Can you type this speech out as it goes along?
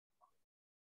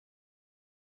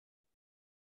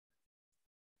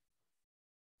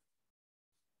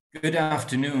Good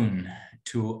afternoon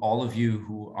to all of you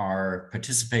who are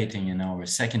participating in our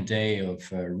second day of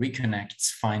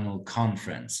RECONNECT's final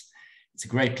conference. It's a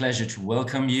great pleasure to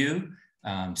welcome you,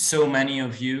 so many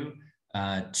of you,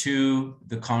 to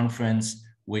the conference,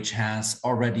 which has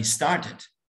already started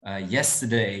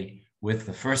yesterday with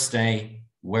the first day,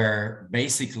 where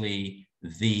basically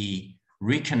the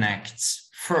RECONNECT's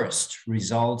first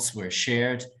results were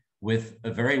shared with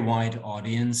a very wide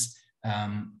audience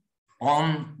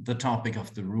on the topic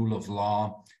of the rule of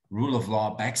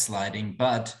law backsliding,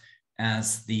 but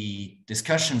as the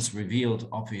discussions revealed,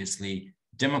 obviously,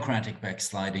 democratic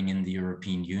backsliding in the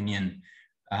European Union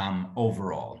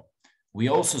overall. We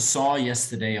also saw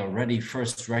yesterday already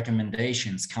first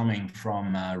recommendations coming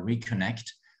from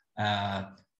RECONNECT,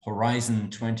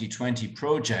 Horizon 2020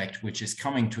 project, which is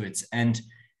coming to its end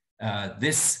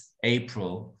this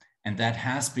April, and that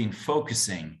has been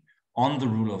focusing on the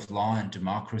rule of law and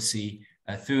democracy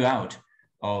throughout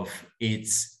of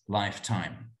its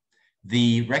lifetime.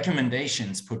 The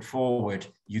recommendations put forward,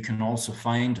 you can also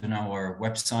find on our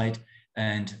website,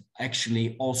 and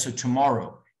actually also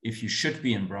tomorrow, if you should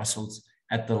be in Brussels,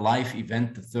 at the live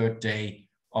event, the third day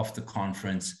of the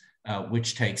conference,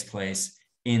 which takes place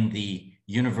in the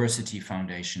University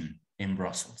Foundation in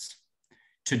Brussels.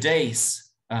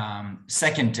 Today's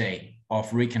second day of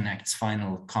RECONNECT's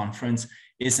final conference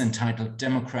is entitled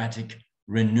Democratic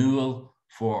Renewal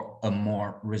for a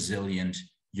More Resilient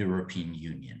European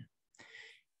Union.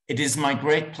 It is my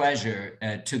great pleasure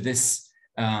to this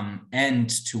end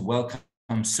to welcome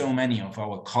so many of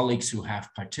our colleagues who have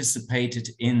participated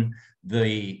in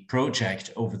the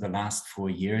project over the last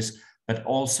 4 years, but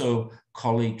also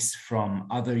colleagues from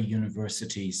other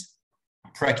universities,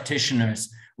 practitioners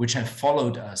which have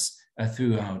followed us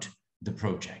throughout the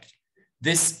project.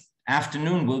 This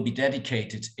afternoon will be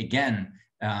dedicated again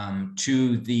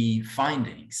to the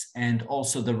findings and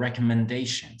also the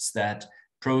recommendations that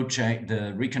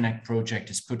the RECONNECT project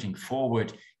is putting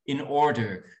forward in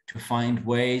order to find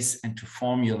ways and to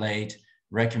formulate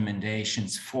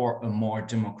recommendations for a more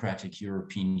democratic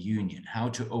European Union, how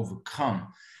to overcome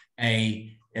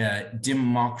a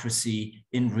democracy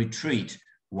in retreat,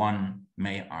 one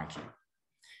may argue.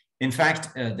 In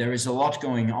fact, there is a lot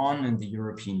going on in the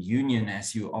European Union,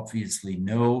 as you obviously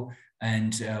know,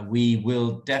 and we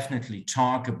will definitely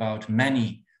talk about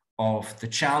many of the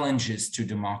challenges to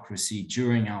democracy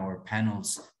during our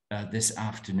panels this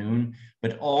afternoon,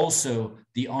 but also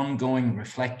the ongoing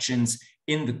reflections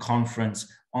in the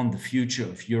conference on the future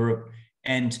of Europe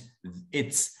and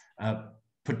its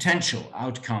potential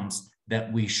outcomes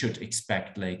that we should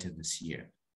expect later this year.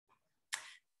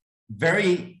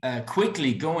 Very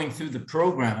quickly going through the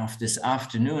program of this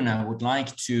afternoon, I would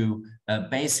like to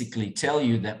basically tell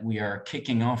you that we are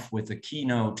kicking off with a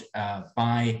keynote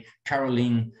by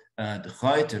Caroline de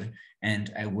Gruyter,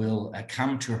 and I will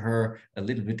come to her a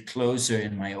little bit closer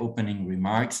in my opening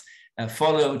remarks,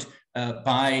 followed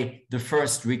by the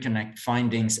first RECONNECT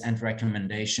findings and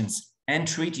recommendations and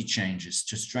treaty changes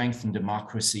to strengthen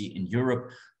democracy in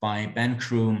Europe by Ben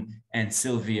Kroom and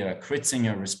Sylvia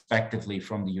Kritzinger, respectively,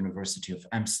 from the University of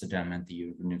Amsterdam and the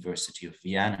University of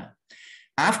Vienna.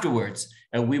 Afterwards,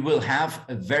 we will have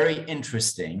a very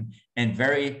interesting and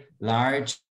very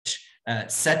large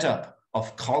setup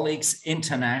of colleagues,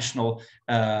 international,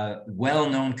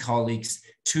 well-known colleagues,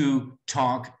 to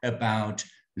talk about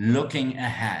looking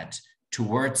ahead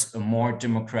towards a more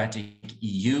democratic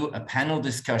EU, a panel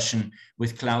discussion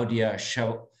with Claudia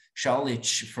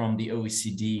Schaulich from the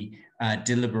OECD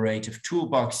Deliberative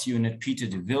Toolbox Unit, Peter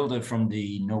de Wilde from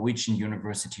the Norwegian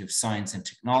University of Science and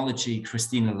Technology,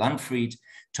 Christine Landfried,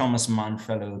 Thomas Mann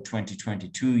Fellow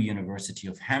 2022, University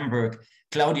of Hamburg,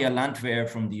 Claudia Landwehr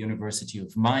from the University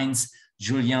of Mainz,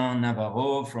 Julien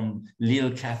Navarro from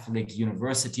Lille Catholic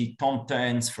University, Tom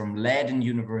Taens from Leiden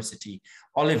University,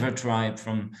 Oliver Tribe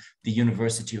from the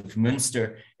University of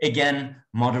Münster, again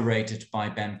moderated by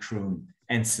Ben Kroom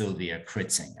and Sylvia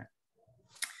Kritzinger.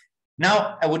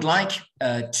 Now, I would like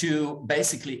to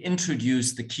basically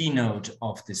introduce the keynote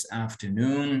of this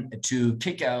afternoon to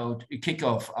kick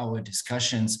off our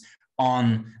discussions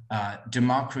on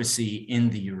democracy in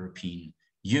the European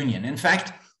Union. In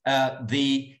fact,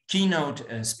 the keynote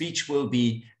speech will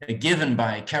be given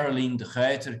by Caroline de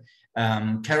Gruyter.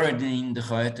 Caroline de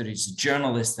Gruyter is a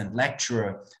journalist and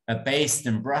lecturer based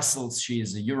in Brussels. She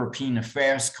is a European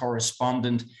affairs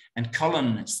correspondent and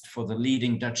columnist for the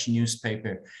leading Dutch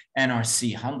newspaper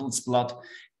NRC Handelsblad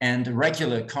and a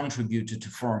regular contributor to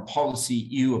Foreign Policy,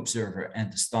 EU Observer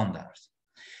and The Standard.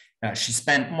 She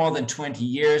spent more than 20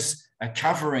 years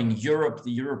covering Europe,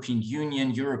 the European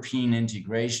Union, European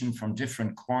integration from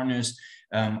different corners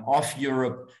of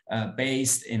Europe,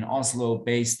 based in Oslo,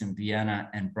 based in Vienna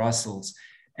and Brussels.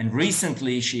 And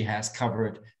recently she has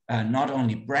covered not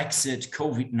only Brexit,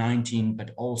 COVID-19,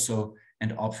 but also,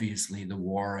 and obviously, the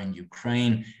war in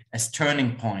Ukraine as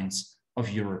turning points of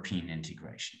European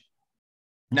integration.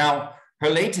 Now, her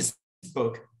latest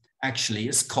book actually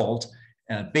is called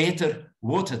Beter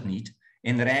wordt het niet,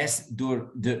 een reis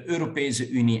door de Europese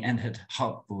Unie en het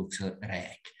Habsburgse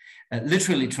Rijk.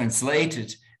 Literally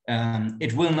translated,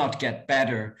 it will not get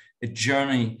better, a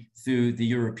journey through the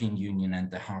European Union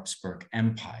and the Habsburg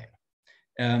Empire.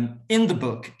 In the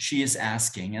book, she is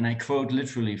asking, and I quote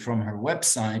literally from her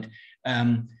website,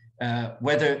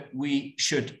 whether we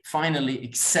should finally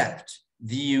accept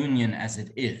the Union as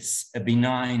it is, a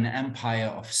benign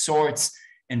empire of sorts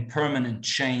in permanent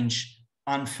change,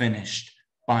 unfinished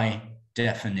by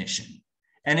definition.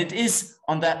 And it is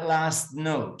on that last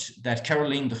note that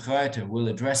Caroline de Gruyter will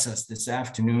address us this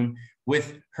afternoon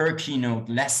with her keynote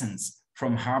lessons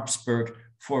from Habsburg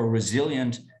for a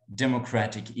resilient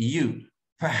democratic EU.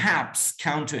 Perhaps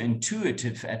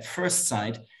counterintuitive at first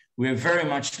sight, we're very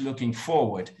much looking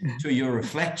forward to your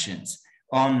reflections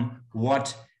on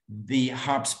what the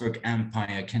Habsburg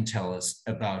Empire can tell us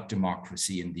about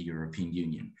democracy in the European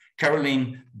Union.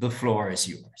 Caroline, the floor is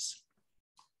yours.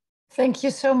 Thank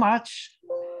you so much.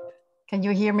 Can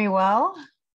you hear me well?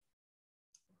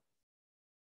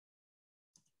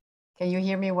 Can you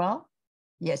hear me well?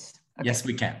 Yes. Okay. Yes,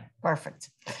 we can. Perfect.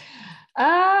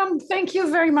 Thank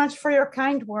you very much for your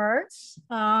kind words.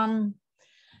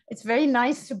 It's very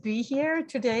nice to be here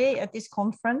today at this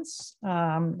conference.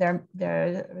 There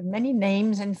are many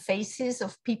names and faces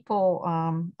of people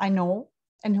I know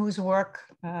and whose work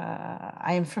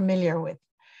I am familiar with.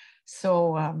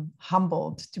 So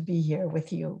humbled to be here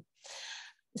with you.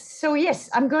 So yes,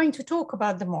 I'm going to talk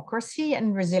about democracy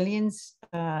and resilience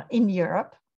in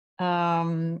Europe.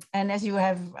 And as you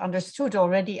have understood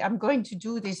already, I'm going to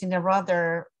do this in a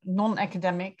rather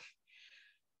non-academic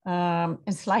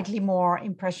and slightly more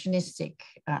impressionistic,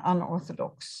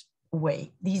 unorthodox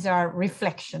way. These are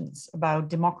reflections about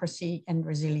democracy and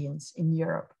resilience in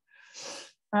Europe.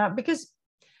 Because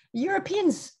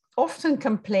Europeans often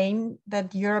complain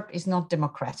that Europe is not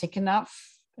democratic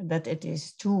enough, that it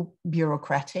is too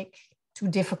bureaucratic, too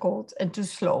difficult, and too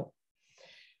slow.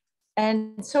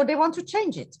 And so they want to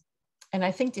change it. And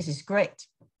I think this is great.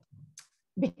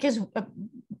 Because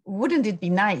wouldn't it be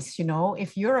nice, you know,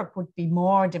 if Europe would be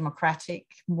more democratic,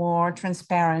 more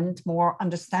transparent, more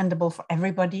understandable for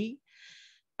everybody,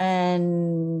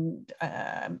 and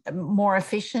more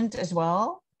efficient as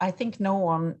well? I think no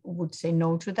one would say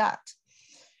no to that.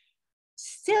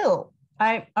 Still,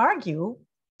 I argue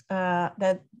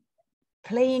that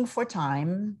playing for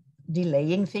time,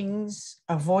 delaying things,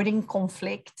 avoiding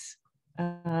conflict,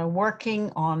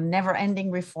 working on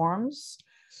never-ending reforms,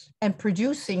 and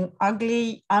producing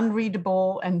ugly,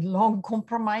 unreadable, and long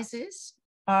compromises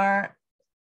are,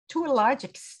 to a large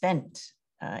extent,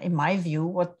 in my view,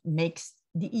 what makes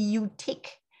the EU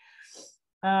tick.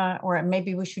 Or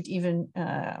maybe we should even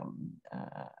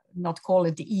not call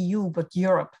it the EU, but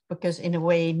Europe, because in a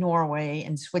way, Norway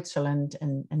and Switzerland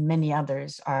and many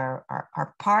others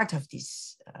are part of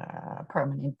this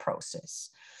permanent process.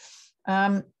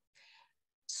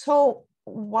 So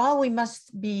while we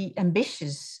must be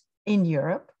ambitious in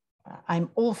Europe, I'm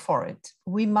all for it.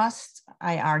 We must,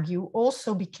 I argue,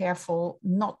 also be careful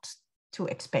not to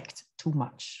expect too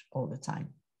much all the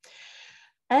time.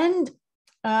 And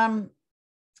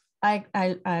I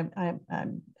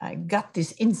got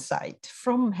this insight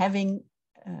from having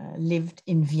lived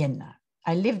in Vienna.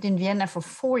 I lived in Vienna for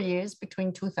 4 years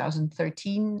between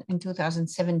 2013 and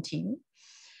 2017.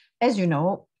 As you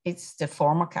know, it's the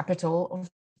former capital of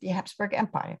the Habsburg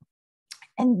Empire.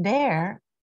 And there,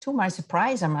 to my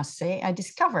surprise, I must say, I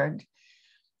discovered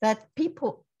that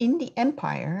people in the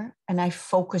empire, and I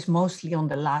focus mostly on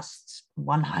the last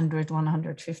 100,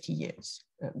 150 years,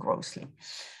 grossly.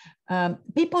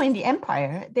 People in the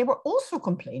empire, they were also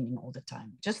complaining all the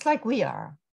time, just like we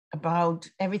are, about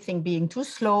everything being too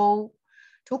slow,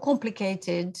 too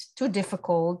complicated, too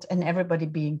difficult, and everybody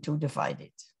being too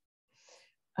divided.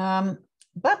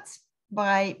 But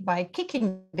by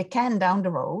kicking the can down the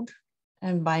road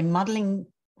and by muddling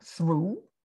through,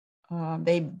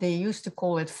 they used to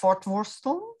call it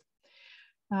Fortworsteln,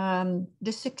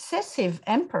 the successive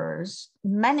emperors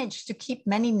managed to keep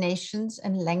many nations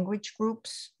and language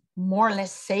groups more or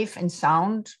less safe and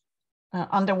sound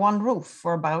under one roof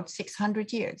for about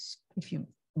 600 years, if you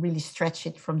really stretch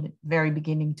it from the very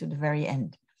beginning to the very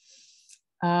end.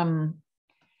 And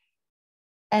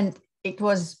it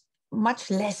was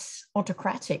much less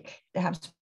autocratic, the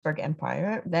Habsburg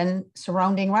Empire, than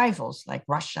surrounding rivals like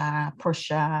Russia,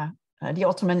 Prussia, the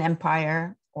Ottoman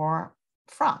Empire, or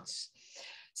France.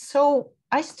 So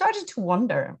I started to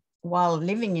wonder, while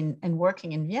living in and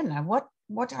working in Vienna,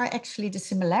 what are actually the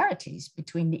similarities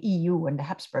between the EU and the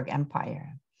Habsburg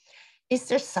Empire? Is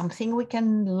there something we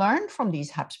can learn from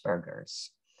these Habsburgers?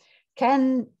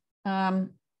 Can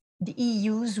the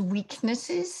EU's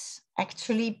weaknesses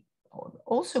actually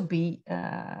also be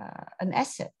an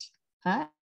asset?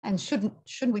 And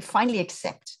shouldn't we finally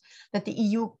accept that the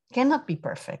EU cannot be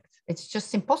perfect? It's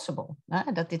just impossible,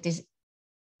 that it is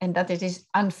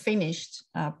unfinished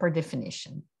per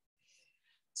definition.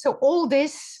 So all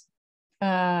this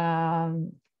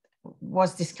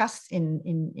was discussed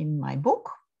in my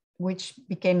book, which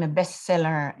became a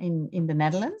bestseller in the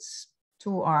Netherlands,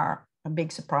 to our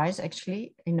big surprise,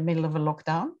 actually, in the middle of a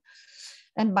lockdown.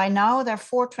 And by now, there are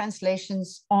 4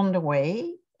 translations on the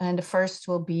way. And the first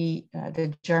will be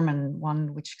the German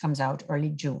one, which comes out early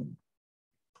June.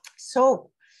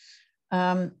 So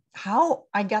how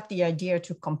I got the idea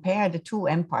to compare the 2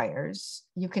 empires,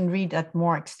 you can read that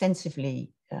more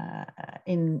extensively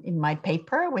in my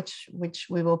paper, which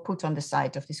we will put on the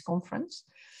site of this conference.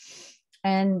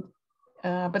 And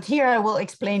but here I will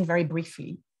explain very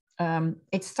briefly.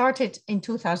 It started in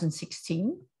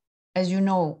 2016. As you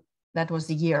know, that was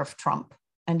the year of Trump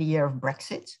and the year of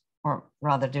Brexit, or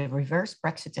rather the reverse,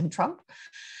 Brexit and Trump.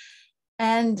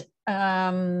 And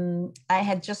I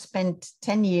had just spent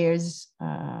 10 years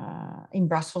in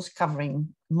Brussels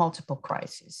covering multiple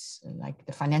crises, like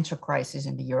the financial crisis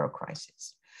and the Euro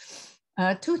crisis.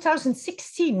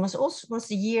 2016 was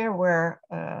the year where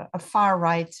a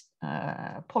far-right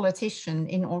politician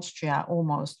in Austria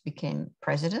almost became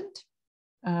president.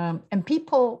 And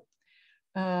people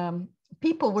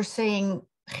were saying,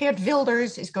 Geert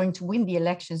Wilders is going to win the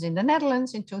elections in the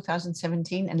Netherlands in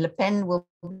 2017, and Le Pen will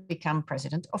become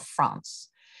president of France.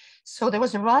 So there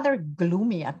was a rather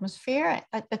gloomy atmosphere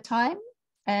at the time,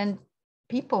 and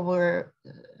people were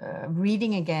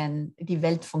reading again Die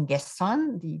Welt von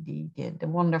Gestern, the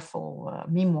wonderful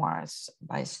memoirs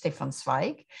by Stefan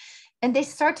Zweig, and they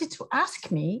started to ask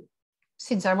me,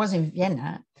 since I was in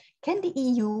Vienna, can the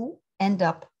EU end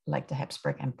up like the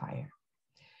Habsburg Empire?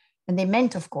 And they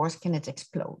meant, of course, can it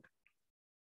explode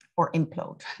or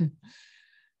implode?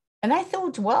 And I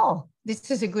thought, well, this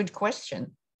is a good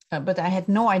question, but I had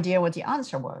no idea what the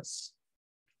answer was.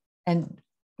 And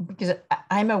because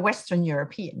I'm a Western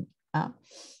European,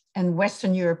 and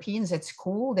Western Europeans at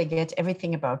school, they get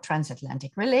everything about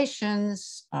transatlantic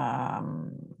relations,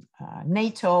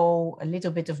 NATO, a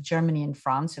little bit of Germany and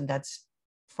France, and that's,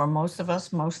 for most of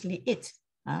us, mostly it.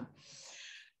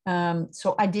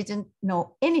 So I didn't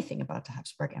know anything about the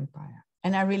Habsburg Empire,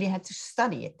 and I really had to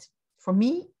study it. For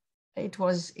me, it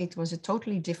was a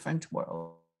totally different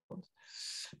world.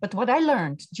 But what I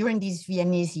learned during these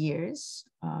Viennese years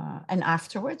and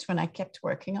afterwards, when I kept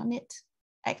working on it,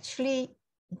 actually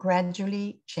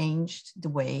gradually changed the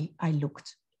way I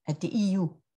looked at the EU.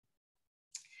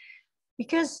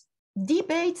 Because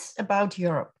debates about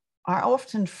Europe are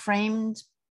often framed,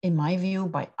 in my view,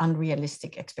 by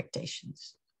unrealistic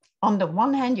expectations. On the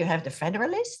one hand, you have the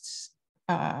federalists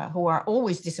who are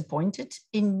always disappointed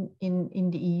in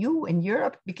the EU, in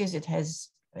Europe, because it has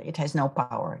no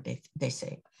power, they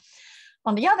say.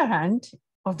 On the other hand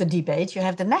of the debate, you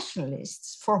have the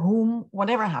nationalists for whom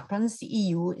whatever happens, the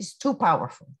EU is too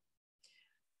powerful.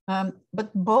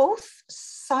 But both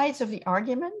sides of the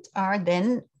argument are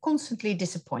then constantly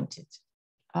disappointed.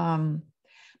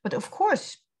 But of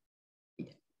course,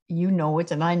 you know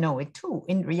it and I know it too.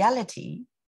 In reality,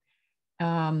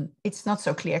 it's not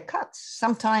so clear cut.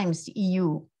 Sometimes the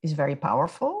EU is very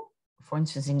powerful, for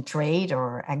instance, in trade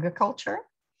or agriculture.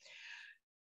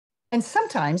 And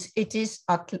sometimes it is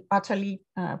utterly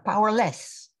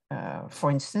powerless.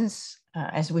 For instance,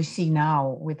 as we see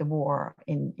now with the war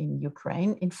in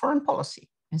Ukraine, in foreign policy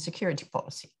and security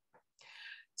policy.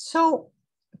 So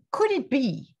could it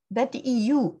be that the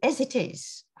EU, as it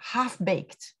is,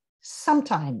 half-baked,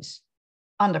 sometimes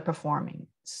underperforming,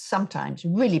 sometimes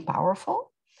really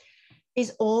powerful,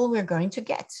 is all we're going to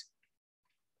get?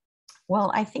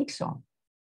 Well, I think so.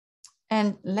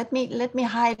 And let me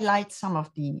highlight some of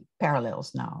the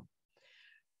parallels now.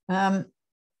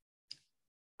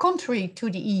 Contrary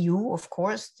to the EU, of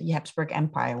course, the Habsburg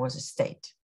Empire was a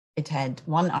state. It had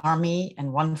one army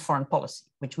and one foreign policy,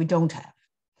 which we don't have.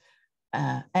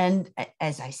 And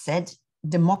as I said,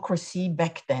 democracy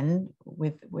back then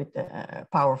with a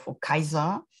powerful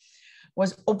Kaiser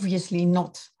was obviously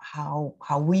not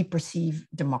how we perceive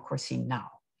democracy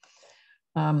now.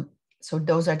 So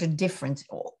those are the different,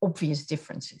 obvious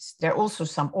differences. There are also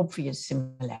some obvious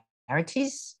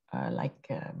similarities, like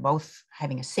both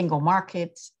having a single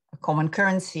market, a common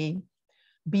currency,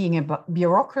 being a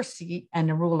bureaucracy, and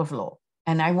a rule of law.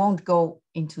 And I won't go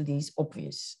into these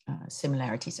obvious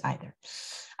similarities either.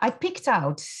 I picked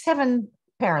out 7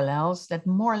 parallels that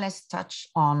more or less touch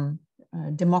on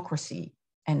democracy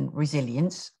and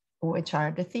resilience, which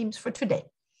are the themes for today.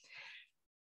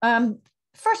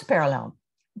 First parallel,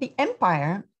 the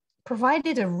empire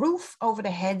provided a roof over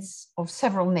the heads of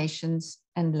several nations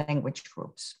and language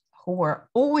groups who were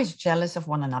always jealous of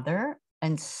one another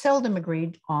and seldom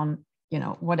agreed on,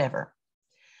 whatever.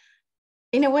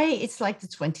 In a way, it's like the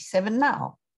 27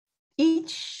 now.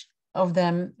 Each of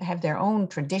them have their own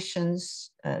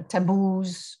traditions,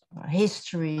 taboos,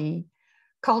 history,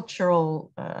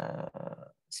 cultural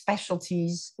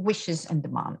specialties, wishes, and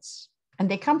demands. And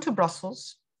they come to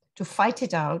Brussels to fight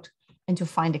it out and to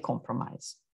find a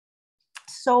compromise.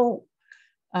 So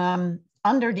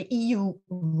under the EU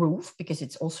roof, because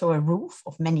it's also a roof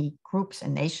of many groups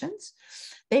and nations,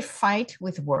 they fight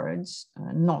with words,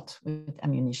 not with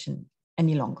ammunition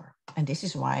any longer. And this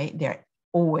is why they're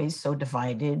always so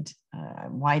divided,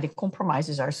 why the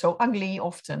compromises are so ugly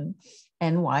often,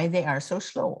 and why they are so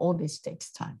slow. All this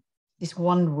takes time. This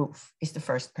one roof is the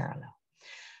first parallel.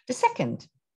 The second,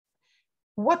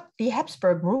 what the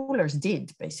Habsburg rulers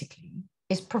did basically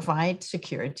is provide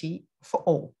security for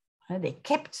all. They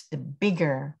kept the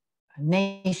bigger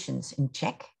nations in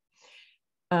check,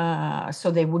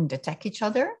 so they wouldn't attack each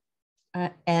other,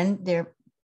 and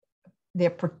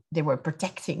they were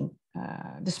protecting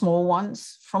the small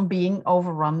ones from being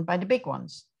overrun by the big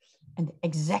ones. And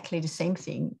exactly the same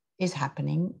thing is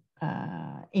happening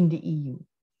in the EU.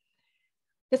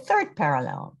 The third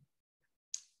parallel,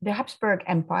 the Habsburg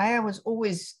Empire was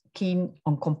always keen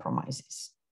on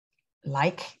compromises,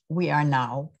 like we are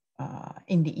now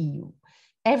in the EU.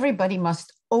 Everybody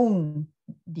must own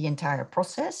the entire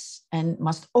process and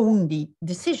must own the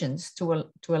decisions to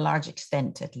a large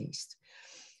extent, at least.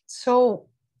 So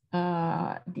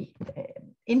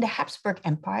in the Habsburg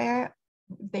Empire,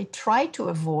 they try to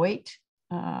avoid,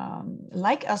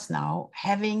 like us now,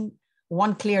 having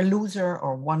one clear loser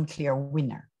or one clear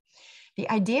winner. The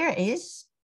idea is,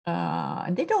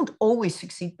 and they don't always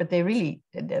succeed, but they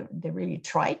really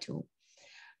try to,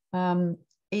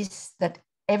 is that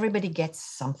everybody gets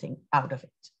something out of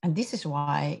it. And this is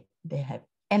why they have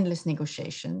endless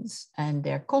negotiations and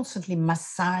they're constantly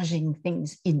massaging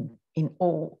things in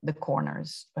all the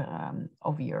corners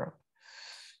of Europe.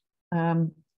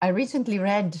 I recently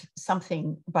read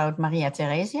something about Maria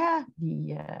Theresia,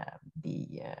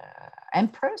 the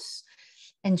empress,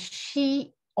 and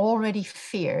she already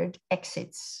feared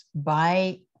exits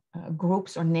by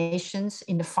groups or nations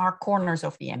in the far corners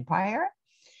of the empire.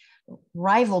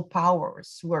 Rival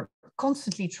powers were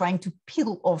constantly trying to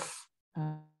peel off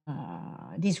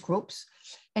these groups.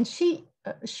 And she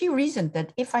reasoned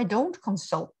that if I don't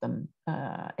consult them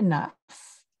enough,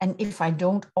 and if I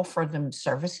don't offer them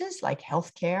services like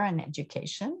healthcare and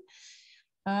education,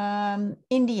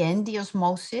 in the end, the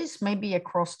osmosis, maybe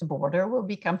across the border, will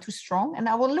become too strong and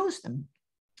I will lose them.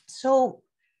 So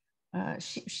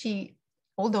she,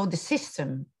 although the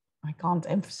system, I can't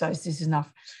emphasize this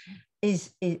enough,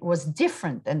 it was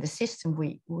different than the system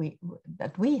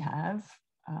that we have,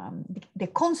 the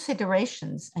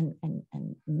considerations and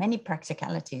many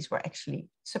practicalities were actually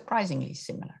surprisingly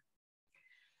similar.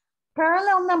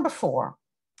 Parallel number 4,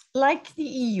 like the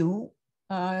EU,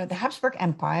 the Habsburg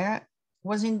Empire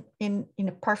was in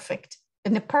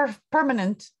a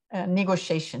permanent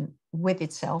negotiation with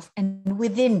itself and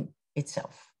within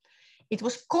itself. It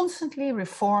was constantly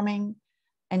reforming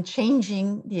and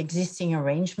changing the existing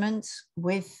arrangements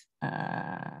with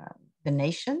the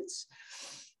nations.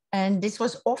 And this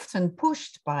was often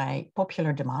pushed by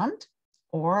popular demand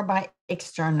or by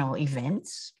external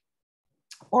events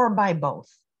or by both.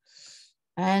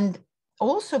 And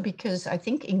also because I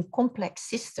think in complex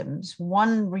systems,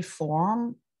 one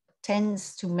reform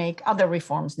tends to make other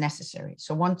reforms necessary.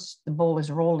 So once the ball is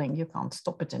rolling, you can't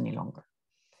stop it any longer.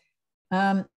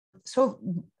 So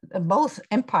both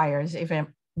empires, if I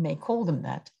may call them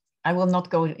that, I will not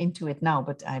go into it now,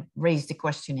 but I raised the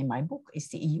question in my book, is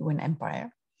the EU an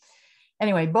empire?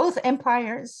 Anyway, both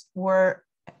empires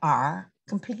are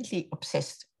completely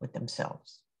obsessed with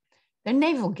themselves. They're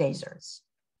navel gazers.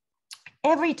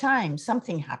 Every time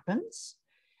something happens,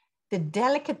 the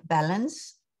delicate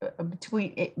balance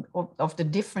of the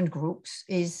different groups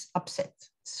is upset.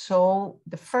 So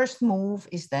the first move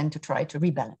is then to try to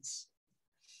rebalance.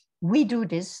 We do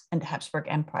this, and the Habsburg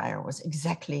Empire was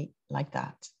exactly like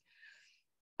that.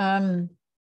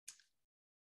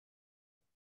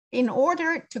 in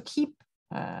order to keep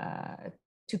the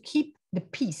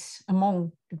peace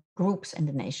among the groups and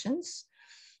the nations,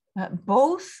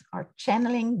 both are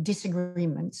channeling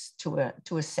disagreements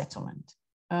to a settlement.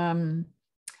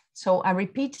 So I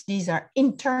repeat, these are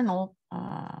internal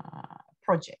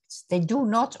projects. They do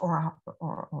not or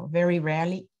very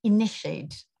rarely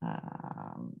initiate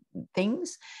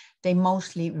things. They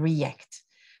mostly react.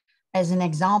 As an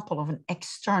example of an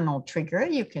external trigger,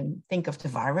 you can think of the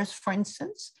virus, for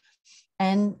instance,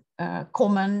 and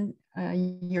common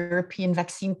European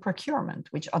vaccine procurement,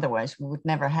 which otherwise we would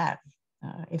never have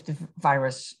if the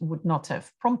virus would not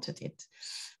have prompted it.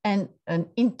 And an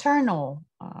internal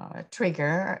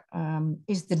trigger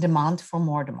is the demand for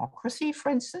more democracy,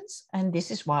 for instance. And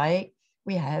this is why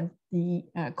we had the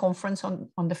conference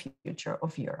on the future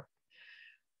of Europe.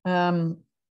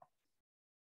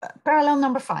 Parallel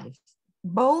number 5.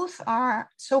 Both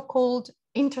are so-called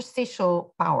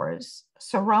interstitial powers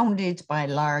surrounded by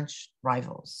large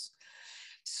rivals.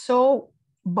 So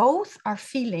both are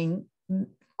feeling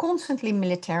constantly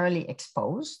militarily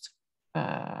exposed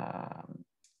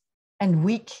and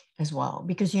weak as well,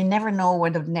 because you never know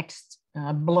where the next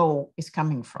blow is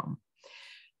coming from.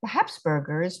 The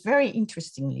Habsburgers, very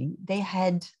interestingly, they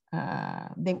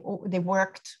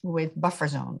worked with buffer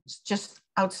zones just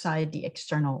outside the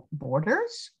external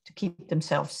borders to keep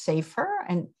themselves safer,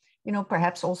 and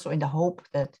perhaps also in the hope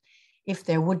that if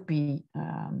there would be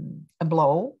a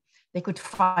blow, they could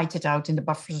fight it out in the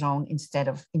buffer zone instead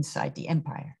of inside the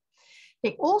empire.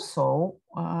 They also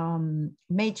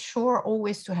made sure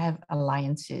always to have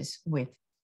alliances with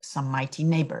some mighty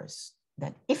neighbors,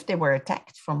 that if they were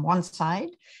attacked from one side,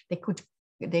 they could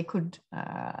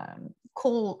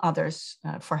call others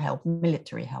for help,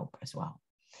 military help as well.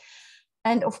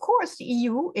 And of course, the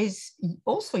EU is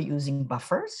also using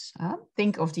buffers.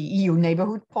 Think of the EU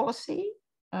neighborhood policy.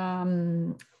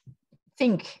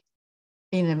 Think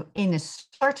in a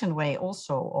certain way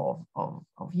also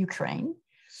of Ukraine.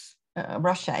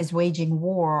 Russia is waging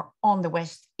war on the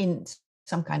West in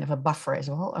some kind of a buffer as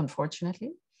well,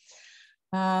 unfortunately.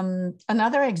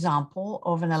 Another example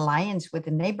of an alliance with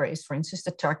a neighbor is, for instance,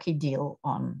 the Turkey deal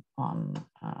on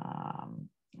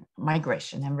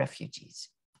migration and refugees.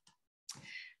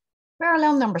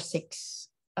 Parallel number 6,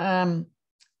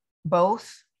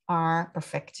 both are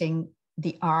perfecting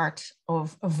the art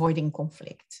of avoiding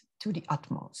conflict to the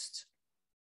utmost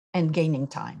and gaining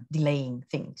time, delaying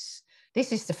things.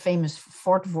 This is the famous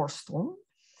Voortworstel,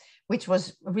 which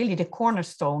was really the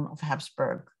cornerstone of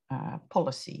Habsburg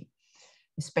policy,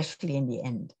 especially in the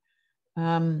end.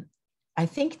 I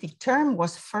think the term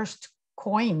was first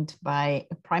coined by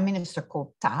a prime minister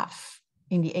called Taaf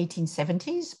in the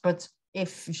 1870s, but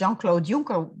if Jean-Claude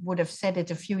Juncker would have said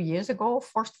it a few years ago,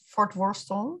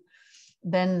 Voortworstel,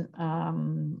 then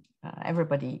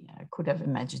everybody could have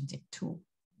imagined it too.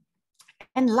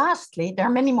 And lastly, there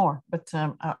are many more, but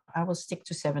I will stick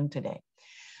to 7 today.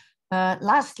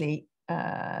 Lastly,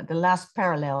 the last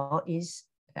parallel is,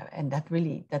 and that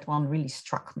one really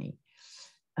struck me.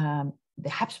 The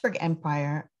Habsburg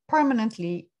Empire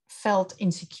permanently felt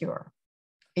insecure.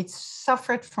 It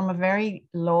suffered from a very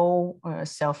low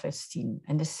self-esteem.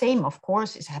 And the same, of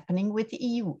course, is happening with the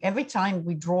EU. Every time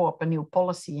we draw up a new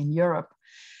policy in Europe,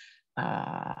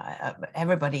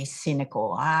 everybody is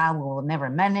cynical. We will never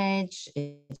manage.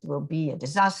 It will be a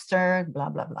disaster, blah,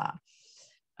 blah, blah.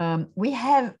 We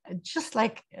have, just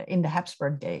like in the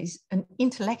Habsburg days, an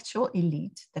intellectual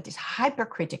elite that is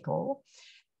hypercritical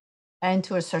and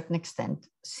to a certain extent,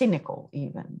 cynical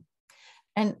even.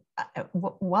 And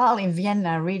while in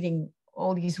Vienna reading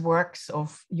all these works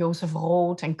of Joseph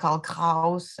Roth and Karl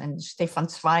Kraus and Stefan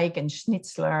Zweig and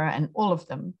Schnitzler and all of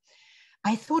them,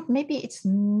 I thought maybe it's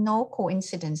no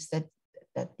coincidence that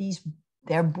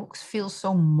their books feel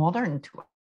so modern to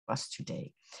us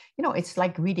today. It's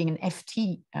like reading an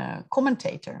FT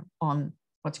commentator on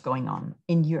what's going on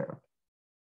in Europe.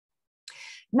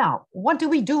 Now, what do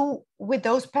we do with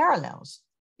those parallels?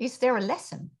 Is there a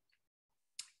lesson?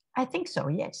 I think so,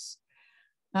 yes.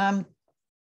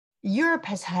 Europe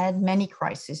has had many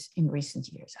crises in recent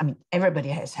years. I mean, everybody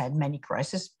has had many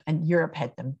crises, and Europe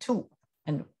had them too.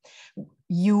 And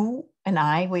you and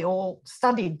I, we all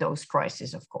studied those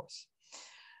crises, of course,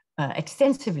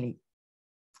 extensively.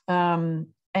 And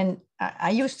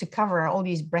I used to cover all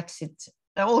these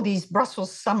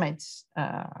Brussels summits,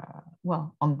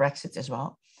 on Brexit as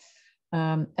well.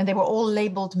 And they were all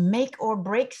labeled make or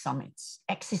break summits,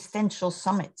 existential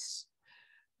summits.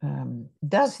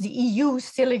 Does the EU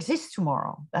still exist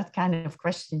tomorrow? That kind of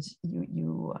questions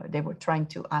they were trying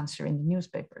to answer in the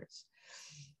newspapers.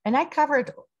 And I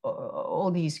covered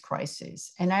all these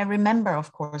crises. And I remember,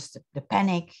 of course, the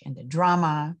panic and the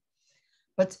drama,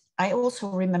 but I also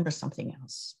remember something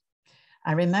else.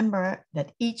 I remember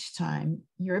that each time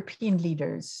European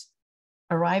leaders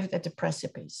arrived at the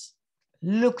precipice,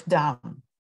 looked down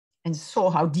and saw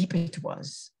how deep it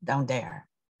was down there,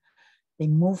 they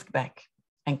moved back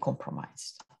and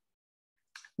compromised.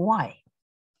 Why?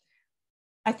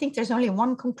 I think there's only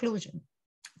one conclusion.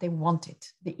 They wanted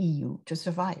the EU to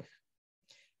survive.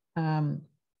 The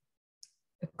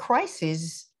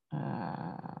crisis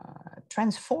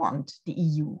transformed the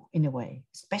EU in a way,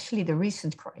 especially the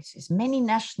recent crisis. Many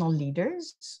national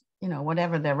leaders,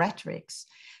 whatever their rhetorics,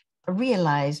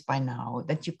 realize by now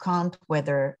that you can't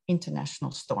weather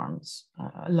international storms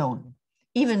alone.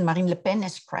 Even Marine Le Pen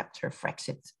has scrapped her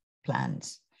Frexit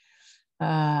plans.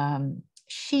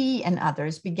 She and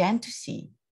others began to see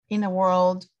in a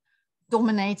world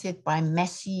dominated by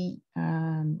messy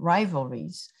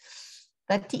rivalries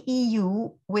that the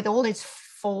EU, with all its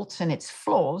faults and its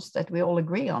flaws that we all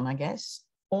agree on, I guess,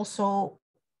 also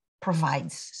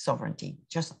provides sovereignty.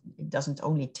 Just it doesn't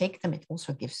only take them, it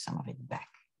also gives some of it back.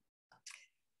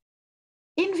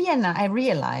 In Vienna, I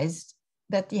realized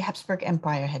that the Habsburg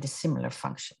Empire had a similar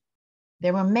function.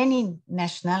 There were many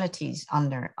nationalities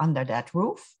under that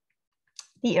roof.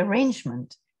 The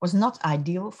arrangement was not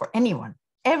ideal for anyone.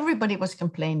 Everybody was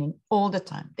complaining all the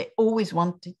time. They always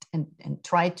wanted and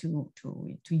tried to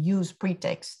use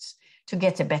pretexts to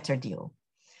get a better deal.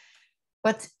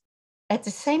 But at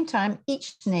the same time,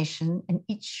 each nation and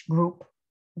each group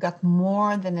got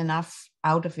more than enough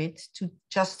out of it to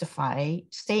justify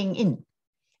staying in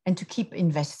and to keep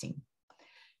investing.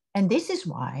 And this is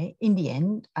why, in the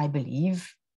end, I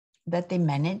believe that they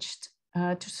managed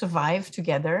to survive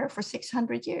together for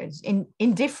 600 years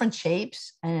in different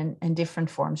shapes and different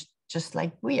forms, just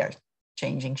like we are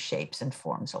changing shapes and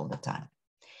forms all the time.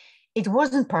 It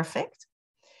wasn't perfect,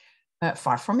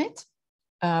 far from it,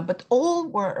 but all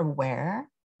were aware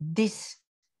this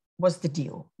was the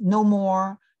deal, no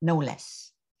more, no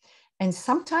less. And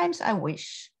sometimes I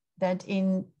wish that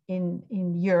in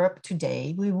Europe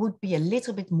today, we would be a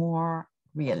little bit more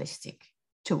realistic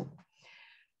too.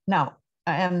 Now,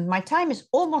 my time is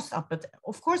almost up, but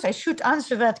of course I should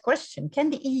answer that question. Can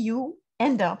the EU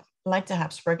end up like the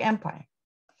Habsburg Empire?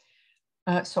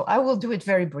 So I will do it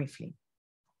very briefly.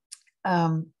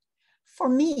 For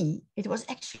me, it was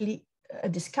actually a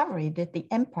discovery that the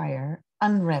empire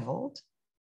unraveled,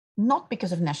 not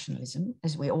because of nationalism,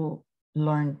 as we all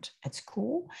learned at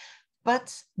school,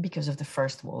 but because of the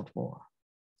First World War.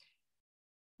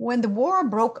 When the war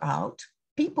broke out,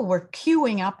 people were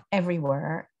queuing up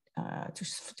everywhere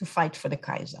to fight for the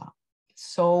Kaiser.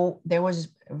 So there was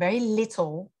very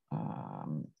little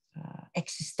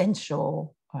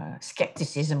existential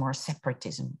skepticism or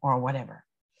separatism or whatever.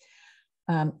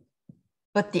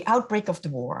 But the outbreak of the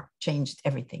war changed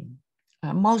everything.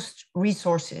 Most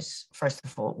resources, first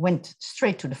of all, went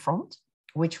straight to the front,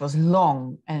 which was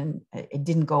long and it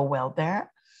didn't go well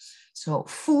there. So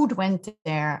food went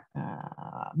there,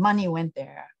 money went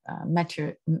there,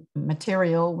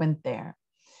 material went there.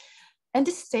 And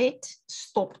the state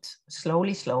stopped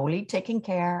slowly taking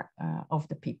care of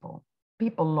the people.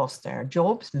 People lost their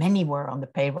jobs. Many were on the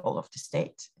payroll of the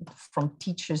state, from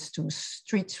teachers to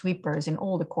street sweepers in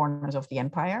all the corners of the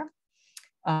empire.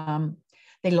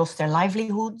 They lost their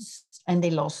livelihoods and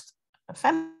they lost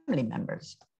family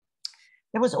members.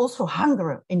 There was also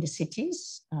hunger in the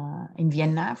cities, in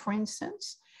Vienna, for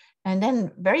instance. And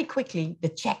then very quickly, the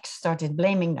Czechs started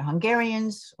blaming the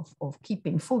Hungarians of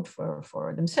keeping food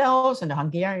for themselves, and the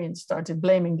Hungarians started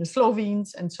blaming the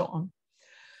Slovenes and so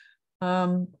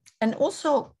on. And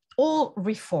also all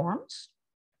reforms,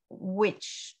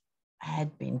 which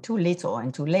had been too little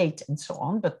and too late and so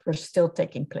on, but were still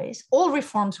taking place. All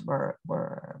reforms were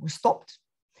stopped.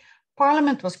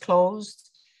 Parliament was closed.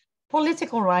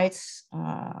 Political rights,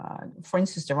 for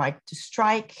instance, the right to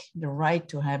strike, the right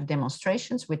to have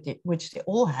demonstrations, which they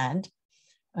all had,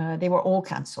 they were all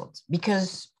cancelled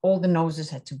because all the noses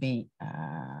had to be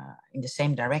in the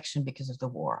same direction because of the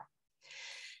war.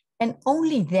 And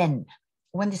only then,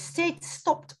 when the state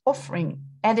stopped offering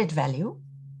added value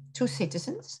to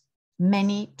citizens,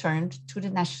 many turned to the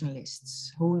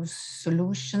nationalists, whose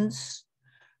solutions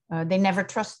they never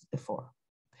trusted before,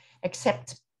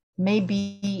 except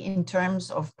maybe in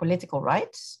terms of political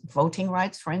rights, voting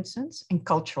rights, for instance, and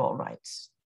cultural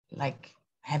rights, like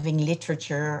having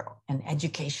literature and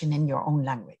education in your own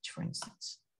language, for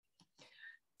instance.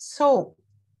 So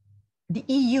the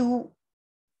EU,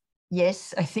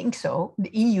 yes, I think so, the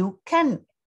EU can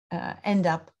end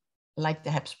up like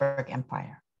the Habsburg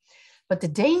Empire. But the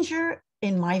danger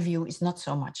in my view, is not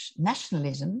so much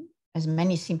nationalism, as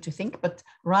many seem to think, but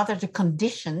rather the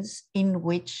conditions in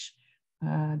which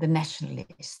the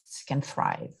nationalists can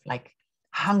thrive, like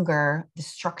hunger,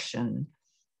 destruction,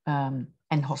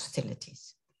 and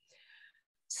hostilities.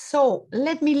 So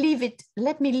let me leave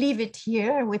it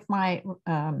here with my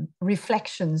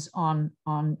reflections on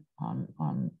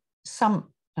some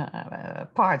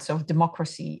parts of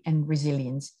democracy and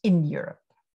resilience in Europe.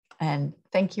 And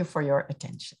thank you for your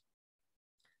attention.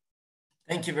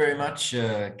 Thank you very much,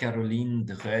 Caroline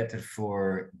de Gruyter,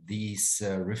 for these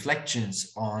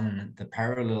reflections on the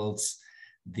parallels,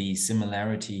 the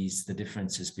similarities, the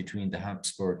differences between the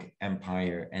Habsburg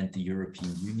Empire and the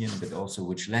European Union, but also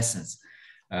which lessons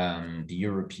the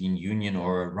European Union,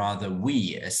 or rather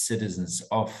we as citizens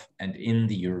of and in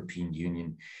the European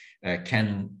Union,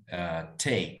 can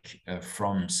take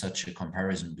from such a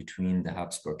comparison between the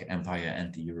Habsburg Empire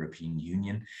and the European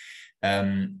Union.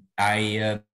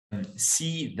 I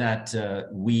see that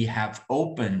we have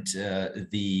opened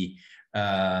the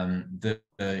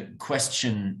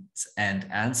questions and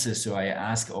answers. So I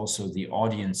ask also the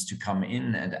audience to come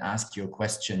in and ask your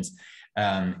questions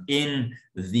in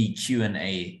the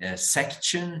Q&A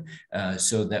section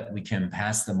so that we can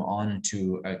pass them on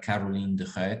to Caroline de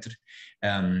Gruyter.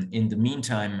 In the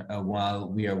meantime, while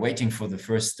we are waiting for the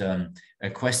first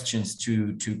questions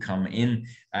to come in,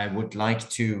 I would like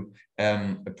to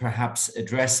perhaps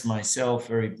address myself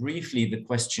very briefly the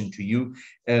question to you,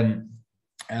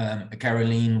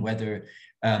 Caroline, whether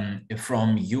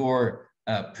from your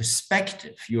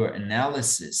perspective, your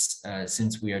analysis,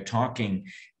 since we are talking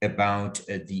about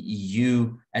the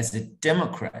EU as a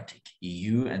democratic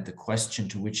EU, and the question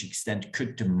to which extent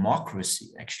could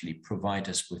democracy actually provide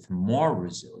us with more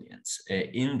resilience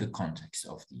in the context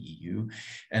of the EU,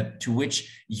 to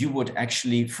which you would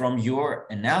actually, from your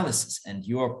analysis and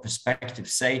your perspective,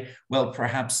 say, well,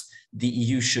 perhaps the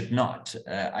EU should not.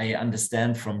 I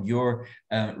understand from your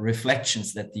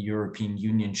reflections that the European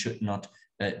Union should not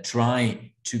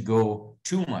try to go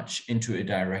too much into a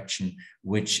direction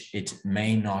which it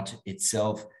may not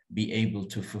itself be able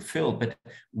to fulfill. But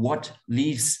what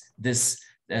leaves this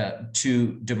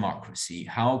to democracy?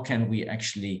 How can we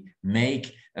actually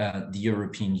make the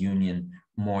European Union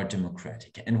more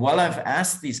democratic? And while I've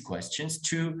asked these questions,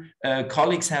 two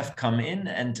colleagues have come in,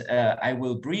 and I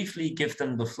will briefly give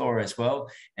them the floor as well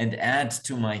and add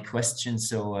to my questions.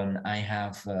 So I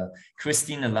have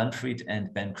Christine Landfried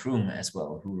and Ben Kroom as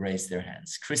well, who raised their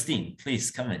hands. Christine, please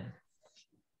come in.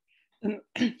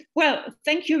 Well,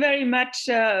 thank you very much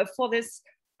for this,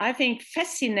 I think,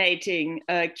 fascinating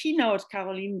keynote,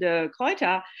 Caroline de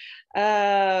Gruyter,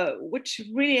 which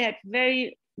really had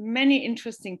very many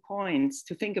interesting points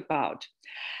to think about.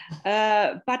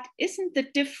 But isn't the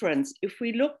difference, if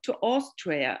we look to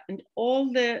Austria and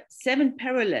all the 7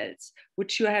 parallels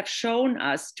which you have shown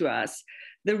to us,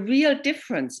 the real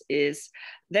difference is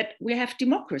that we have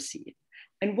democracy.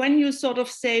 And when you sort of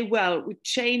say, well, we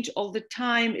change all the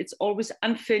time, it's always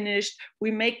unfinished, we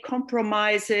make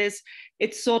compromises,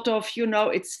 it's sort of, you know,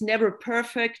 it's never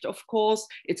perfect, of course,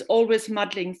 it's always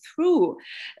muddling through,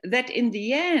 that in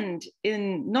the end,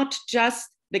 in not just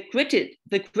the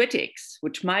critics,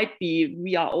 which might be,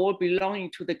 we are all belonging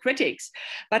to the critics,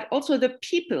 but also the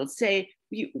people say,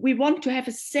 we want to have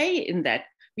a say in that.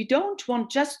 We don't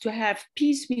want just to have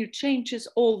piecemeal changes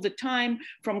all the time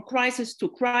from crisis to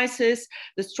crisis.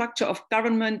 The structure of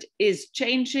government is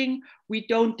changing. We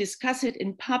don't discuss it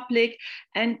in public.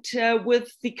 And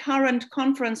with the current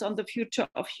conference on the future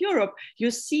of Europe,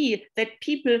 you see that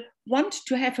people want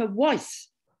to have a voice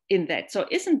in that. So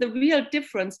isn't the real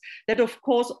difference that, of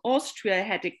course, Austria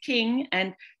had a king,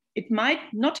 and it might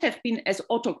not have been as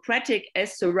autocratic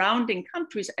as surrounding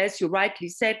countries, as you rightly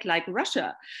said, like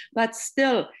Russia, but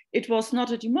still it was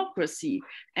not a democracy.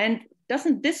 And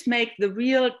doesn't this make the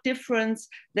real difference,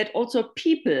 that also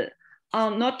people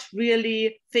are not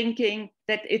really thinking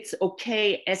that it's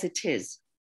okay as it is?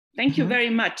 Thank you very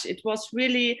much. It was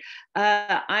really,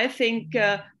 I think,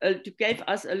 gave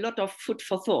us a lot of food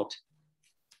for thought.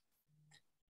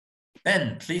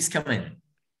 Ben, please come in.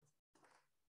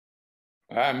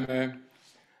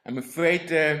 I'm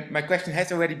afraid my question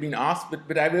has already been asked,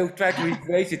 but I will try to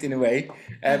rephrase it in a way.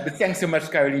 But thanks so much,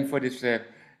 Caroline, for this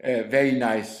very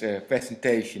nice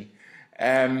presentation.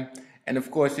 And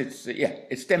of course,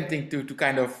 it's tempting to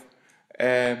kind of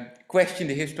question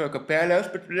the historical parallels,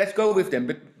 but let's go with them.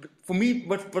 But for me,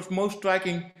 what was most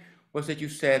striking was that you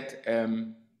said,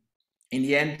 in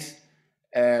the end,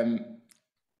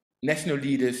 national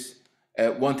leaders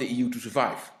want the EU to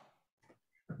survive.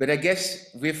 But I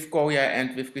guess with Koya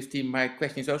and with Christine, my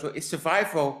question is also, is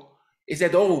survival Is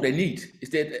that all they need? Is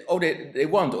that all they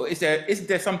want? Or isn't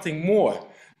there something more?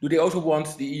 Do they also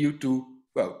want the EU to,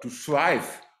 well, to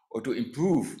thrive or to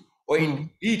improve or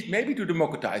indeed maybe to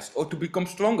democratize or to become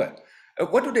stronger?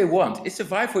 What do they want? Is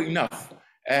survival enough?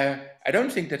 I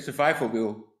don't think that survival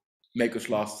will make us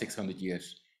last 600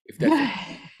 years. If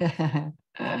that's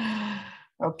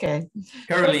okay.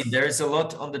 Caroline, there is a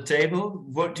lot on the table.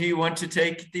 What do you want to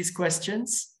take these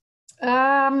questions?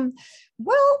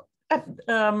 Well,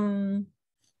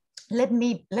 let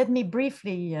me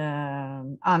briefly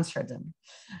answer them.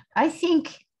 I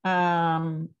think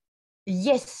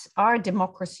yes, our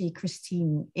democracy,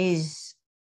 Christine, is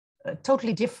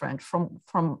totally different from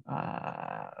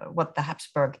what the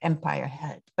Habsburg Empire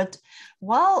had. But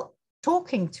while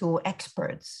talking to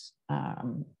experts,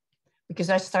 because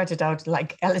I started out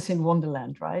like Alice in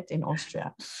Wonderland, right, in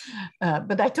Austria.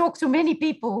 But I talked to many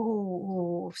people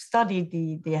who studied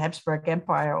the Habsburg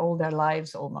Empire all their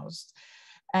lives almost.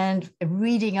 And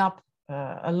reading up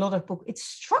a lot of books, it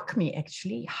struck me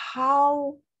actually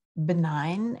how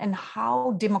benign and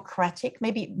how democratic,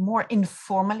 maybe more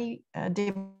informally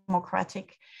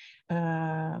democratic,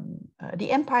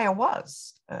 the empire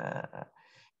was.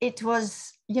 It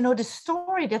was, you know, the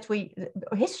story that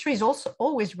history is also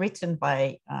always written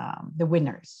by the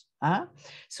winners.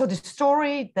 So the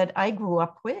story that I grew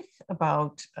up with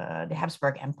about the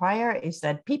Habsburg Empire is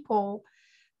that people,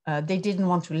 they didn't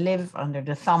want to live under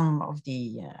the thumb of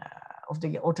the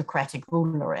autocratic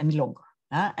ruler any longer.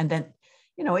 And then,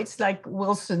 you know, it's like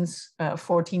Wilson's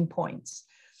 14 points.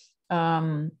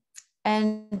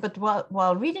 But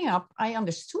while reading up, I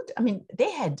understood. I mean,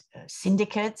 they had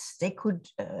syndicates. They could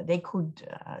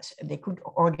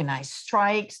organize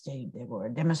strikes. There were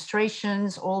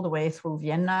demonstrations all the way through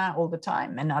Vienna all the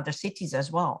time, and other cities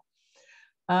as well.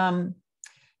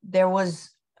 There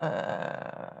was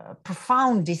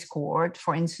profound discord.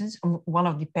 For instance, one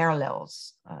of the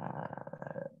parallels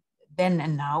then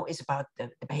and now is about the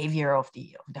behavior of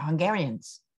the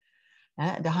Hungarians.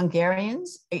 The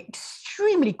Hungarians,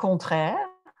 extremely contraire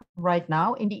right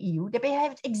now in the EU, they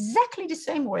behaved exactly the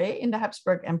same way in the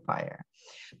Habsburg Empire.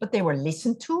 But they were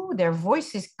listened to, their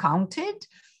voices counted,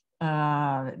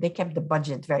 they kept the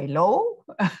budget very low.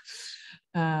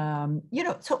 You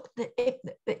know, so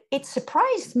it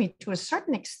surprised me to a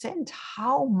certain extent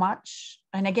how much,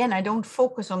 and again, I don't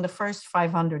focus on the first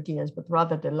 500 years, but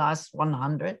rather the last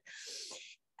 100.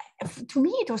 To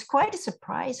me, it was quite a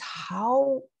surprise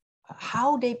how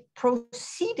they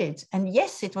proceeded. And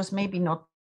yes, it was maybe not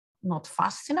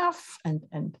fast enough.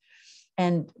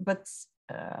 But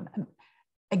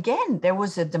again, there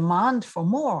was a demand for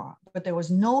more, but there was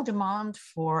no demand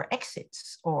for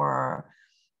exits or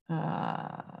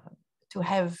to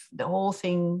have the whole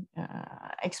thing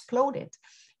exploded.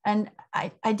 And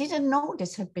I didn't know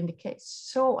this had been the case.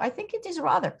 So I think it is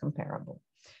rather comparable.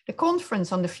 The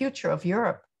conference on the future of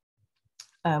Europe,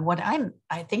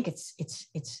 I think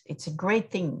it's a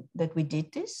great thing that we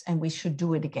did this, and we should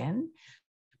do it again,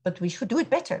 but we should do it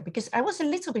better, because I was a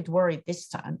little bit worried this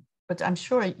time, but I'm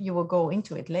sure you will go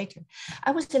into it later.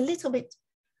 I was a little bit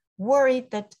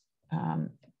worried that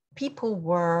people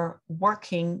were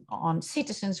working on,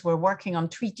 citizens were working on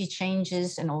treaty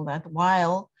changes and all that,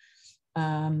 while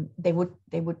they would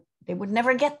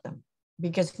never get them,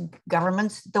 because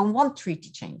governments don't want treaty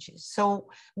changes. So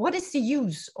what is the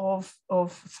use of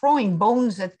throwing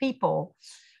bones at people,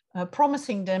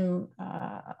 promising them,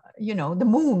 you know, the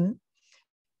moon,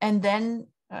 and then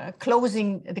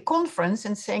closing the conference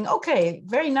and saying, okay,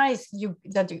 very nice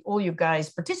that all you guys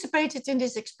participated in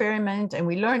this experiment, and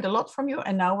we learned a lot from you,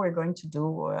 and now we're going to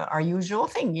do our usual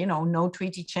thing, you know, no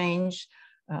treaty change.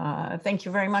 Thank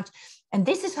you very much. And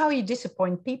this is how you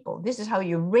disappoint people. This is how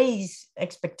you raise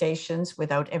expectations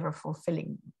without ever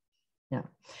fulfilling them.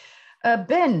 Yeah.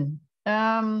 Ben,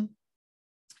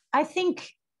 I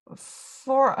think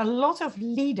for a lot of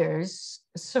leaders,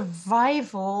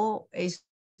 survival is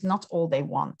not all they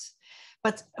want.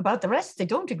 But about the rest, they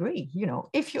don't agree. You know,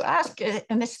 if you ask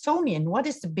an Estonian, what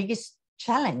is the biggest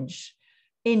challenge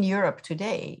in Europe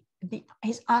today?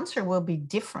 His answer will be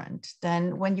different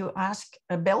than when you ask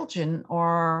a Belgian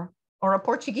or a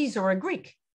Portuguese or a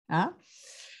Greek.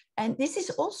 And this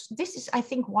is, I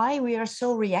think, why we are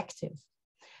so reactive.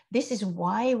 This is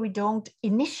why we don't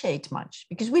initiate much,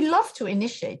 because we love to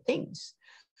initiate things.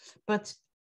 But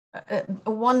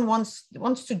one wants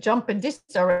to jump in this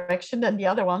direction and the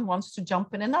other one wants to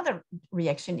jump in another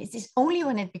reaction. It is only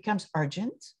when it becomes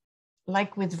urgent,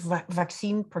 like with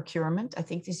vaccine procurement. I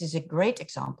think this is a great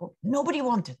example. Nobody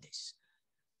wanted this.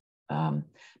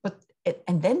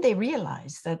 And then they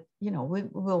realize that, you know, we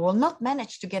will not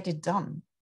manage to get it done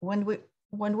when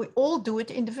when we all do it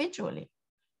individually.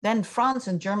 Then France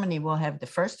and Germany will have the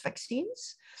first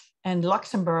vaccines, and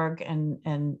Luxembourg and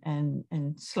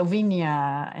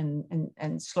Slovenia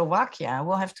and Slovakia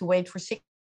will have to wait for 6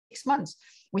 months,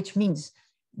 which means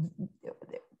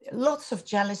lots of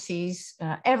jealousies,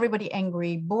 everybody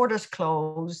angry, borders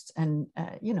closed, and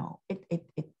a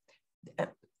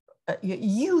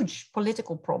huge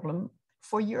political problem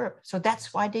for Europe. So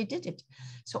that's why they did it.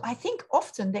 So I think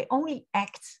often they only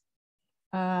act,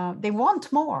 they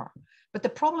want more, but the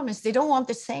problem is they don't want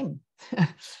the same.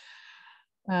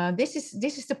 This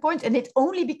is the point, and it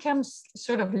only becomes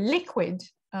sort of liquid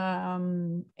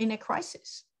in a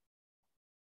crisis.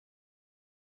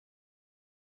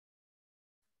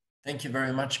 Thank you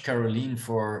very much, Caroline,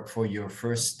 for your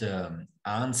first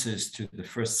answers to the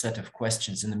first set of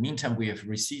questions. In the meantime, we have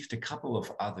received a couple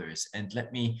of others, and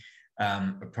let me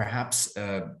perhaps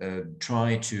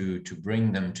try to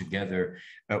bring them together.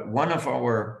 One of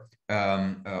our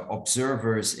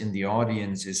observers in the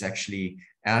audience is actually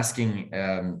asking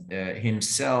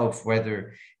himself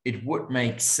whether it would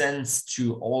make sense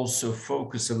to also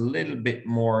focus a little bit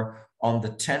more on the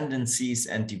tendencies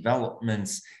and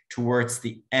developments towards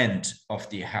the end of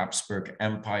the Habsburg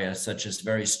Empire, such as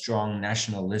very strong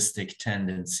nationalistic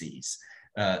tendencies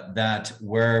that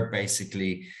were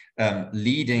basically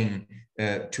leading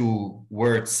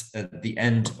towards the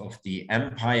end of the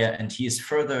empire. And he is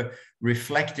further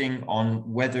reflecting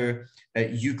on whether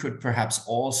you could perhaps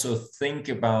also think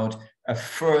about a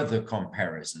further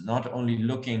comparison, not only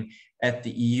looking at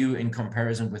the EU in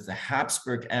comparison with the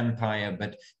Habsburg Empire,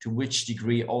 but to which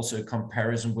degree also a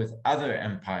comparison with other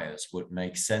empires would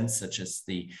make sense, such as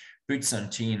the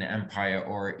Byzantine Empire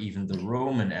or even the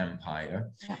Roman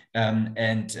Empire,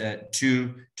 and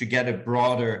to get a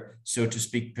broader, so to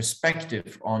speak,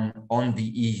 perspective on the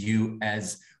EU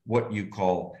as what you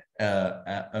call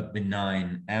a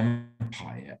benign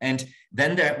empire. And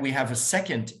then we have a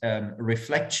second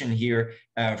reflection here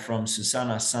from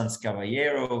Susana Sanz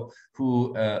Caballero,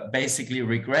 who basically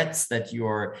regrets that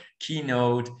your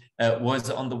keynote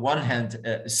was on the one hand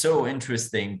so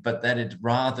interesting, but that it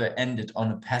rather ended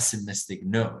on a pessimistic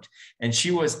note. And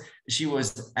she was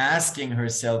asking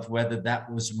herself whether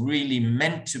that was really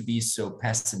meant to be so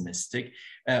pessimistic,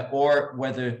 or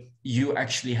whether you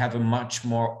actually have a much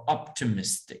more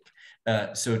optimistic,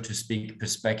 so to speak,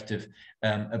 perspective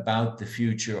about the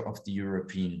future of the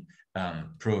European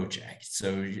project.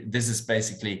 So this is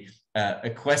basically a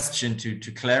question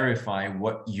to clarify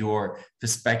what your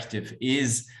perspective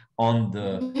is on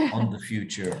the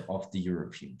future of the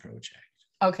European project.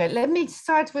 Okay, let me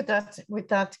start with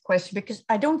that question, because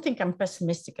I don't think I'm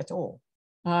pessimistic at all.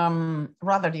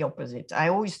 Rather the opposite. I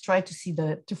always try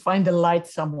to find the light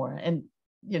somewhere, and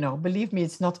believe me,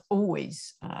 it's not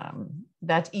always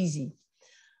that easy.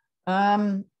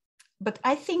 But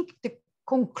I think the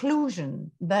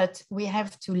conclusion that we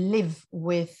have to live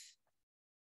with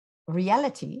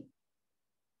reality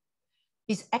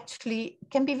is actually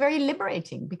can be very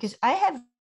liberating, because I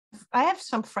have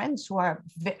some friends who are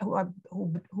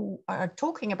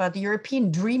talking about the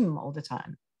European dream all the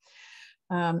time,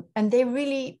 and they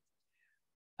really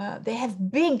they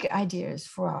have big ideas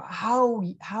for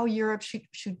how Europe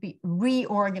should be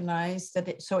reorganized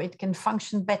so it can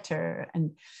function better.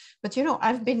 But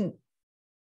I've been,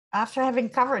 after having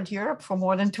covered Europe for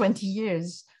more than 20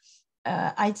 years,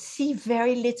 I see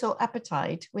very little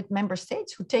appetite with member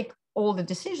states who take all the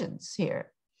decisions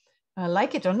here,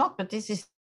 like it or not, but this is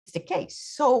the case.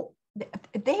 So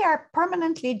they are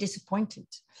permanently disappointed.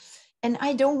 And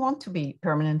I don't want to be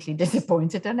permanently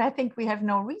disappointed. And I think we have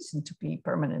no reason to be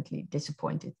permanently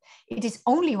disappointed. It is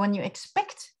only when you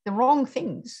expect the wrong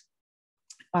things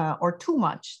or too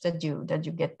much that you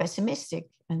get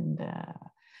pessimistic. And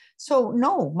so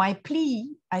no, my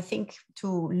plea, I think,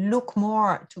 to look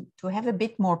more, to have a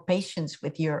bit more patience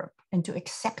with Europe and to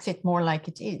accept it more like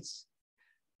it is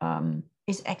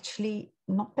actually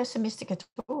not pessimistic at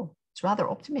all. It's rather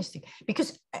optimistic,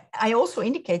 because I also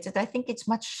indicated I think it's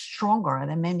much stronger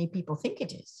than many people think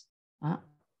it is.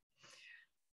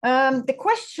 The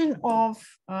question of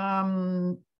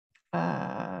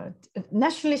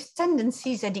nationalist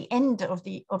tendencies at the end of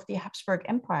the Habsburg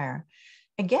Empire.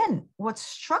 Again, what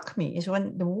struck me is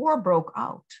when the war broke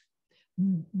out,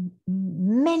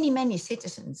 many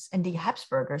citizens and the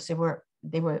Habsburgers,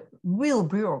 they were real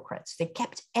bureaucrats. They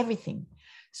kept everything.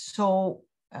 So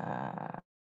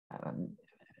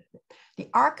the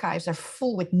archives are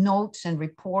full with notes and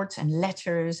reports and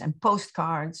letters and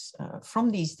postcards from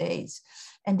these days.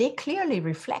 And they clearly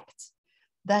reflect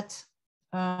that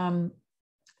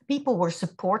people were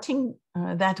supporting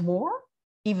that war,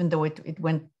 even though it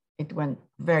It went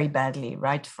very badly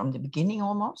right from the beginning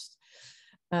almost.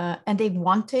 And they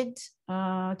wanted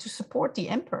to support the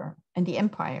emperor and the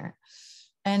empire.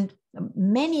 And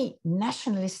many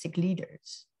nationalistic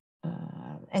leaders,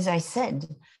 as I said,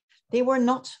 they were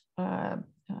not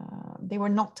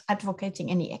advocating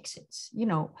any exits. You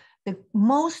know, the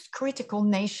most critical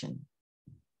nation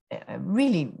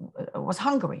really was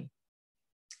Hungary,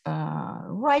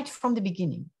 right from the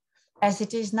beginning, as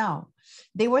it is now.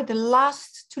 They were the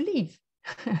last to leave,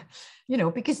 you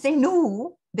know, because they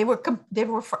knew they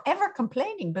were forever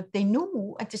complaining, but they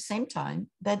knew at the same time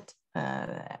that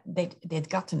they'd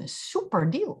gotten a super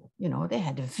deal. You know, they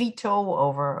had a veto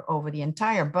over the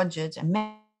entire budget and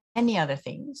many other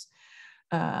things.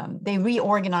 They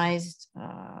reorganized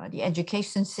the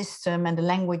education system and the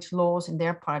language laws in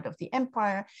their part of the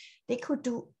empire. They could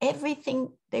do everything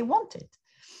they wanted.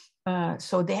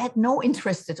 So they had no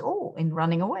interest at all in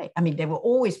running away. I mean, they were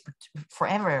always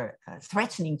forever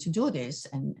threatening to do this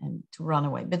and to run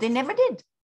away, but they never did.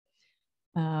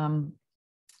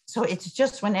 So it's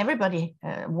just when everybody,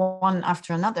 one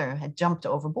after another, had jumped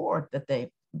overboard that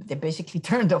they basically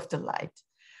turned off the light.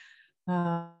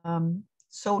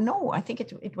 So no, I think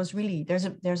it was really,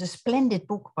 there's a splendid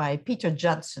book by Peter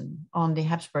Judson on the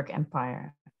Habsburg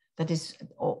Empire that is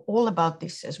all about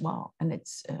this as well. And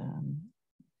it's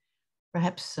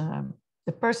perhaps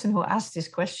the person who asked this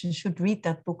question should read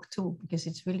that book too, because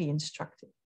it's really instructive.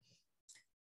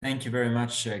 Thank you very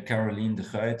much, Caroline de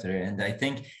Gruyter. And I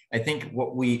think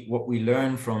what we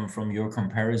learn from your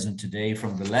comparison today,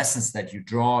 from the lessons that you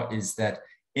draw, is that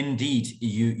indeed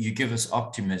you give us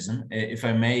optimism, if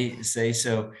I may say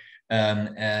so.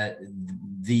 The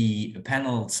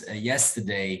panels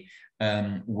yesterday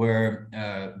were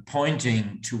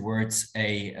pointing towards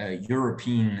a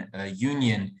European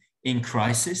Union in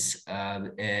crisis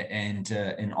and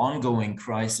an ongoing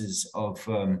crisis of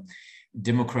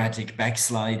democratic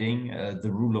backsliding, the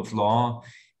rule of law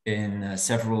in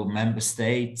several member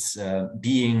states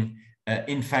being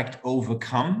in fact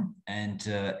overcome and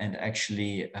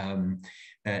actually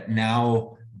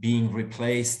now being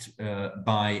replaced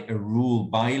by a rule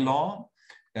by law.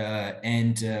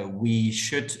 And we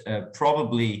should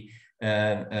probably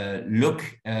look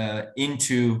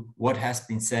into what has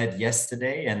been said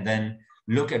yesterday and then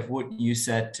look at what you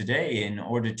said today in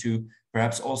order to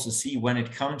perhaps also see when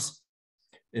it comes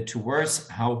towards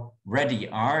how ready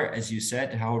are, as you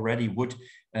said, how ready would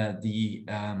the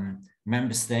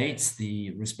member states,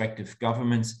 the respective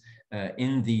governments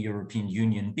in the European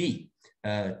Union be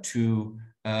to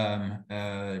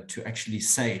actually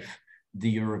save the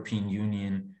European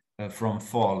Union from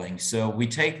falling. So we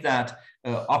take that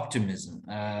optimism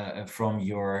from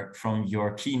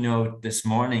your keynote this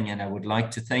morning, and I would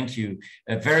like to thank you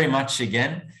very much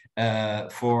again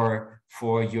for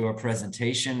your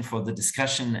presentation, for the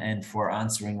discussion, and for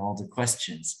answering all the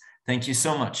questions. Thank you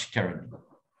so much, Caroline.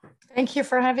 Thank you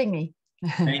for having me.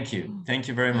 Thank you. Thank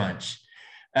you very much.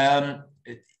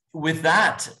 With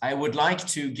that, I would like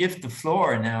to give the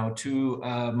floor now to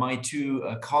my two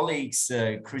colleagues,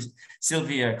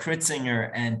 Sylvia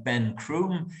Kritzinger and Ben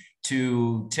Kroom,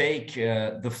 to take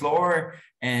the floor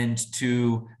and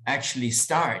to actually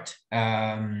start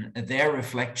their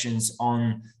reflections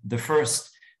on the first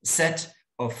set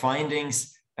of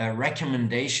findings,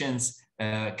 recommendations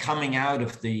coming out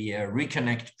of the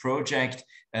RECONNECT project,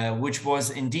 which was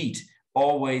indeed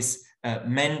always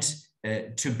meant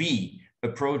to be a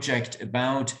project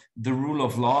about the rule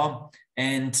of law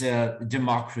and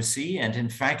democracy, and in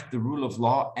fact the rule of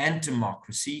law and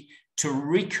democracy to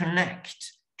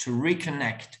reconnect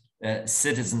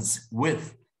citizens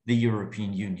with the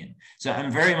European Union. So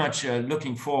I'm very much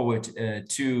looking forward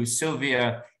to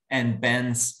Sylvia and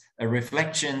Ben's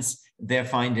reflections, their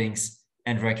findings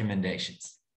and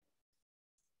recommendations.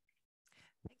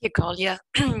 Thank you, Kolja.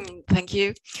 Thank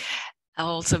you.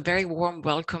 Also, very warm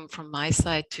welcome from my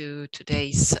side to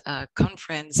today's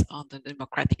conference on the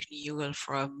democratic renewal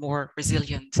for a more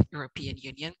resilient European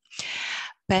Union.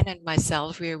 Ben and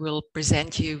myself, we will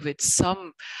present you with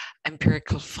some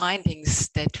empirical findings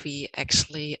that we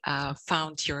actually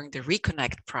found during the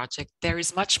RECONNECT project. There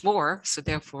is much more, so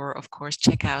therefore, of course,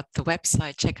 check out the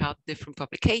website, check out different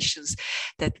publications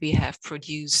that we have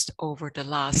produced over the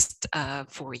last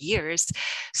 4 years.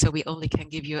 So we only can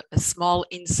give you a small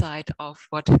insight of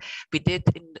what we did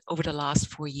over the last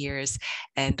 4 years,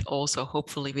 and also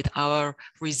hopefully with our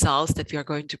results that we are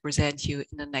going to present you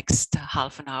in the next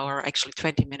half an hour, actually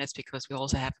 20 minutes, because we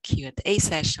also have a Q&A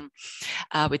session.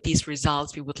 With these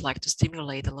results, we would like to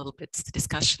stimulate a little bit the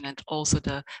discussion and also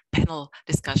the panel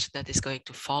discussion that is going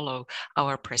to follow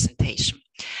our presentation.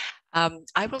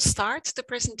 I will start the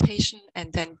presentation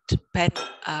and then Ben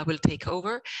will take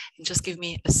over. And just give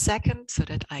me a second so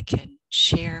that I can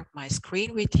share my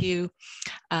screen with you,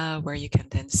 where you can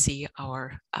then see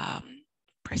our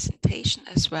presentation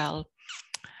as well.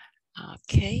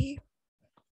 Okay.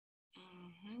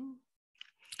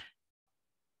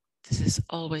 This is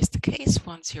always the case.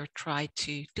 Once you try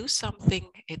to do something,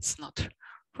 it's not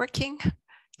working.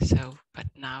 So, but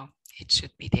now it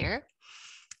should be there.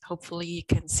 Hopefully you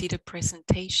can see the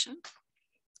presentation.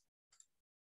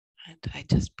 And I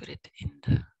just put it in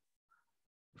the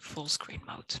full screen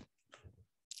mode.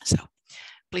 So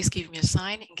please give me a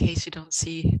sign in case you don't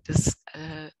see this,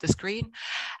 the screen.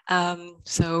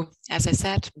 So as I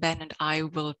said, Ben and I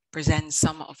will present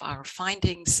some of our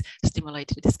findings,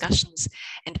 stimulated discussions,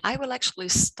 and I will actually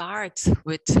start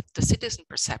with the citizen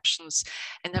perceptions.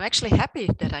 And I'm actually happy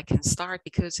that I can start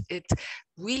because it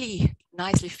really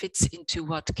nicely fits into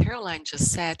what Caroline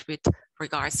just said with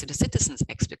regards to the citizens'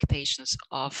 expectations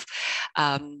of,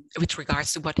 with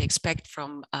regards to what they expect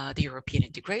from the European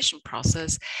integration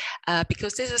process,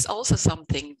 because this is also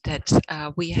something that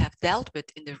we have dealt with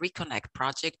in the RECONNECT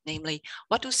project, namely,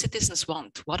 what do citizens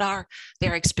want? What are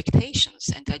their expectations?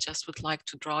 And I just would like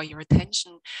to draw your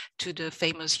attention to the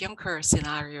famous Juncker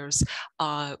scenarios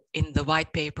in the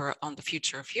white paper on the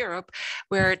future of Europe,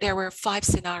 where there were 5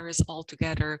 scenarios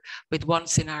altogether, with one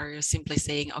scenario simply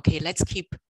saying, okay, let's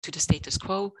keep to the status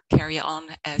quo, carry on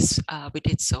as we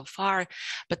did so far,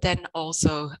 but then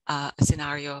also a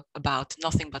scenario about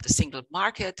nothing but a single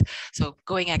market. So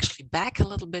going actually back a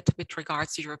little bit with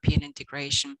regards to European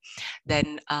integration,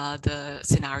 then the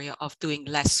scenario of doing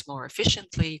less more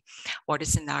efficiently, or the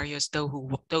scenarios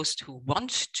those who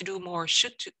want to do more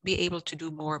should be able to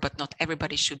do more, but not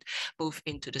everybody should move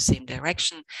into the same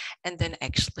direction. And then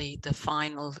actually the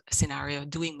final scenario,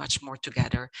 doing much more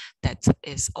together, that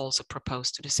is also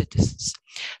proposed to the citizens.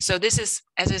 So this is,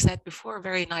 as I said before,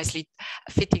 very nicely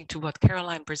fitting to what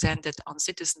Caroline presented on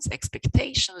citizens'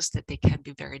 expectations, that they can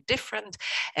be very different,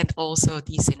 and also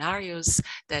these scenarios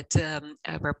that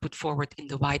were put forward in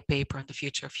the white paper on the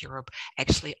future of Europe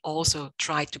actually also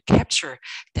try to capture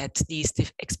that these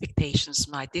expectations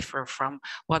might differ from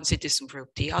one citizen group,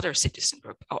 the other citizen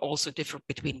group, or also differ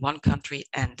between one country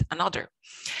and another.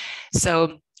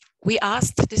 So we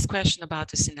asked this question about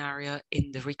the scenario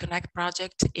in the RECONNECT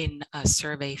project in a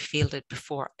survey fielded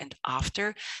before and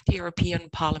after the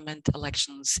European Parliament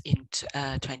elections in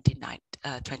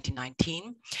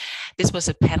 2019. This was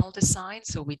a panel design,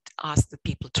 so we asked the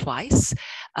people twice,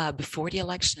 before the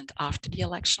election and after the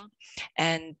election.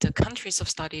 And the countries of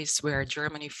studies were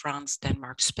Germany, France,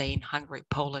 Denmark, Spain, Hungary,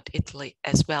 Poland, Italy,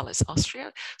 as well as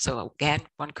Austria. So again,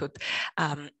 one could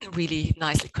really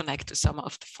nicely connect to some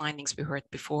of the findings we heard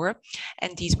before.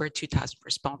 And these were 2,000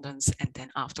 respondents, and then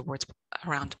afterwards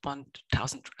around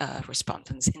 1,000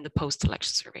 respondents in the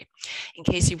post-election survey. In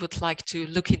case you would like to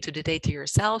look into the data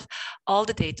yourself, all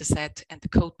the data set and the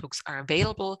code books are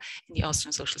available in the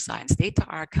Austrian Social Science Data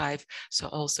Archive. So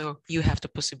also you have the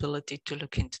possibility to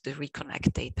look into the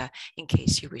RECONNECT data in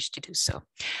case you wish to do so.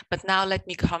 But now let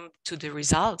me come to the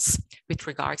results with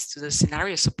regards to the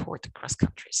scenario support across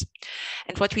countries.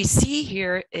 And what we see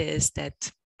here is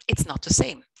that it's not the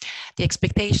same. The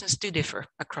expectations do differ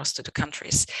across the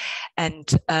countries. And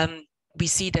we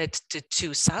see that the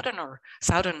 2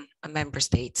 southern member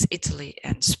states, Italy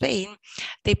and Spain,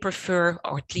 they prefer,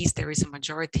 or at least there is a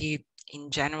majority in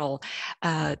general,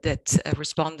 that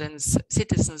respondents,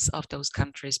 citizens of those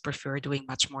countries prefer doing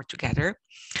much more together.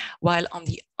 While on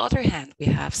the other hand, we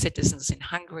have citizens in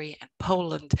Hungary and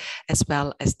Poland, as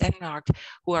well as Denmark,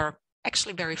 who are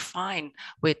actually very fine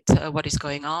with what is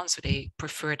going on, so they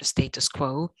prefer the status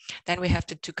quo. Then we have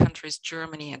the 2 countries,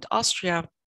 Germany and Austria,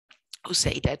 who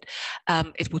say that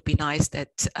it would be nice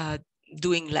that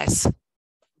doing less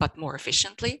but more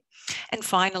efficiently. And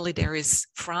finally, there is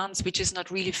France, which is not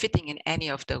really fitting in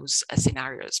any of those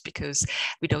scenarios, because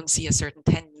we don't see a certain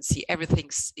tendency.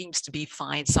 Everything seems to be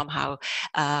fine somehow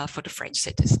for the French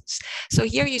citizens. So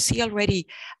here you see already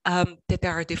that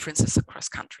there are differences across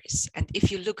countries. And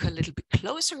if you look a little bit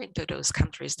closer into those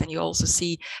countries, then you also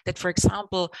see that, for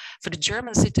example, for the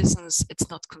German citizens, it's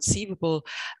not conceivable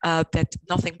that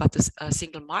nothing but a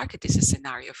single market is a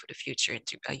scenario for the future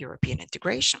European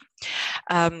integration.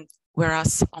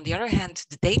 Whereas, on the other hand,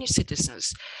 the Danish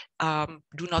citizens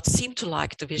do not seem to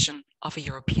like the vision of a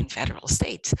European federal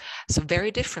state. So very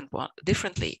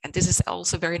differently. And this is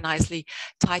also very nicely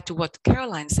tied to what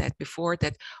Caroline said before,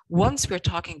 that once we're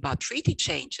talking about treaty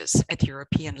changes at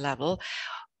European level,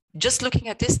 just looking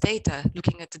at this data,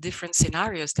 looking at the different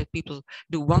scenarios that people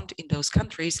do want in those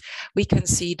countries, we can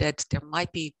see that there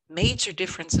might be major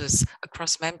differences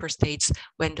across member states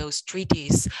when those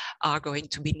treaties are going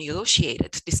to be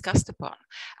negotiated, discussed upon,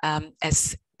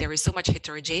 as there is so much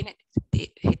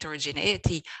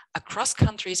heterogeneity across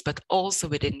countries, but also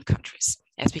within countries,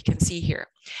 as we can see here.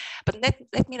 But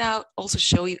let me now also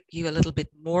show you a little bit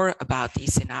more about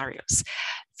these scenarios.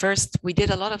 First, we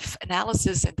did a lot of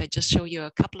analysis, and I just show you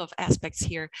a couple of aspects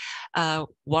here.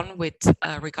 One with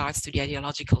regards to the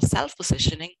ideological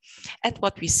self-positioning. And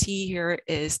what we see here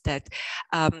is that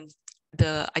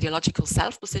the ideological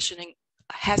self-positioning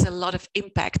has a lot of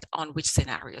impact on which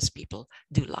scenarios people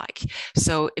do like.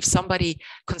 So if somebody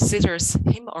considers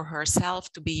him or herself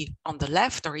to be on the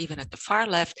left or even at the far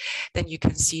left, then you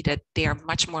can see that they are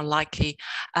much more likely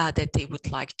that they would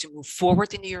like to move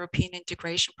forward in the European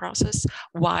integration process.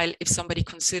 While if somebody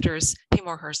considers him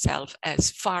or herself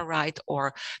as far right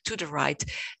or to the right,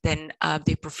 then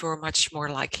they prefer much more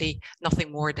likely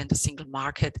nothing more than the single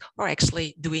market, or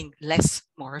actually doing less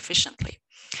more efficiently.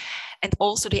 And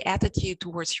also the attitude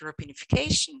towards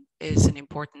Europeanification is an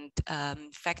important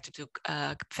factor to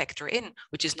factor in,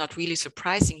 which is not really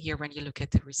surprising here when you look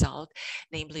at the result,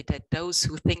 namely that those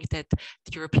who think that the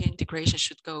European integration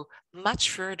should go much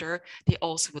further, they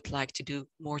also would like to do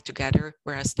more together,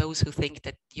 whereas those who think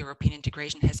that European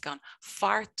integration has gone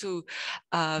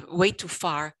way too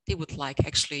far, they would like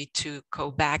actually to go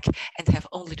back and have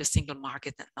only the single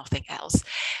market and nothing else.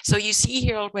 So you see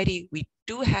here already, we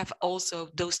do have also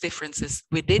those differences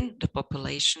within the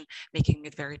population, making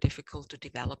it very difficult to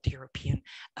develop the European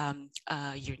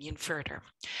Union further.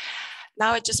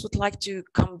 Now, I just would like to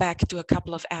come back to a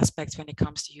couple of aspects when it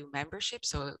comes to EU membership.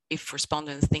 So if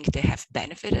respondents think they have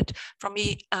benefited from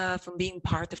being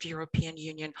part of the European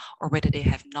Union, or whether they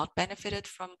have not benefited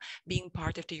from being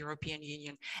part of the European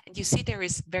Union. And you see there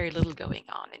is very little going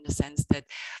on, in the sense that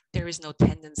there is no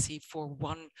tendency for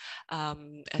one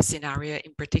scenario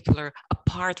in particular,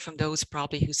 apart from those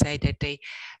probably who say that they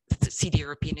see the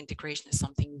European integration as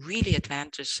something really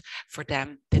advantageous for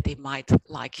them, that they might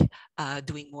like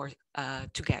doing more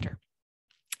together.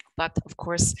 But of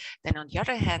course, then on the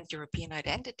other hand, European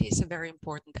identity is a very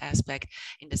important aspect,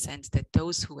 in the sense that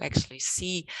those who actually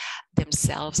see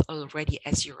themselves already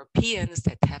as Europeans,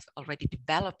 that have already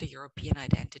developed the European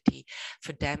identity,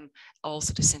 for them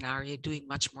also the scenario doing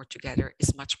much more together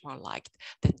is much more liked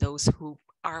than those who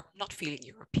are not feeling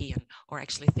European, or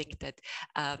actually think that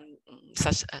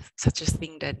such a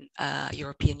thing that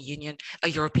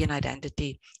European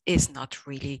identity is not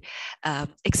really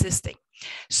existing.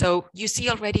 So you see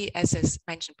already, as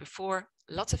mentioned before,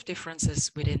 lots of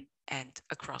differences within and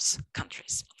across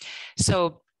countries.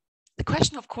 So the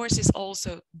question, of course, is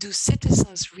also, do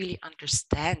citizens really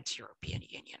understand the European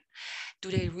Union?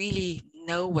 Do they really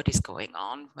know what is going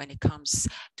on when it comes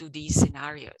to these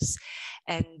scenarios?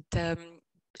 And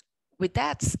with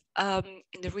that,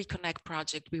 in the RECONNECT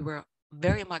project, we were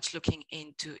very much looking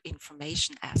into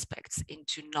information aspects,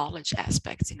 into knowledge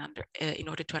aspects, in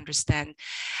order to understand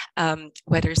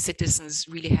whether citizens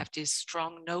really have these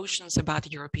strong notions about the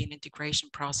European integration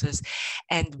process,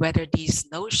 and whether these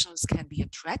notions can be a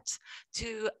threat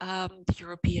to the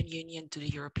European Union, to the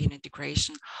European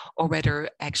integration, or whether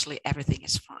actually everything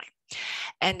is fine.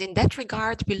 And in that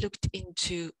regard, we looked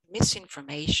into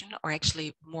misinformation, or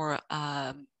actually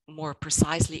more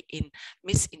precisely in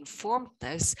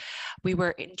misinformedness. We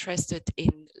were interested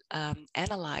in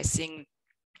analyzing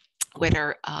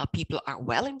whether people are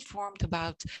well informed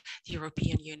about the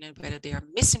European Union, whether they are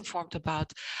misinformed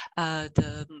about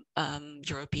the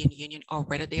European Union, or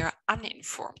whether they are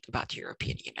uninformed about the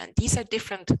European Union. And these are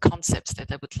different concepts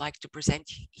that I would like to present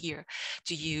here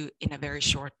to you in a very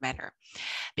short manner.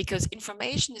 Because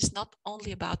information is not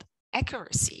only about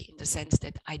accuracy, in the sense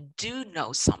that I do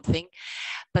know something,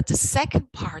 but the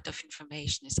second part of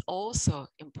information is also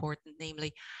important,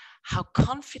 namely, how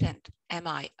confident am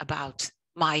I about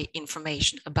my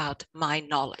information, about my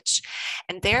knowledge?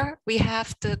 And there we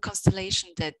have the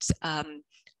constellation that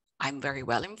I'm very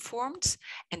well informed,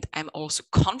 and I'm also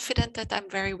confident that I'm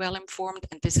very well informed.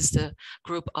 And this is the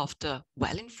group of the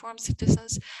well-informed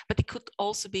citizens. But it could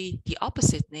also be the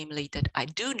opposite, namely that I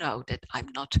do know that I'm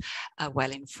not well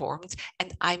informed,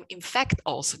 and I'm in fact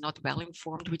also not well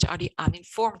informed, which are the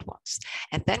uninformed ones.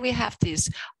 And then we have this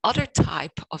other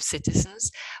type of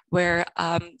citizens where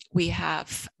we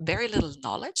have very little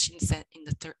knowledge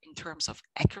in terms of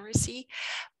accuracy.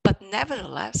 But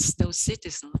nevertheless, those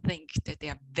citizens think that they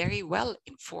are very well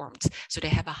informed. So they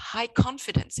have a high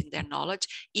confidence in their knowledge,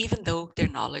 even though their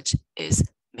knowledge is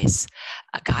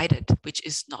misguided, which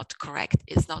is not correct,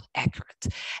 is not accurate.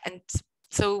 And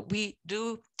So we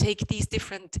do take these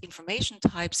different information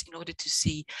types in order to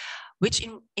see which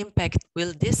impact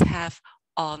will this have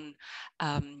on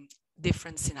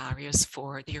different scenarios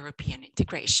for the European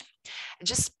integration. And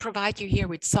just provide you here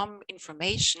with some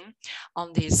information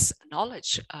on these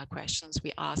knowledge questions.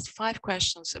 We asked 5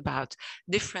 questions about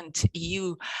different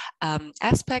EU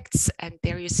aspects, and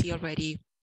there you see already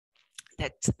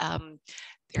that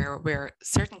there were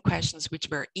certain questions which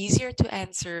were easier to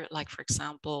answer, like, for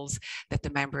example, that the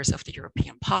members of the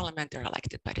European Parliament are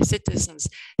elected by the citizens.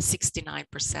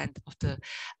 69%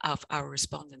 of our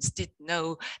respondents did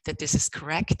know that this is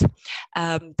correct.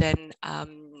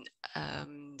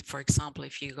 For example,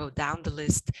 if you go down the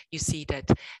list, you see that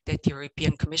the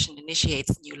European Commission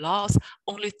initiates new laws.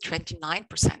 Only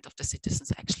 29% of the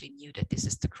citizens actually knew that this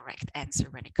is the correct answer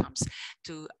when it comes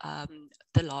to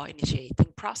the law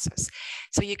initiating process.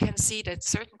 So you can see that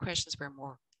certain questions were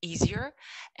more easier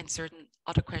and certain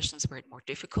other questions were more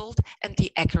difficult, and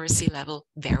the accuracy level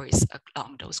varies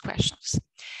along those questions.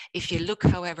 If you look,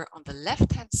 however, on the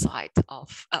left-hand side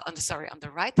of, on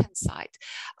the right-hand side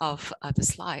of the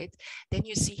slide, then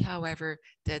you see, however,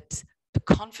 that the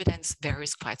confidence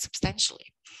varies quite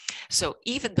substantially. So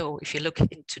even though, if you look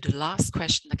into the last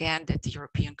question again, that the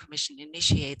European Commission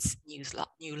initiates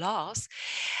new laws,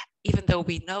 even though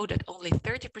we know that only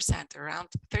 30%, around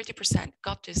 30%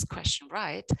 got this question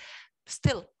right,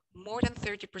 still more than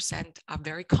 30% are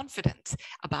very confident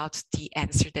about the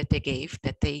answer that they gave,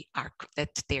 that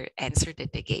their answer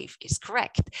that they gave is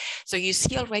correct. So you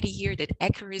see already here that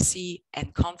accuracy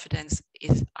and confidence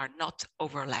are not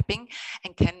overlapping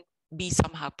and can be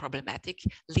somehow problematic,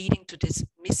 leading to this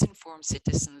misinformed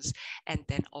citizens and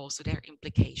then also their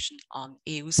implication on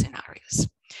EU scenarios.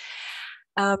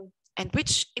 And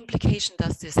which implication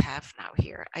does this have now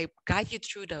here? I guide you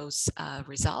through those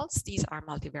results. These are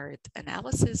multivariate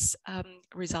analysis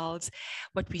results.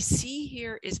 What we see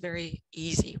here is very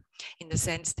easy in the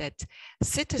sense that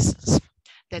citizens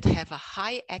that have a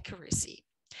high accuracy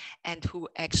and who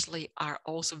actually are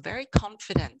also very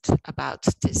confident about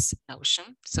this notion,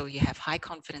 so you have high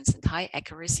confidence and high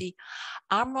accuracy,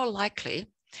 are more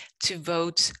likely to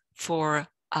vote for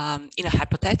in a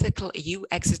hypothetical EU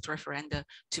exit referenda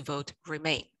to vote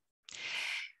Remain.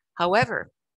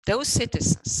 However, those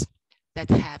citizens that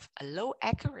have a low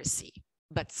accuracy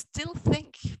but still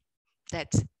think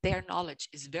that their knowledge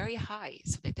is very high,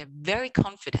 so that they're very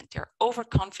confident, they're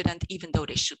overconfident, even though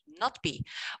they should not be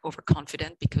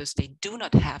overconfident because they do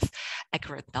not have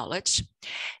accurate knowledge,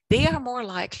 they are more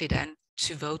likely then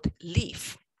to vote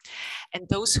Leave. And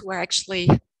those who are actually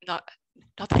not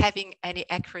having any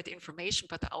accurate information,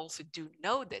 but also do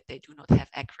know that they do not have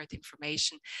accurate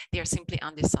information, they are simply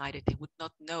undecided. They would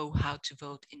not know how to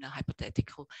vote in a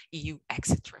hypothetical EU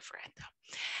exit referendum.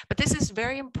 But this is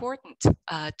very important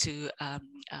to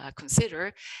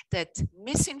consider, that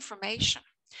misinformation,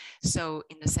 so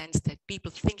in the sense that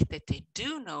people think that they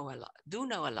do know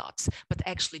a lot, but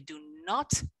actually do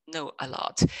not know a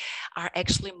lot, are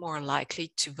actually more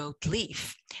likely to vote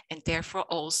Leave and therefore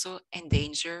also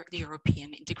endanger the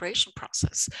European integration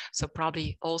process. So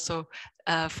probably also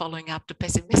following up the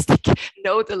pessimistic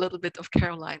note a little bit of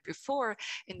Caroline before,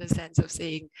 in the sense of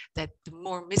saying that the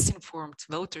more misinformed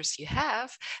voters you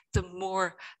have, the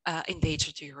more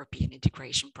endangered the European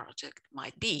integration project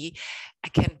might be. I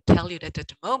can tell you that at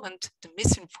the moment, the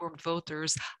misinformed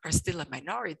voters are still a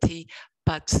minority,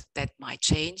 but that might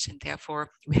change, and therefore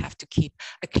we have to keep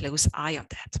a close eye on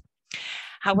that.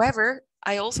 However,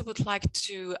 I also would like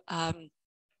to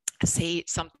say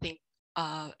something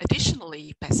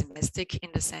additionally pessimistic, in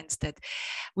the sense that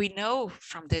we know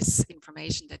from this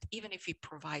information that even if we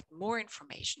provide more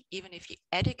information, even if we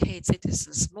educate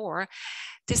citizens more,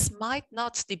 this might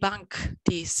not debunk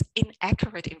this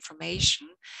inaccurate information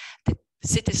that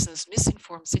citizens,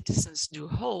 misinformed citizens, do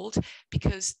hold,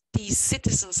 because these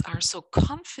citizens are so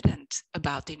confident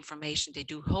about the information they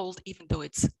do hold, even though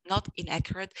it's not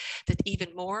inaccurate, that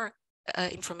even more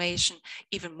information,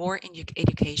 even more in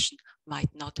education might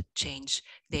not change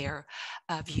their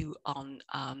view on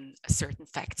certain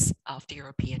facts of the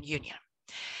European Union.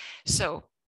 So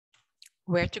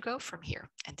where to go from here?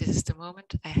 And this is the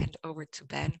moment I hand over to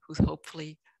Ben, who's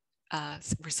hopefully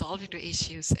resolving the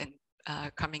issues and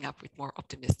coming up with more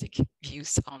optimistic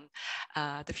views on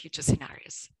the future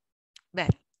scenarios. Ben.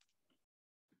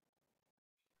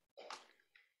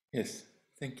 Yes,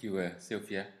 thank you,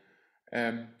 Sylvia.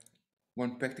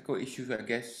 One practical issue, I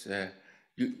guess.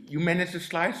 You manage the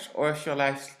slides, or shall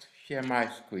I share my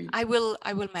screen? I will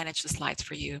manage the slides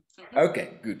for you. Mm-hmm. Okay,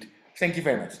 good. Thank you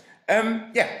very much.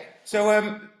 Yeah,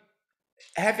 so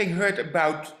having heard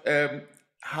about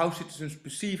how citizens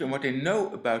perceive and what they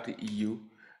know about the EU,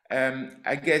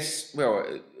 I guess, well,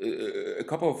 a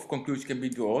couple of conclusions can be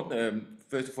drawn.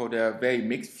 First of all, there are very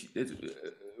mixed,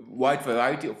 wide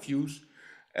variety of views.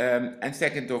 And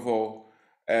second of all,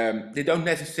 they don't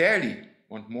necessarily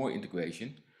want more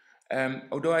integration.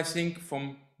 Although I think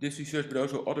from this research, but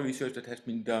also other research that has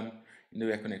been done in the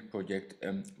RECONNECT project,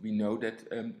 we know that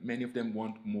many of them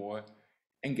want more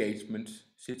engagement,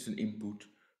 citizen input,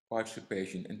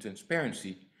 participation and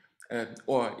transparency,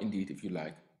 or indeed, if you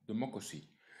like, democracy.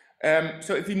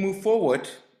 So if we move forward,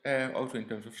 also in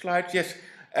terms of slides, yes,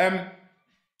 I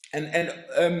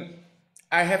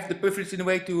have the privilege in a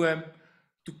way to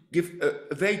give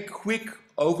a very quick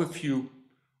overview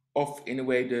of, in a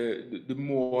way, the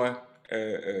more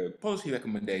policy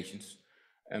recommendations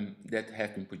that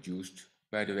have been produced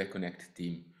by the RECONNECT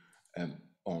team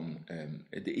on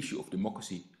the issue of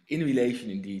democracy in relation,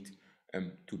 indeed,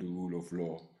 to the rule of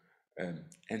law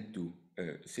and to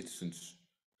citizens'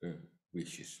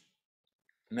 wishes.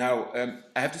 Now,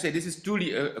 I have to say this is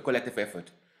truly a collective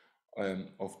effort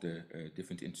of the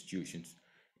different institutions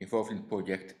involved in the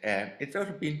project. It's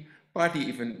also been partly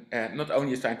even not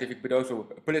only a scientific but also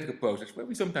a political process where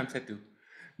we sometimes had to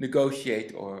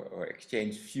negotiate or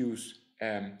exchange views.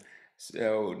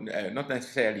 So not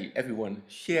necessarily everyone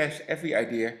shares every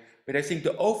idea, but I think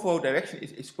the overall direction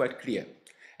is quite clear.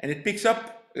 And it picks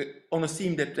up on a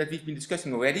theme that we've been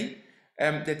discussing already,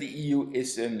 that the EU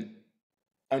is an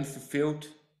unfulfilled,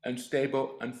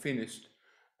 unstable, unfinished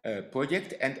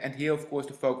project. And here, of course,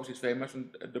 the focus is very much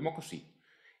on democracy.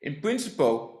 In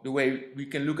principle, the way we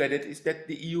can look at it is that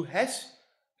the EU has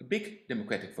a big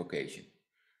democratic vocation.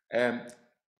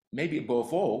 Maybe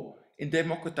above all, in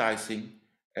democratizing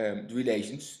the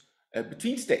relations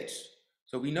between states.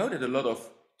 So we know that a lot of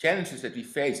challenges that we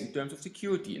face in terms of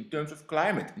security, in terms of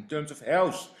climate, in terms of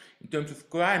health, in terms of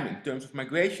crime, in terms of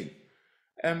migration,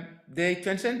 they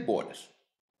transcend borders.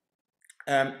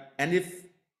 And if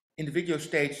individual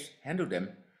states handle them,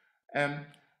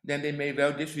 then they may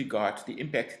well disregard the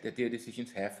impact that their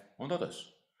decisions have on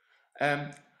others.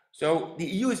 So the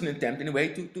EU is an attempt, in a way,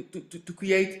 to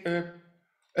create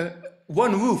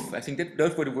one roof. I think that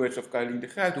those were the words of Caroline de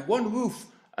Gruyter, one roof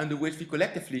under which we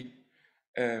collectively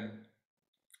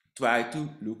try to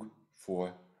look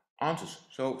for answers.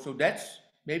 So that's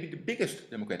maybe the biggest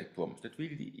democratic promise, that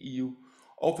really the EU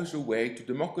offers a way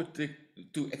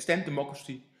to extend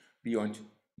democracy beyond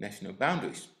national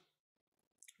boundaries.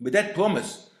 But that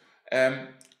promise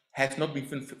has not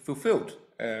been fulfilled.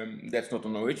 That's not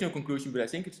an original conclusion, but I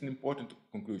think it's an important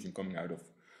conclusion coming out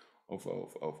of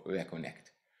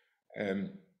RECONNECT.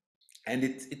 And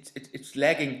it's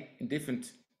lagging in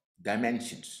different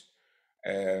dimensions.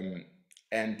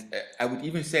 And I would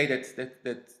even say that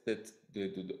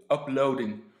the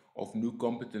uploading of new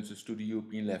competences to the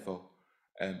European level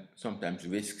sometimes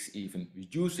risks even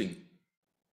reducing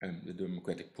the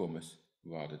democratic promise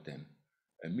rather than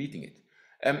meeting it.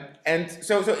 And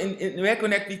so in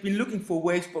RECONNECT, we've been looking for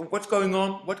ways for what's going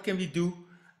on, what can we do,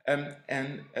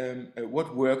 and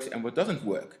what works and what doesn't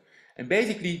work. And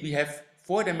basically, we have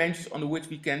 4 dimensions on which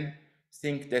we can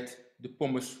think that the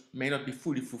promise may not be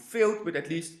fully fulfilled, but at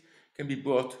least can be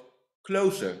brought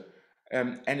closer.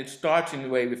 And it starts in a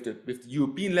way with the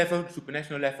European level, the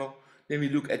supranational level. Then we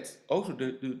look at also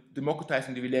the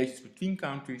democratizing the relations between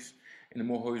countries in a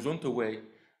more horizontal way.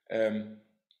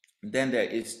 Then there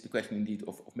is the question indeed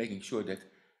of making sure that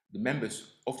the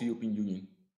members of the European Union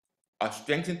are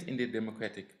strengthened in their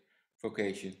democratic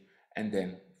vocation. And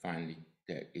then finally,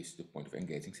 there is the point of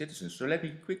engaging citizens. So let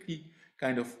me quickly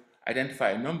kind of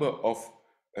identify a number of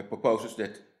proposals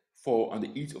that fall under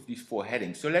each of these 4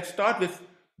 headings. So let's start with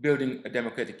building a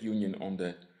democratic union on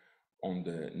the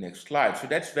next slide. So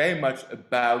that's very much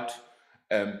about,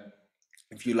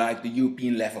 if you like, the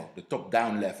European level, the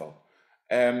top-down level.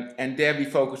 And there we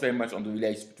focus very much on the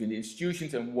relations between the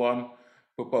institutions, and one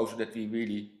proposal that we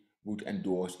really would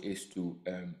endorse is to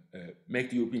make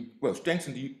the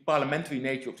strengthen the parliamentary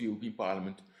nature of the European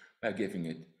Parliament by giving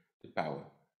it the power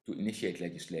to initiate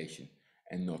legislation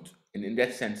and in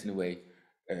that sense, in a way,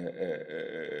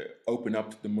 open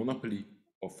up the monopoly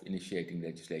of initiating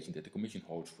legislation that the Commission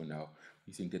holds for now.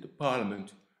 We think that the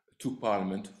Parliament, a true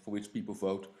Parliament for which people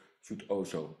vote, should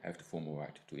also have the formal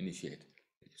right to initiate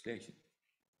legislation.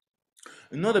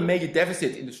 Another major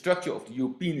deficit in the structure of the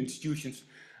European institutions,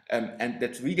 and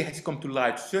that really has come to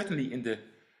light certainly in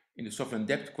the sovereign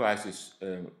debt crisis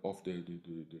of the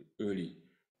early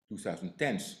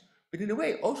 2010s, but in a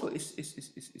way also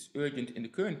is urgent in the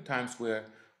current times where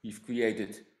we've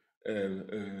created a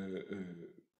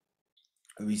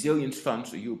resilience fund,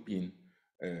 a European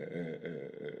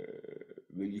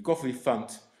recovery fund,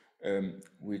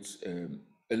 which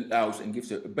allows and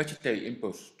gives a budgetary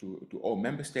impulse to all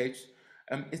member states,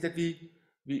 is that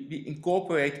we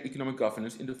incorporate economic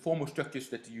governance in the formal structures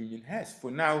that the Union has.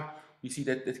 For now, we see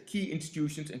that key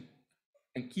institutions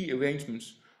and key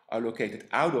arrangements are located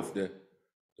out of the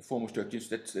formal structures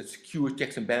that secure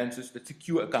checks and balances, that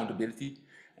secure accountability,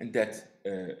 and that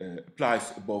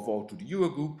applies above all to the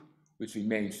Eurogroup, which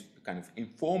remains a kind of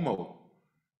informal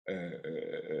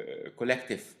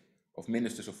collective of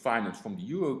ministers of finance from the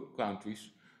Euro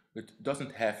countries, but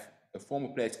doesn't have a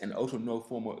formal place and also no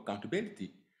formal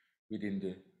accountability within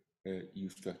the EU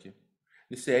structure.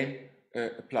 The same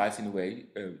applies in a way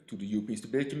to the European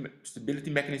Stability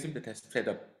Mechanism that has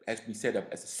been set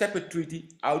up as a separate treaty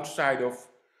outside of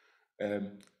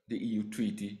the EU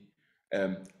treaty,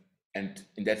 and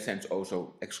in that sense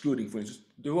also excluding, for instance,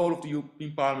 the role of the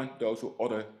European Parliament, but also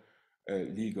other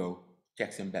legal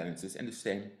checks and balances, and the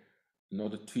same,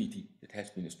 another treaty that has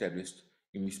been established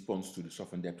in response to the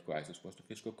sovereign debt crisis was the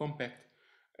Fiscal Compact,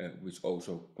 which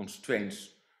also constrains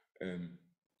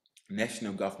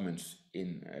national governments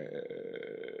in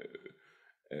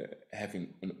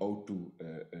having an oath to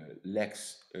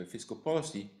lax fiscal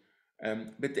policy.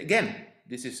 But again,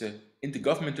 this is an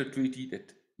intergovernmental treaty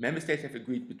that member states have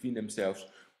agreed between themselves,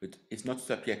 but is not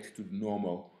subject to the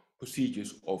normal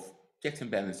procedures of checks and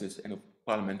balances and of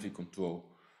parliamentary control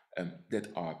that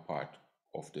are part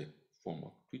of the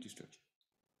formal treaty structure.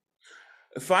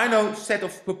 A final set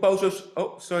of proposals,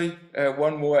 oh sorry,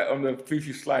 one more on the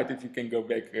previous slide, if you can go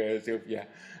back, Sylvia,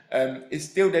 is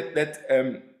still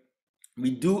that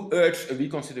we do urge a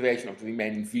reconsideration of the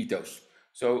remaining vetoes.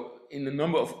 So in a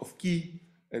number of key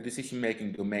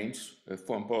decision-making domains,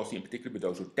 foreign policy in particular, but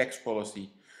also tax policy,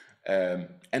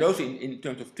 and also in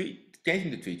terms of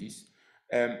changing the treaties,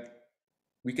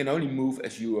 we can only move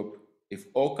as Europe if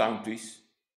all countries,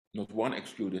 not one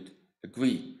excluded,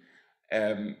 agree.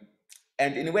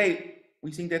 And in a way,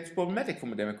 we think that's problematic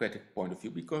from a democratic point of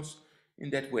view, because in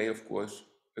that way, of course,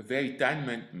 a very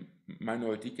tiny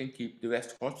minority can keep the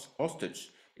rest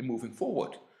hostage in moving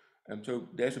forward. So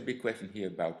there's a big question here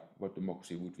about what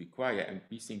democracy would require, and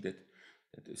we think that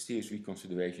a serious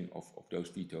reconsideration of those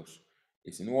vetoes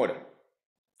is in order.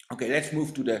 Okay, let's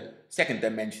move to the second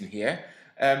dimension here.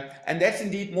 And that's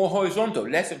indeed more horizontal,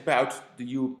 less about the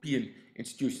European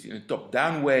institutions in a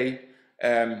top-down way,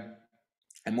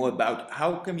 and more about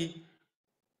how can we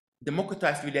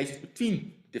democratize the relations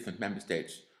between different member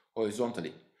states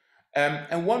horizontally.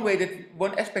 And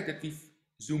one aspect that we've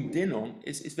zoomed in on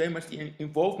is very much the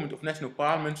involvement of national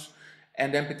parliaments,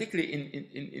 and then particularly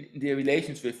in their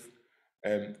relations with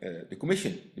the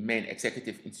Commission, the main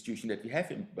executive institution that we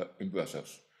have in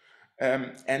Brussels.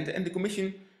 And the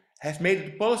Commission has made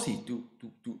it a policy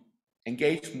to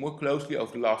engage more closely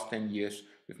over the last 10 years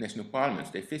with national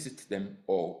parliaments. They visit them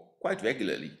all quite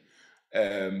regularly.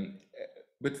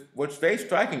 But what's very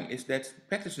striking is that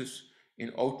practices in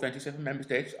all 27 member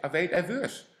states are very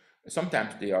diverse.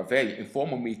 Sometimes they are very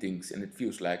informal meetings, and it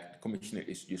feels like the commissioner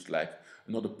is just like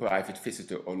another private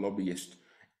visitor or lobbyist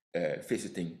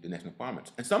visiting the national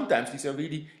parliaments. And sometimes these are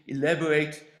really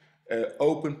elaborate,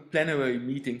 open plenary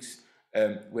meetings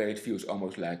where it feels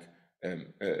almost like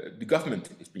the government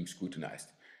is being scrutinized.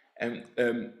 And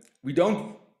we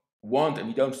don't want, and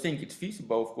we don't think it's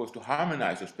feasible, of course, to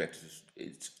harmonize those practices.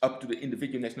 It's up to the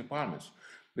individual national parliaments.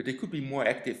 But they could be more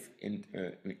active in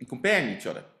comparing each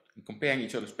other,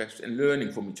 each other's practices and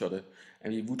learning from each other.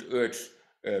 And we would urge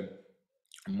a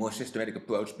more systematic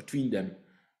approach between them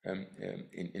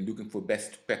in looking for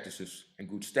best practices and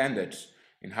good standards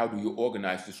in how do you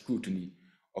organize the scrutiny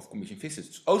of Commission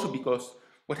visits. Also because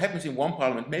what happens in one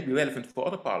parliament may be relevant for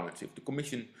other parliaments. If the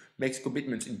Commission makes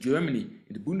commitments in Germany,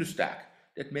 in the Bundestag,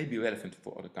 that may be relevant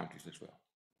for other countries as well.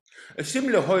 A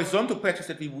similar horizontal practice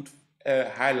that we would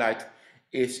highlight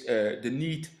is the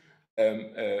need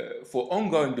for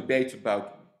ongoing debates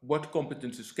about what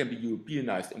competences can be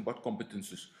Europeanized and what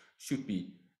competences should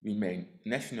remain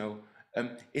national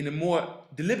in a more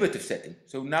deliberative setting.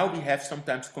 So now we have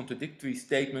sometimes contradictory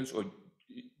statements or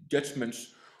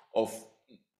judgments of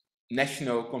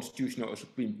national, constitutional or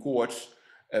Supreme Courts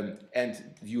and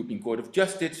the European Court of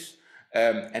Justice,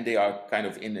 and they are kind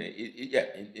of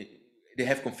they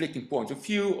have conflicting points of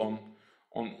view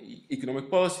on economic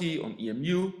policy, on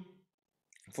EMU,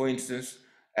 for instance,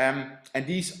 and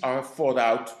these are fought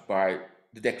out by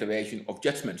the declaration of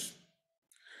judgments.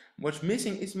 What's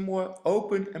missing is more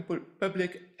open and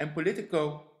public and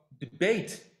political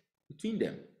debate between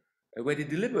them, where they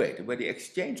deliberate, where they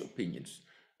exchange opinions.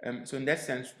 So in that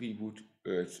sense, we would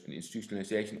urge an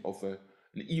institutionalization of an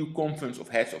EU conference of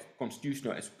heads of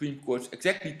constitutional and Supreme Courts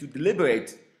exactly to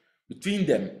deliberate between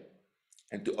them,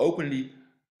 and to openly,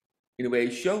 in a way,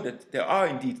 show that there are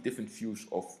indeed different views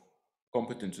of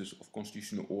competences of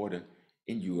constitutional order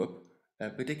in Europe,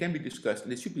 but they can be discussed,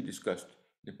 and they should be discussed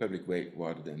in a public way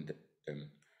rather than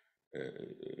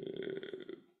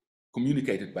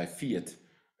communicated by fiat,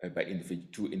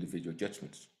 through individual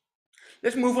judgments.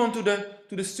 Let's move on to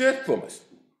the third promise,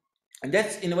 and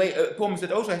that's in a way a promise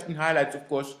that also has been highlighted, of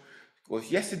course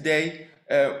yesterday.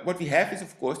 What we have is,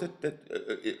 of course, that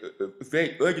a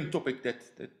very urgent topic that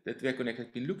RECONNECT has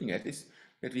been looking at is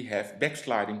that we have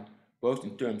backsliding, both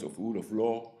in terms of rule of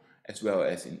law as well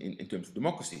as in terms of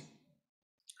democracy.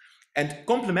 And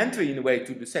complementary in a way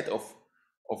to the set of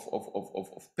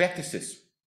practices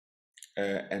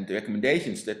and the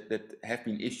recommendations that have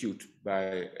been issued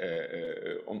by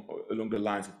along the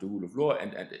lines of the rule of law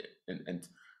and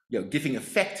giving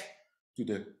effect to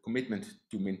the commitment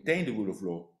to maintain the rule of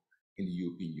law in the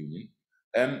European Union,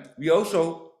 we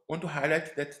also want to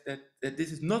highlight that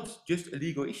this is not just a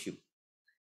legal issue.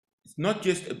 It's not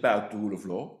just about the rule of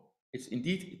law.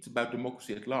 It's about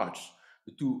democracy at large.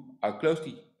 The two are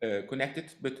closely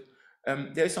connected, but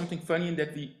there is something funny in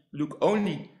that we look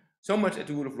only so much at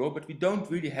the rule of law, but we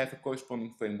don't really have a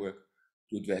corresponding framework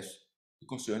to address the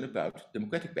concern about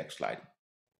democratic backsliding.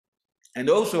 And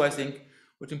also, I think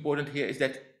what's important here is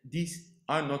that these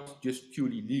are not just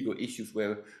purely legal issues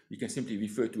where we can simply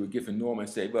refer to a given norm and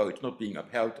say, well, it's not being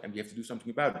upheld and we have to do something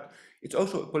about it. It's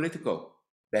also a political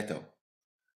battle.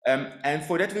 And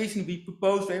for that reason, we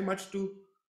propose very much to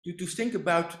think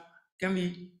about, can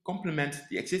we complement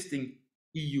the existing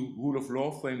EU rule of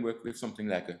law framework with something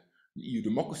like an EU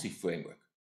democracy framework,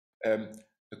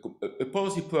 a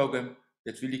policy program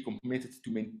that's really committed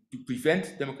to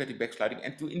prevent democratic backsliding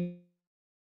and to make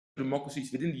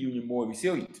democracies within the Union more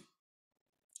resilient.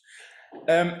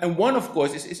 And one, of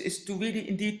course, is to really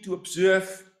indeed to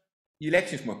observe the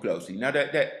elections more closely. Now,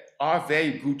 there are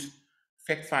very good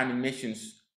fact-finding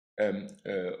missions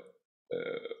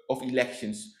of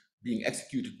elections being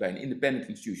executed by an independent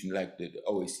institution like the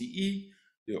OSCE,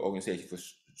 the Organization for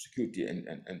Security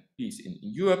and Peace in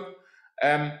Europe.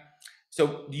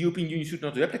 So the European Union should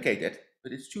not replicate that,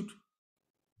 but it should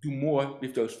do more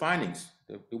with those findings.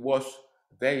 There was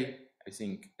very, I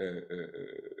think,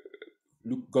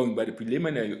 going by the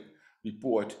preliminary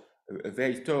report, a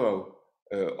very thorough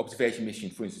observation mission,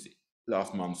 for instance,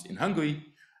 last month in Hungary.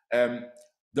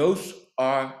 Those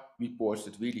are reports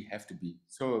that really have to be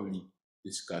thoroughly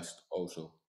discussed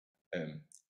also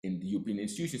in the European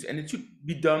institutions. And it should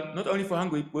be done not only for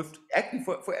Hungary, but actually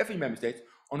for every member state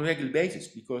on a regular basis,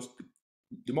 because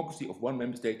the democracy of one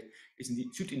member state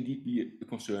should indeed be a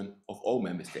concern of all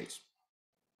member states.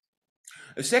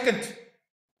 A second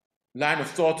line of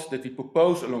thought that we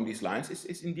propose along these lines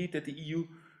is indeed that the EU,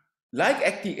 like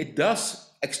actually it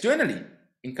does externally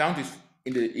in countries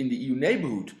in the EU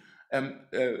neighborhood,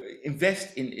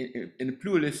 invest in a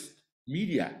pluralist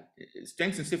media,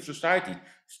 strengthen civil society,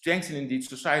 strengthen indeed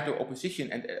societal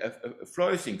opposition and a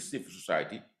flourishing civil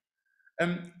society.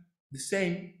 The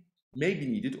same may be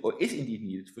needed or is indeed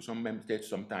needed for some member states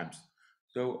sometimes.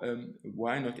 So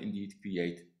why not indeed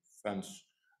create funds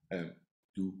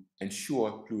to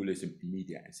ensure pluralism in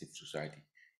media and civil society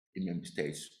in member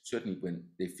states, certainly when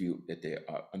they feel that they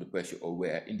are under pressure or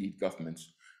where indeed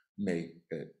governments may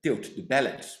tilt the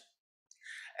balance.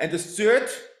 And the third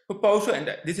proposal,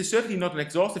 and this is certainly not an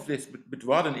exhaustive list, but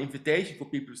rather an invitation for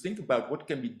people to think about what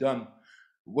can be done,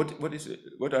 what are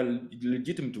the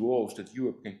legitimate roles that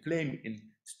Europe can claim in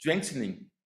strengthening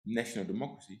national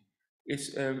democracy,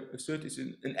 is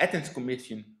an Athens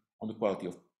Commission on the quality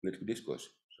of political discourse.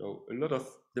 So a lot of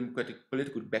democratic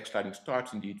political backsliding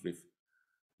starts indeed with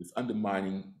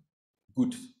undermining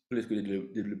good political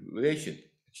deliberation,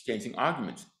 exchanging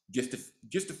arguments,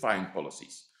 justifying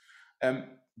policies.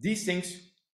 These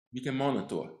things we can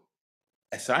monitor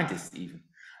as scientists even.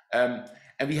 And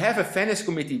we have a Venice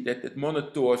committee that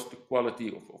monitors the quality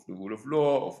of the rule of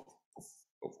law,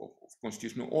 of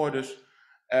constitutional orders.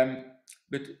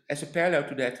 But as a parallel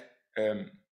to that,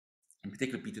 in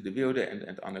particular Peter de Wilde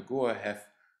and Anna Gore have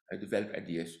developed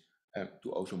ideas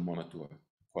to also monitor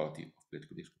the quality of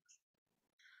political discourse.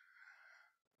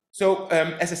 So,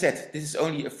 as I said, this is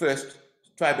only a first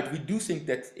try, but we do think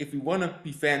that if we want to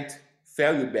prevent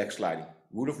value backsliding,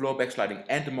 rule of law backsliding,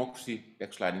 and democracy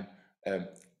backsliding,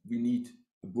 we need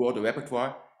a broader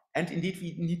repertoire. And indeed,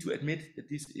 we need to admit that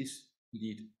this is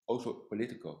indeed also a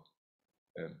political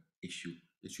issue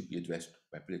that should be addressed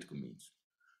by political means.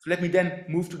 So let me then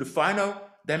move to the final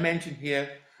dimension here.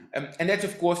 And that's,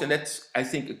 of course, and that's, I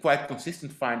think, a quite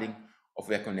consistent finding of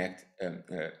RECONNECT,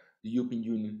 the European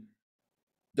Union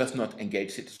does not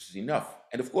engage citizens enough.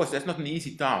 And of course, that's not an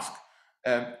easy task,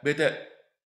 but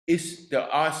there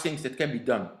are things that can be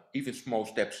done, even small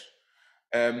steps.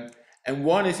 And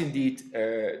one is indeed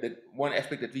that one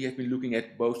aspect that we have been looking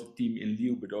at, both the team in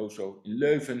Lille but also in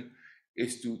Leuven,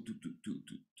 is to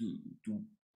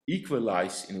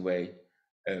equalize in a way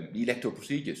the electoral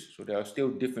procedures. So there are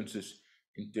still differences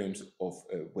in terms of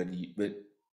whether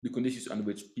the conditions under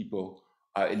which people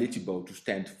are eligible to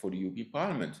stand for the European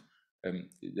Parliament.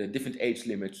 There are different age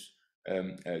limits,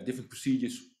 different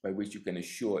procedures by which you can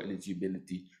assure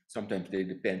eligibility. Sometimes they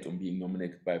depend on being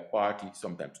nominated by a party,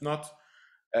 sometimes not.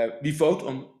 We vote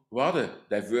on rather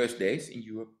diverse days in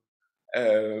Europe.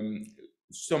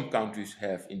 Some countries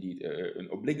have indeed an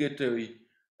obligatory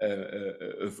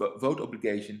vote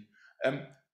obligation.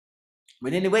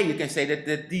 But in a way, you can say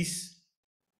that these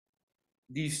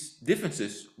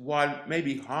differences, while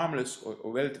maybe harmless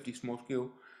or relatively small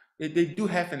scale, they do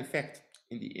have an effect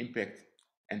in the impact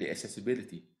and the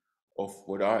accessibility of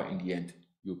what are, in the end,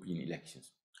 European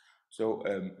elections. So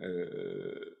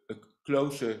a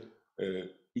closer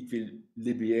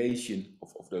equilibration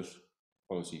of those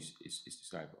policies is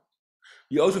desirable.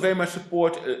 We also very much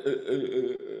support,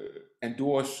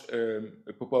 endorse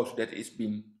a proposal that is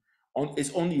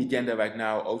on the agenda right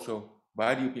now, also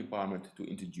by the European Parliament, to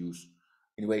introduce,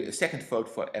 in a way, a second vote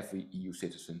for every EU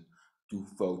citizen, to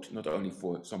vote not only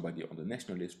for somebody on the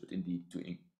national list, but indeed to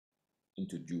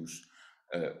introduce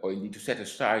or indeed to set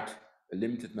aside a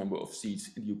limited number of seats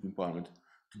in the European Parliament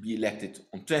to be elected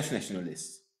on transnational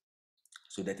lists,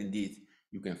 so that indeed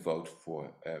you can vote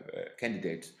for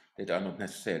candidates that are not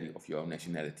necessarily of your own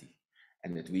nationality,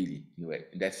 and that really, in a way,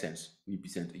 in that sense,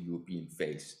 represent a European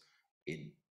face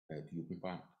in the European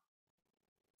Parliament.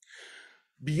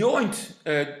 Beyond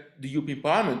the European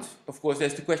Parliament, of course,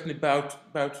 there's the question about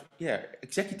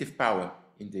executive power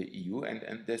in the EU,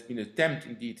 and there's been an attempt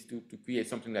indeed to create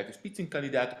something like a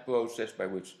Spitzenkandidaten process by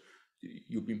which the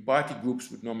European party groups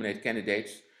would nominate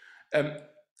candidates.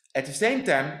 At the same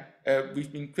time,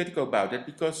 we've been critical about it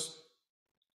because,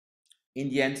 in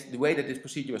the end, the way that this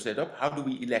procedure was set up, how do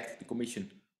we elect the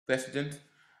Commission President?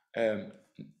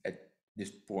 At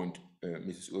this point,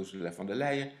 Mrs. Ursula von der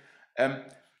Leyen.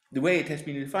 The way it has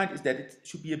been defined is that it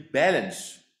should be a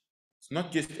balance. It's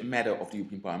not just a matter of the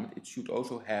European Parliament, it should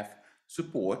also have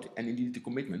support and indeed the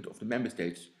commitment of the member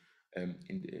states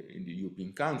in the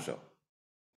European Council.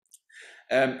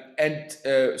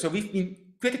 So we've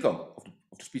been critical of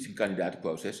the Spitzenkandidaten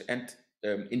process, and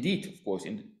indeed, of course,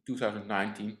 in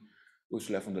 2019,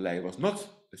 Ursula von der Leyen was not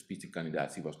a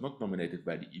Spitzenkandidat. She was not nominated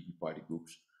by the EP party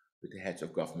groups, but the heads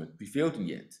of government prevailed in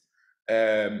the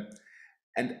end.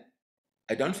 And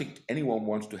I don't think anyone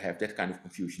wants to have that kind of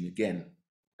confusion again.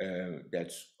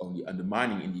 That's only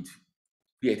undermining, indeed,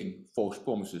 creating false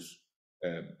promises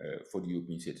for the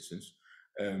European citizens.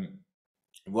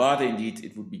 Rather, indeed,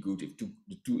 it would be good if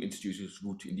the two institutions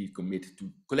would indeed commit to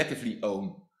collectively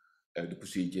own the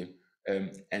procedure,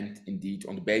 and indeed,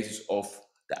 on the basis of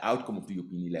the outcome of the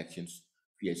European elections,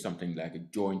 create something like a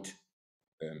joint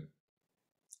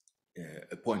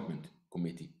appointment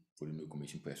committee for the new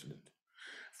Commission President.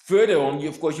 Further on,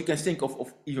 of course, you can think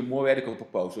of even more radical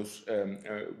proposals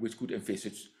which could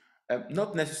envisage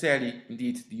not necessarily,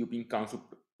 indeed, the European Council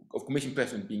of Commission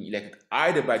President being elected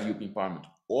either by the European Parliament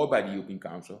or by the European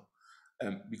Council,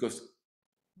 because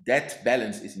that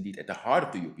balance is indeed at the heart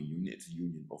of the European Union. It's a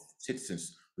union of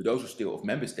citizens, but also still of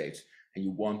member states, and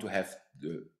you want to have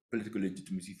the political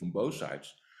legitimacy from both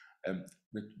sides.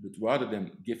 But rather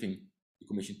than giving the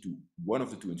Commission to one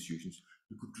of the two institutions,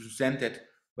 you could present that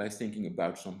by thinking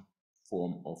about some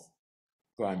form of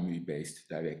primary-based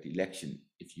direct election,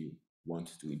 if you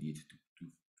want to indeed to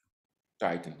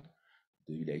tighten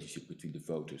the relationship between the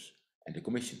voters and the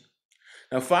Commission.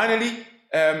 Now, finally,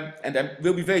 and I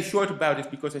will be very short about this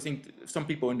because I think some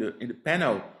people in the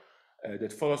panel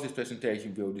that follows this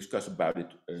presentation will discuss about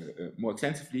it more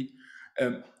extensively.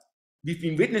 We've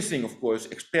been witnessing, of course,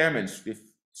 experiments with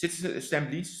citizen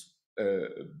assemblies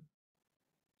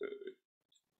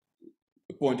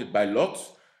appointed by lot,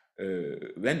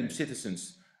 random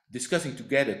citizens discussing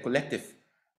together collective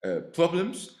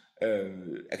problems.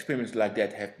 Experiments like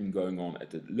that have been going on at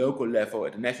the local level,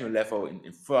 at the national level,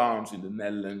 in France, in the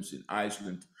Netherlands, in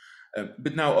Iceland,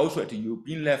 but now also at the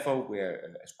European level,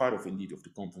 where as part of indeed of the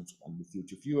conference on the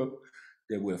future of Europe,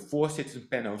 there were 4 citizen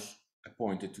panels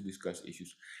appointed to discuss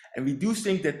issues. And we do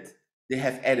think that they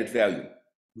have added value.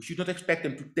 We should not expect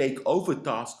them to take over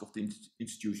tasks of the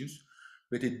institutions,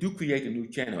 but they do create a new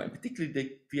channel, and particularly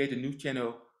they create a new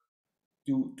channel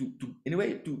to in a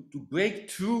way, to break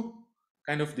through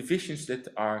kind of divisions that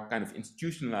are kind of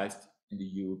institutionalized in the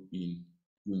European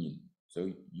Union. So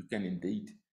you can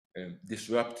indeed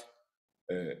disrupt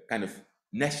kind of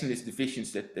nationalist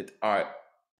divisions that are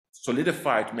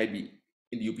solidified maybe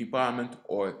in the European Parliament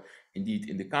or indeed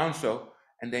in the Council,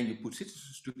 and then you put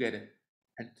citizens together,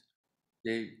 and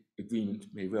the agreement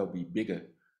may well be bigger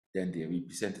than their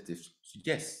representatives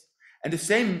suggest. And the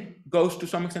same goes to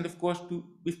some extent, of course,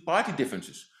 with party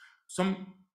differences.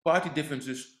 Some party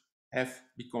differences have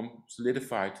become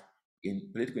solidified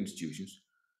in political institutions,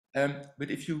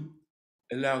 but if you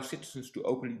allow citizens to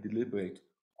openly deliberate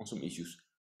on some issues,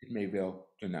 it may well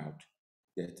turn out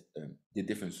that the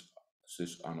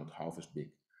differences are not half as big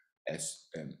as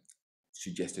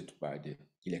suggested by the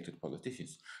elected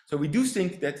politicians. So we do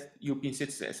think that European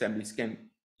citizen assemblies can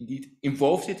indeed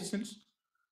involve citizens,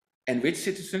 enrich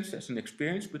citizens as an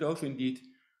experience, but also indeed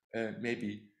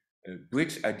maybe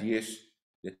bridge ideas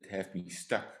that have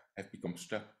become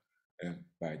stuck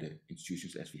by the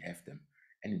institutions as we have them,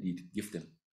 and indeed give them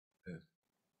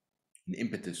an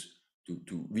impetus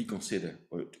to reconsider,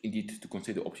 or indeed to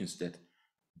consider options that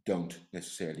don't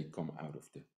necessarily come out of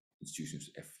the institutions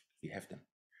if we have them.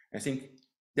 I think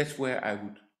that's where I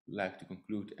would like to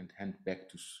conclude and hand back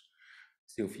to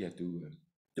Sylvia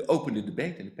to open the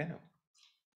debate and the panel.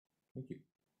 Thank you.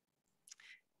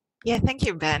 Yeah, thank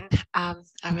you, Ben. I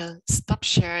will stop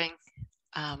sharing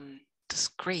the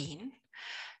screen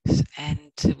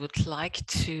and would like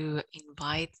to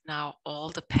invite now all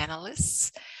the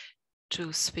panelists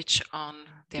to switch on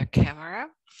their camera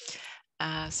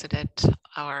so that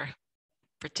our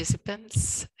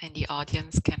participants and the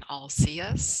audience can all see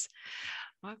us.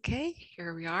 Okay,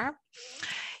 here we are.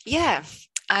 Yeah,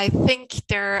 I think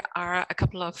there are a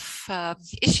couple of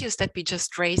issues that we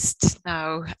just raised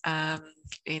now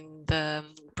in the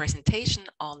presentation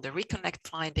on the RECONNECT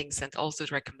findings and also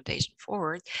the recommendation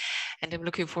forward. And I'm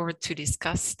looking forward to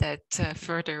discuss that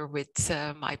further with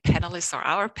my panelists or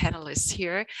our panelists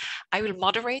here. I will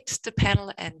moderate the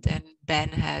panel, and then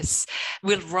Ben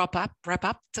will wrap up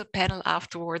the panel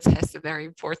afterwards, has a very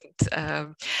important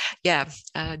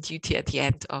duty at the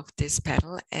end of this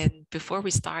panel. And before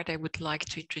we start, I would like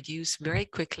to introduce very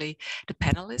quickly the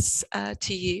panelists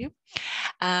to you.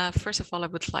 First of all, I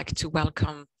would like to welcome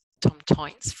Tom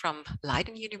Toynes from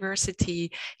Leiden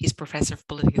University. He's professor of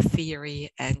political theory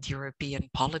and European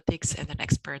politics and an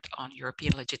expert on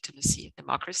European legitimacy and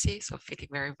democracy, so fitting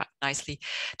very nicely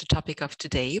the topic of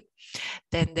today.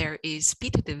 Then there is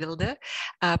Peter de Wilde,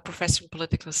 professor in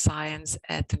political science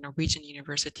at the Norwegian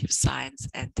University of Science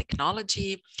and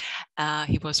Technology.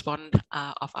 He was one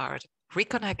of our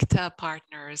RECONNECT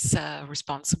partners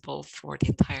responsible for the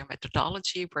entire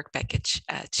methodology, work package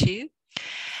 2.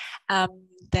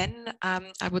 Then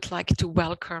I would like to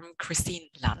welcome Christine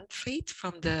Landfried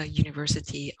from the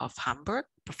University of Hamburg,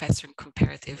 professor in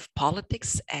comparative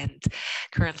politics and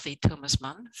currently Thomas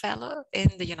Mann Fellow in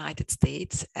the United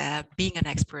States, being an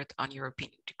expert on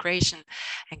European integration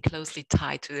and closely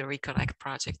tied to the RECONNECT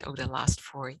project over the last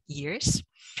 4 years.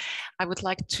 I would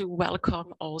like to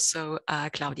welcome also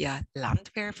Claudia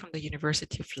Landwehr from the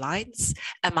University of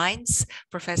Mainz,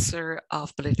 professor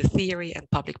of political theory and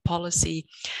public policy,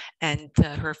 and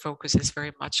her focus is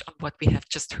very much on what we have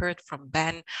just heard from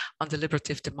Ben on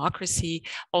deliberative democracy,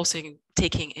 also in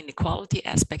taking inequality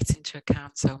aspects into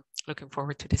account. So looking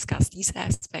forward to discuss these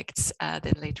aspects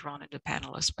then later on in the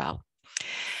panel as well.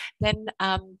 Then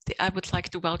I would like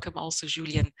to welcome also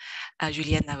Julien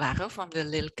Navarro from the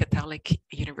Lille Catholic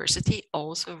University,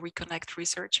 also a RECONNECT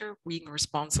researcher, being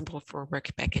responsible for work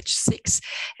package 6,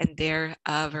 and they're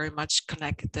very much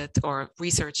connected or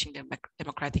researching the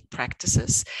democratic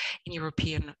practices in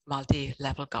European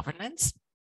multi-level governance.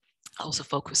 Also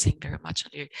focusing very much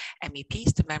on the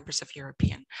MEPs, the members of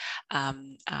European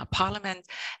Parliament.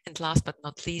 And last but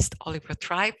not least, Oliver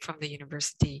Tribe from the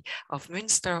University of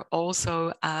Münster,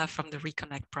 also from the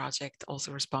RECONNECT project,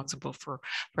 also responsible for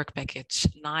work package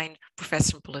 9,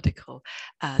 professor in political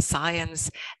science.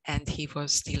 And he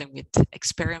was dealing with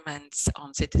experiments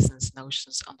on citizens'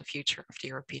 notions on the future of the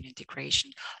European integration,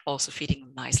 also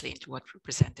feeding nicely into what we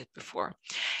presented before.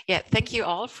 Yeah, thank you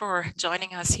all for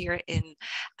joining us here in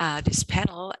this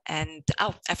panel. And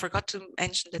I forgot to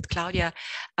mention that Claudia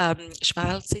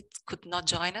Schwarzit could not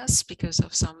join us because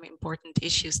of some important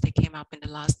issues that came up in the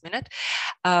last minute.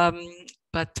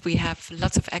 But we have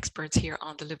lots of experts here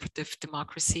on deliberative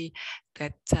democracy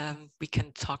that we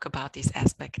can talk about this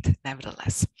aspect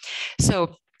nevertheless.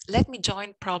 So let me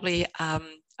join probably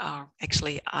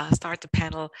start the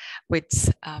panel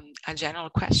with a general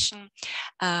question,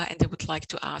 and I would like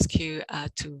to ask you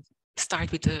to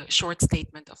start with a short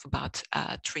statement of about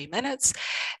 3 minutes.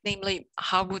 Namely,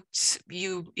 how would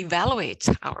you evaluate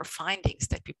our findings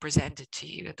that we presented to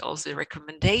you and also the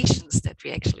recommendations that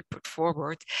we actually put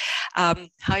forward?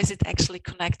 How is it actually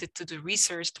connected to the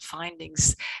research, the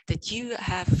findings that you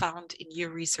have found in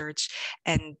your research?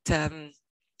 And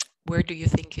where do you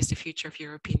think is the future of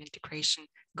European integration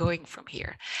going from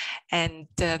here? And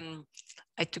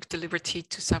I took the liberty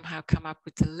to somehow come up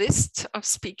with a list of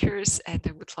speakers, and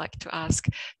I would like to ask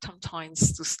Tom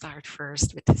Toynes to start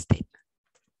first with his statement.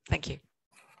 Thank you.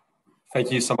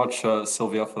 Thank you so much,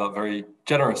 Sylvia, for that very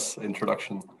generous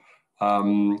introduction.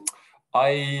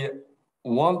 I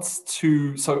want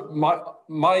to, so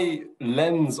my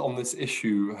lens on this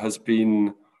issue has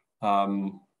been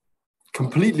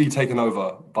completely taken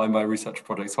over by my research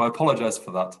project, so I apologize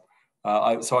for that.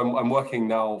 So I'm working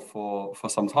now for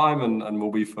some time and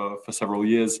will be for several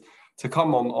years to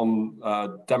come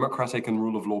on democratic and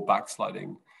rule of law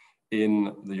backsliding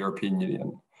in the European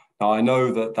Union. Now, I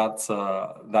know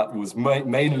that was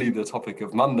mainly the topic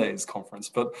of Monday's conference,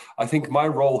 but I think my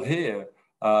role here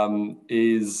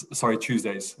is, sorry,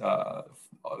 Tuesday's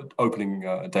opening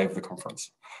day of the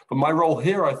conference. But my role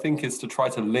here, I think, is to try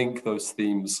to link those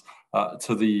themes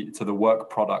to the work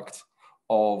product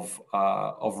of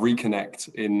RECONNECT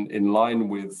in line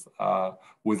with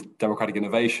democratic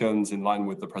innovations, in line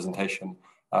with the presentation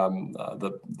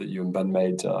that you and Ben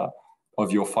made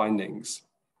of your findings.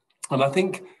 And I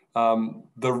think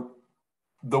the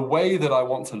way that I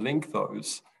want to link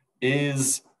those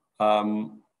is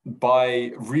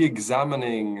by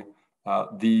re-examining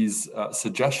these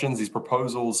suggestions, these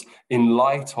proposals in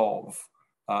light of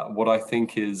what I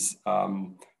think is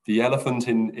the elephant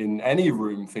in any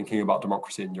room thinking about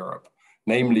democracy in Europe,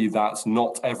 namely that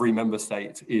not every member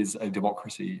state is a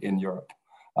democracy in Europe,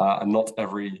 and not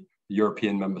every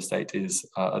European member state is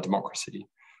a democracy.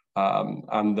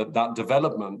 And that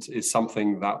development is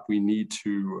something that we need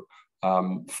to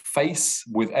face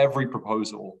with every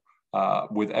proposal,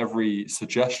 with every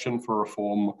suggestion for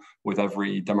reform, with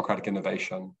every democratic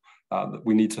innovation. That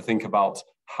we need to think about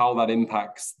how that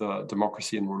impacts the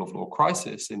democracy and rule of law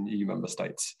crisis in EU member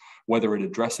states, whether it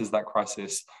addresses that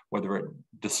crisis, whether it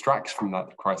distracts from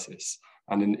that crisis,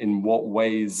 and in what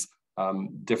ways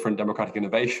different democratic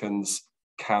innovations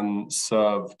can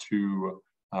serve to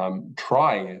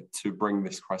try to bring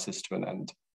this crisis to an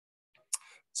end.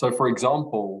 So, for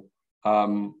example,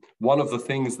 one of the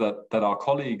things that our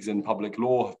colleagues in public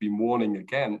law have been warning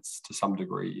against to some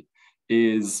degree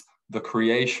is the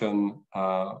creation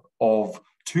of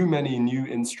too many new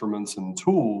instruments and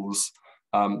tools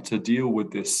to deal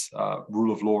with this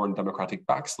rule of law and democratic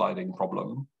backsliding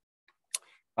problem,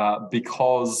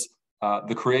 because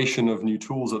the creation of new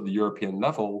tools at the European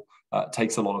level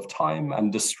takes a lot of time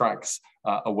and distracts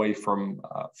away from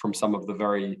some of the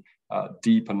very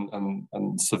deep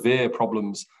and severe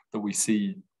problems that we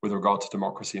see with regard to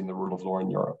democracy and the rule of law in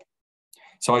Europe.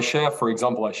 So I share, for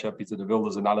example, Peter de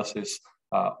Wilde's analysis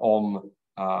on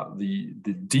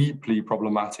the deeply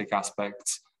problematic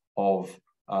aspects of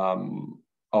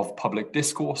public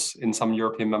discourse in some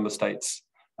European member states,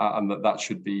 and that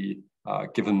should be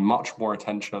given much more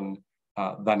attention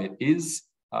than it is.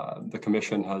 The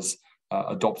Commission has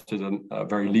adopted a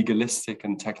very legalistic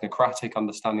and technocratic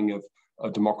understanding of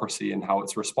democracy and how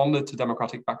it's responded to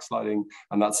democratic backsliding,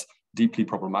 and that's deeply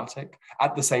problematic.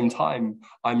 At the same time,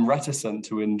 I'm reticent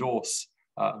to endorse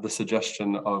the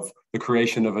suggestion of the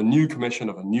creation of a new commission,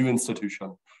 of a new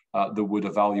institution that would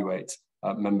evaluate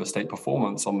member state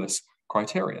performance on this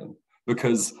criterion,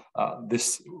 because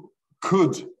this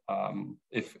could,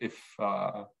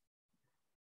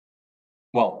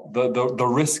 well, the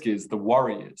risk is, the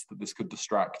worry is that this could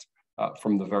distract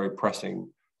from the very pressing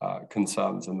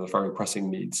concerns and the very pressing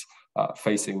needs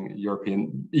facing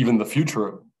European, even the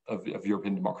future of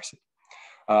European democracy.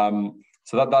 So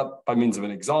that by means of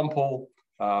an example.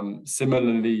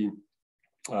 Similarly,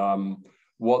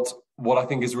 what I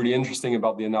think is really interesting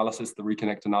about the analysis, the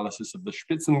RECONNECT analysis of the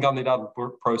Spitzenkandidat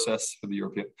process for the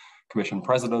European Commission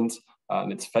President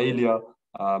and its failure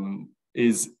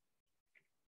is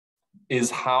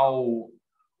how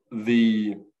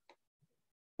the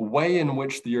way in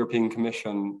which the European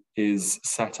Commission is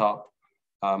set up,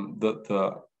 that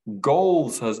the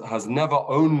goals has never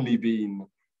only been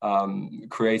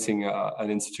creating an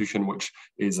institution which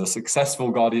is a successful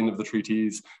guardian of the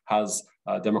treaties, has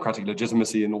democratic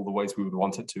legitimacy in all the ways we would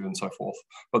want it to, and so forth.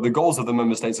 But the goals of the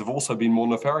member states have also been more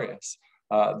nefarious.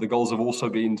 The goals have also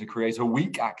been to create a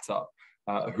weak actor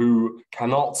who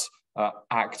cannot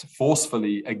act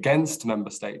forcefully against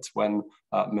member states when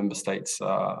member states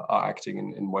are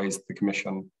acting in ways the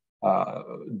Commission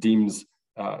deems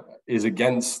is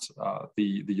against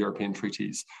the European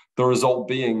treaties. The result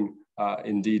being,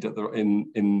 indeed,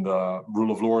 in the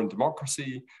rule of law and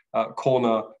democracy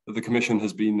corner, that the Commission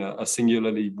has been a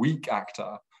singularly weak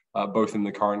actor, both in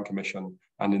the current Commission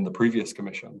and in the previous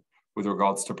Commission, with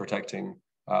regards to protecting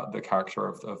the character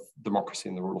of democracy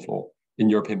and the rule of law in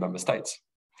European member states.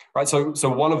 Right. So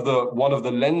one of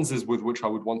the lenses with which I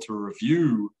would want to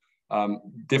review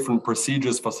different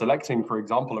procedures for selecting, for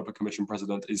example, of a Commission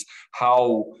president is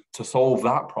how to solve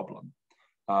that problem.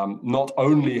 Not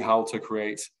only how to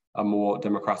create a more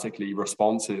democratically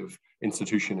responsive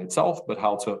institution itself, but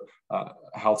how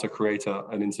to create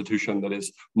an institution that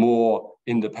is more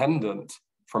independent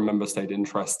from member state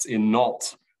interests in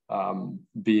not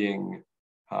being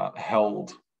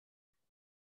held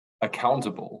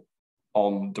accountable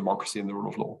on democracy and the rule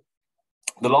of law.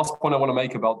 The last point I want to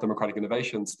make about democratic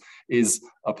innovations is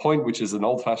a point which is an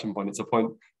old-fashioned point. It's a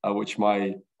point which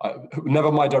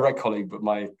never my direct colleague, but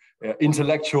my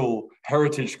intellectual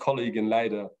heritage colleague in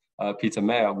Leiden, Peter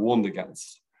Mayer, warned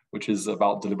against, which is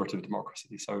about deliberative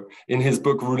democracy. So in his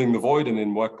book, Ruling the Void, and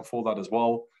in work before that as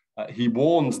well, he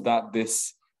warned that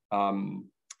this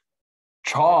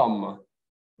charm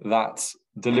that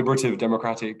deliberative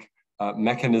democratic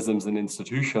mechanisms and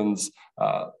institutions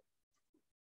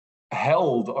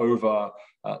held over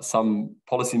some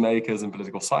policymakers and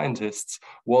political scientists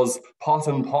was part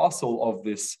and parcel of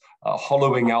this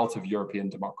hollowing out of European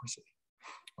democracy.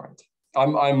 Right.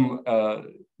 I'm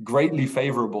greatly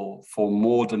favorable for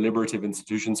more deliberative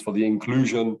institutions, for the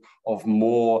inclusion of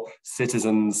more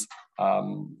citizens'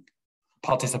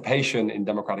 participation in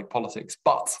democratic politics,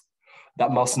 but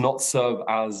that must not serve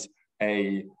as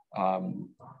a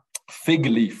fig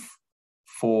leaf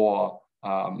for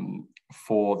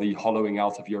the hollowing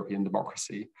out of European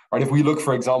democracy. Right? If we look,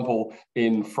 for example,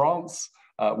 in France,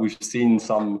 we've seen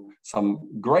some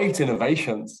great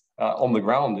innovations on the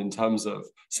ground in terms of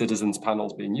citizens'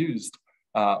 panels being used,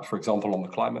 for example, on the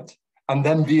climate, and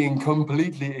then being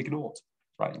completely ignored.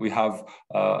 Right? We have,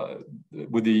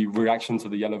 with the reaction to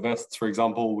the yellow vests, for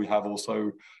example, we have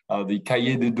also the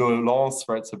cahier de doléances,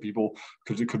 right? So people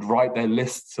could write their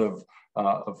lists of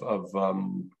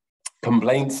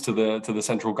complaints to the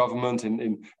central government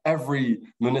in every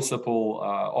municipal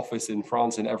office in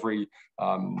France, in every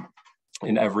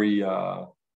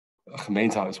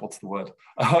gemeentehuis, what's the word?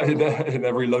 in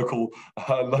every local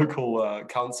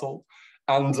council.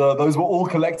 And those were all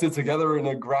collected together in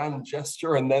a grand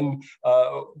gesture. And then,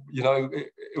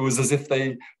 it was as if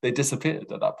they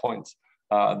disappeared at that point.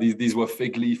 These were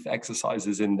fig leaf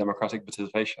exercises in democratic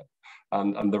participation.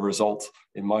 And the result,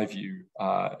 in my view,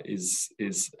 has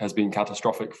been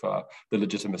catastrophic for the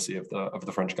legitimacy of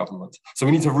the French government. So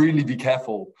we need to really be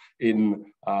careful in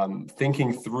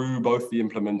thinking through both the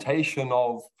implementation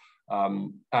of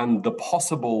and the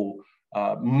possible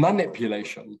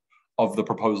manipulation of the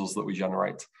proposals that we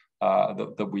generate,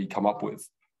 that we come up with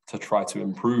to try to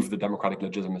improve the democratic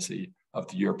legitimacy of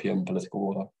the European political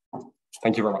order.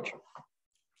 Thank you very much.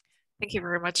 Thank you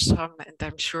very much, Tom. And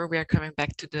I'm sure we are coming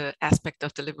back to the aspect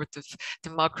of deliberative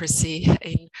democracy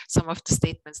in some of the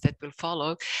statements that will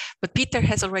follow. But Peter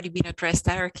has already been addressed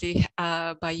directly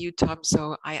by you, Tom.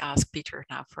 So I ask Peter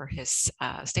now for his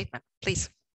statement,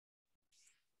 please.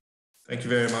 Thank you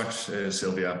very much,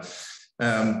 Sylvia.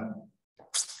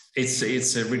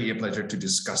 It's really a pleasure to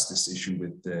discuss this issue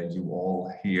with you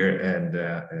all here. And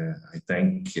I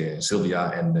thank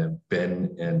Sylvia and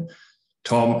Ben and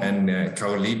Tom and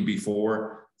Caroline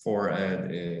before for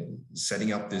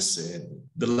setting up this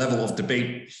the level of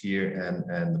debate here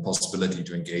and the possibility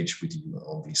to engage with you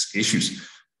on these issues.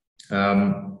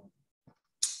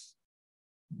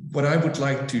 What I would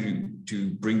like to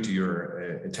bring to your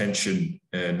attention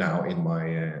now in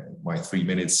my 3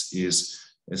 minutes is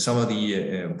some of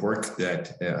the work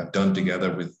that I've done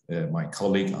together with my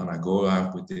colleague Anna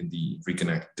Gora within the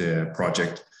RECONNECT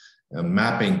project,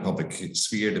 mapping public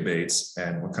sphere debates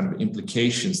and what kind of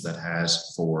implications that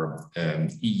has for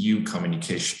EU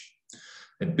communication.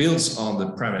 It builds on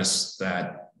the premise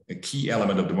that a key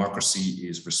element of democracy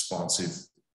is responsive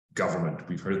government.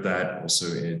 We've heard that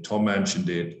also, Tom mentioned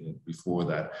it before,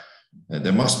 that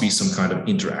there must be some kind of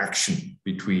interaction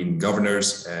between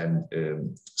governors and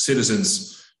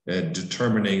citizens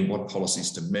determining what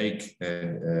policies to make.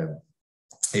 It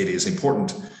is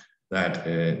important that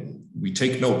we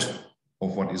take note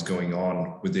of what is going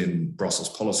on within Brussels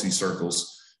policy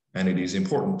circles, and it is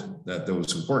important that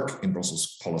those who work in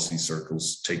Brussels policy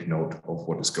circles take note of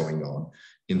what is going on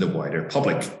in the wider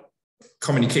public.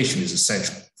 Communication is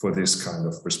essential for this kind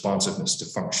of responsiveness to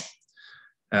function.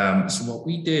 So what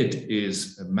we did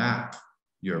is map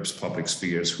Europe's public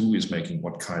spheres, who is making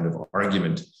what kind of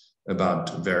argument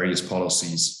about various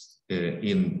policies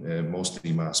in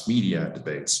mostly mass media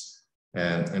debates,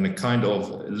 and a kind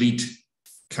of elite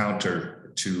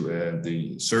counter to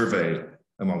the survey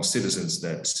among citizens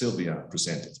that Sylvia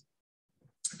presented.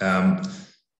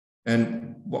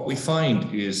 And what we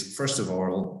find is, first of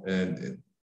all,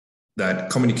 that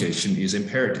communication is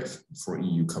imperative for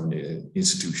EU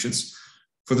institutions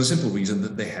for the simple reason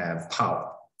that they have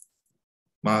power.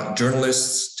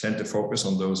 Journalists tend to focus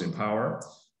on those in power,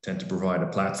 tend to provide a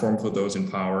platform for those in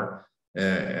power,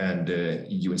 and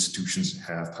EU institutions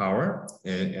have power,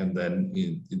 and then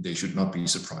they should not be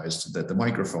surprised that the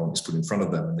microphone is put in front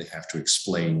of them and they have to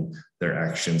explain their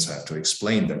actions, have to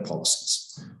explain their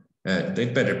policies.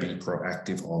 They'd better be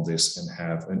proactive on this and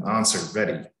have an answer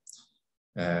ready.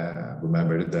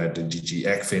 Remember that the DG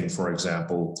ECFIN, for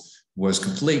example, was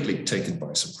completely taken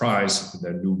by surprise in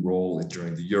their new role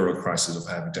during the Euro crisis of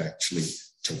having to actually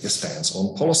take a stance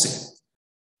on policy.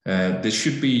 This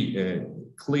should be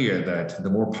clear that the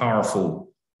more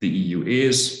powerful the EU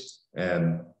is,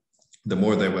 the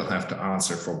more they will have to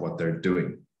answer for what they're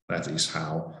doing. That is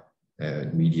how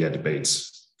media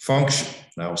debates function.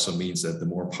 That also means that the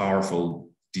more powerful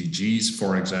DGs,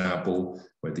 for example,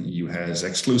 where the EU has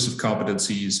exclusive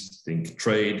competencies, think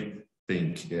trade,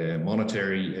 think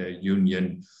monetary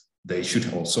union, they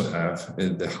should also have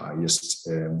the highest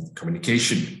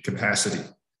communication capacity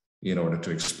in order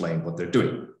to explain what they're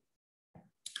doing.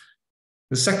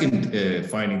 The second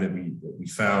finding that we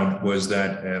found was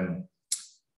that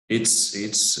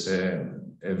it's a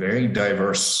very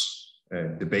diverse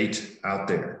debate out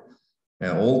there.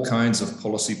 All kinds of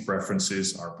policy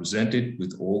preferences are presented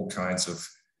with all kinds of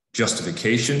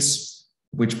justifications,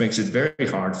 which makes it very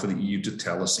hard for the EU to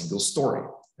tell a single story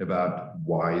about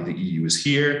why the EU is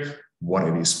here, what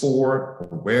it is for,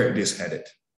 or where it is headed.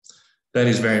 That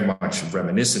is very much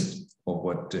reminiscent of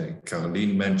what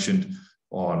Caroline mentioned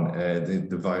on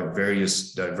the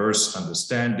various diverse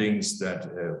understandings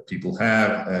that people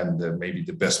have, and maybe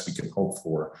the best we can hope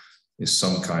for is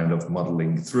some kind of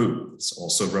muddling through. It's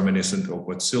also reminiscent of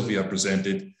what Sylvia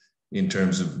presented in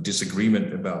terms of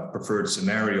disagreement about preferred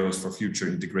scenarios for future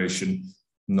integration.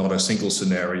 Not a single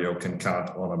scenario can count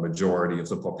on a majority of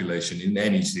the population in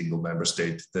any single member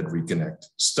state that RECONNECT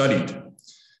studied.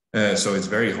 So it's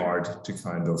very hard to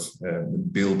kind of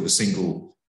build a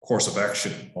single course of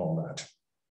action on that.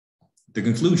 The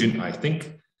conclusion, I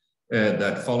think,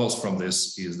 that follows from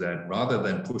this is that rather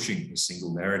than pushing a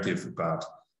single narrative about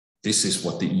this is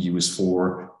what the EU is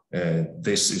for,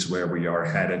 this is where we are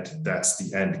headed, that's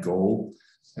the end goal,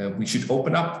 we should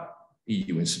open up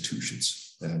EU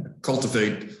institutions and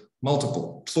cultivate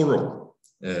multiple, plural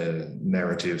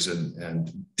narratives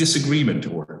and disagreement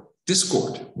or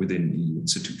discord within EU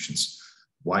institutions.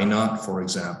 Why not, for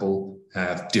example,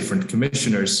 have different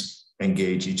commissioners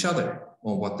engage each other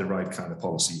on what the right kind of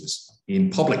policy is in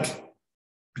public?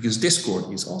 Because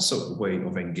discord is also a way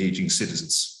of engaging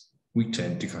citizens. We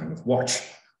tend to kind of watch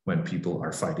when people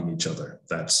are fighting each other.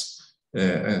 That's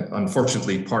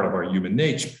unfortunately part of our human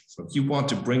nature. So if you want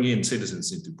to bring in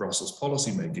citizens into Brussels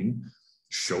policymaking,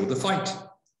 show the fight.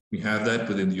 We have that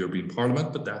within the European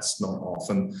Parliament, but that's not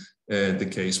often the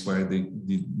case where the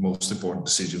most important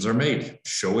decisions are made.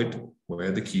 Show it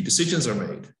where the key decisions are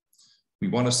made. We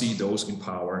want to see those in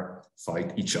power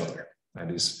fight each other.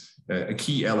 That is a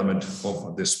key element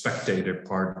of the spectator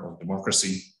part of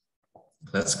democracy.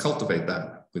 Let's cultivate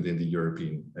that within the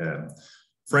European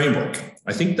framework.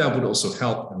 I think that would also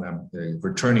help, and I'm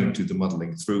returning to the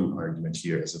muddling through argument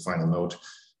here as a final note,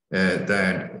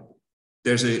 that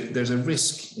there's a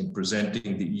risk in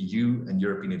presenting the EU and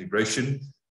European integration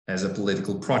as a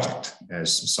political project,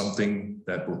 as something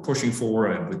that we're pushing for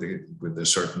and with a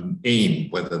certain aim,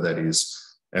 whether that is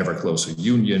ever closer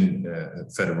union,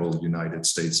 federal United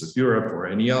States of Europe, or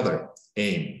any other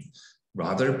aim.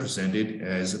 Rather presented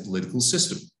as a political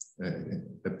system,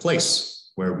 a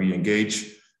place where we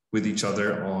engage with each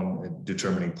other on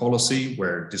determining policy,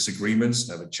 where disagreements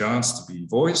have a chance to be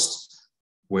voiced,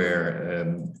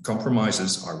 where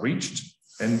compromises are reached,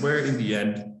 and where in the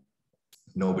end,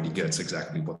 nobody gets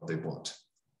exactly what they want.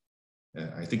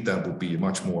 I think that would be a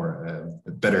much more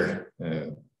a better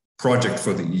project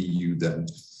for the EU than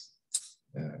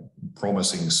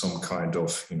promising some kind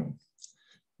of,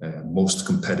 most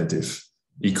competitive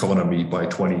economy by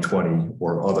 2020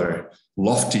 or other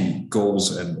lofty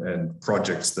goals and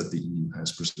projects that the EU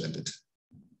has presented.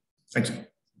 Thank you.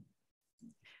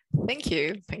 Thank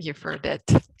you. Thank you for that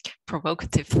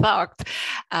provocative thought.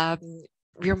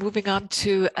 We're moving on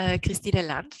to Christine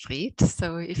Landfried.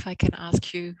 So if I can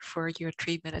ask you for your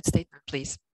 3-minute statement,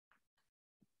 please.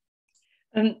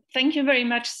 Thank you very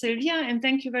much, Sylvia, and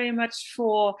thank you very much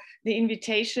for the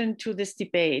invitation to this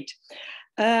debate.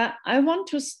 I want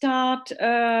to start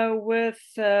with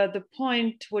the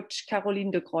point which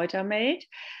Caroline de Gruyter made.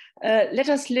 Let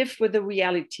us live with the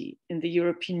reality in the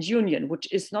European Union,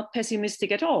 which is not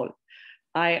pessimistic at all.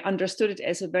 I understood it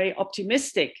as a very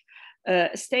optimistic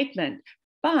statement.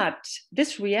 But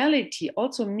this reality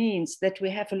also means that we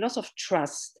have a loss of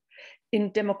trust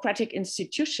in democratic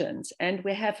institutions, and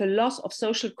we have a loss of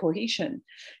social cohesion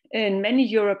in many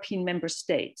European member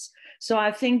states. So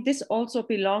I think this also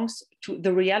belongs to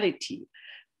the reality.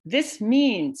 This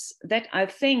means that I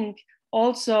think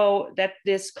also that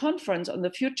this conference on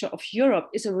the future of Europe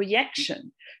is a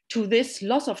reaction to this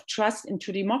loss of trust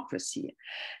into democracy.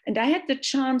 And I had the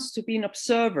chance to be an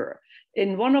observer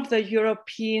in one of the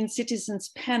European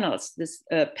citizens panels, this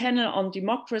panel on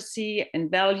democracy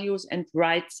and values and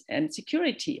rights and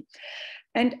security.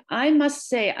 And I must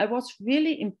say, I was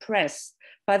really impressed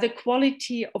by the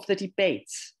quality of the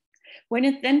debates. When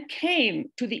it then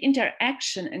came to the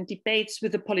interaction and debates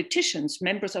with the politicians,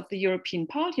 members of the European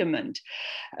Parliament,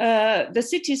 the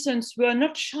citizens were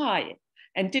not shy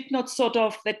and did not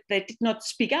they did not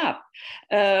speak up.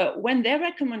 When their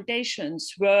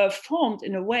recommendations were formed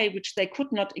in a way which they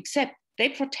could not accept, they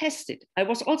protested. I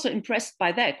was also impressed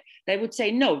by that. They would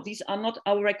say, no, these are not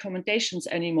our recommendations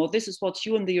anymore. This is what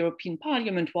you in the European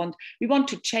Parliament want. We want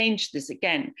to change this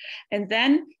again. And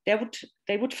then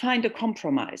they would find a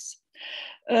compromise.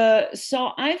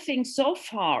 So I think so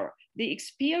far, the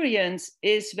experience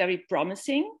is very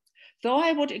promising. Though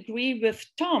I would agree with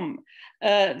Tom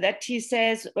that he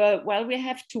says, well, we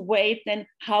have to wait then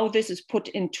how this is put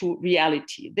into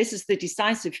reality. This is the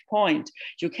decisive point.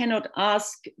 You cannot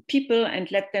ask people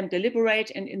and let them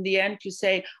deliberate. And in the end, you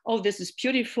say, oh, this is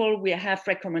beautiful. We have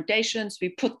recommendations. We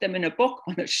put them in a book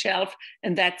on a shelf,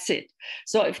 and that's it.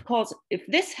 So, of course, if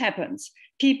this happens,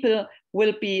 people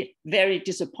will be very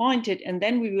disappointed. And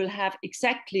then we will have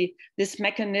exactly this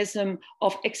mechanism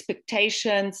of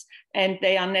expectations, and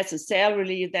they are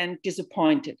necessarily then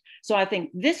disappointed. So I think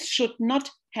this should not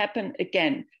happen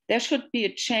again. There should be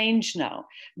a change now.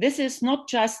 This is not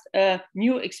just a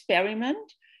new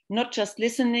experiment, not just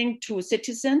listening to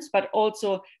citizens, but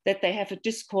also that they have a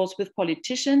discourse with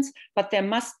politicians, but there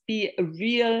must be a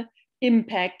real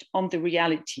impact on the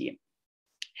reality.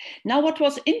 Now, what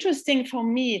was interesting for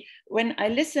me when I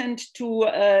listened to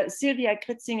Sylvia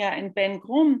Kritzinger and Ben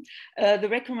Grum, the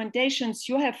recommendations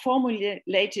you have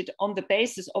formulated on the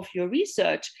basis of your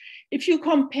research, if you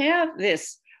compare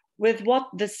this with what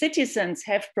the citizens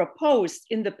have proposed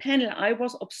in the panel I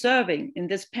was observing, in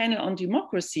this panel on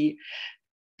democracy,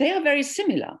 they are very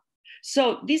similar.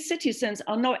 So these citizens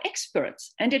are no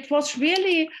experts. And it was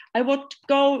really, I would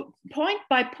go point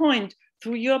by point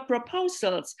through your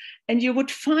proposals, and you would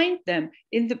find them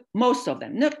in most of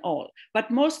them, not all,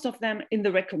 but most of them in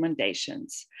the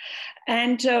recommendations.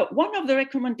 And one of the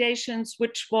recommendations,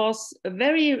 which was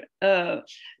very,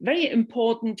 very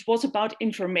important, was about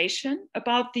information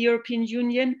about the European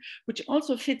Union, which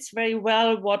also fits very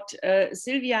well what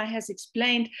Sylvia has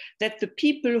explained, that the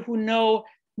people who know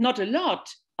not a lot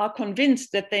are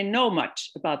convinced that they know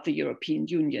much about the European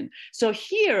Union. So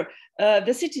here,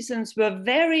 the citizens were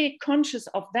very conscious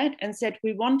of that and said,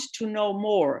 we want to know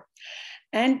more.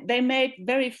 And they made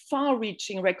very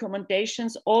far-reaching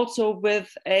recommendations also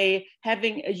with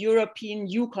having a European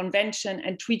EU convention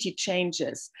and treaty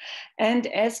changes. And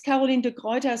as Caroline de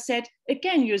Gruyter said,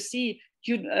 again, you see,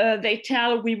 they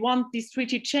tell we want these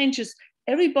treaty changes.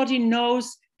 Everybody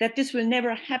knows that this will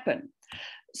never happen.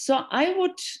 So I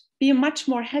would be much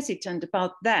more hesitant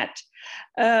about that,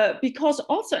 because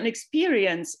also an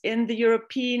experience in the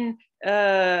European,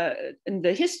 in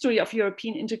the history of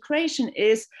European integration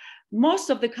is most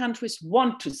of the countries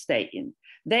want to stay in.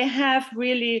 They have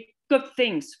really good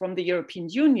things from the European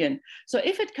Union. So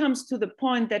if it comes to the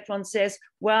point that one says,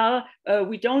 well,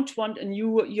 we don't want a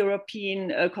new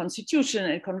European constitution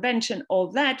and convention,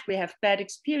 all that, we have bad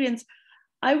experience,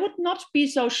 I would not be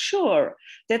so sure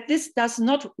that this does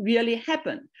not really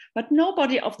happen. But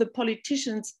nobody of the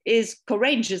politicians is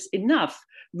courageous enough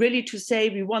really to say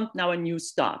we want now a new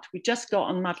start. We just go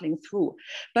on muddling through.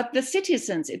 But the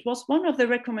citizens, it was one of the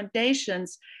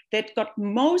recommendations that got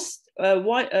most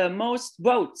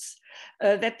votes,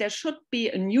 that there should be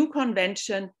a new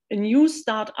convention, a new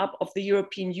start-up of the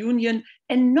European Union,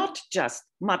 and not just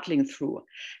muddling through.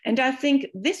 And I think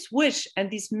this wish and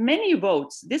these many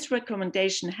votes this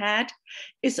recommendation had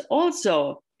is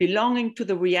also belonging to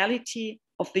the reality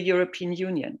of the European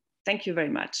Union. Thank you very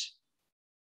much.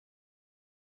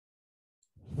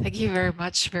 Thank you very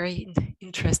much. Very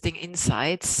interesting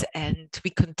insights. And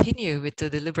we continue with the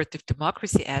deliberative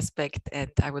democracy aspect.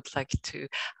 And I would like to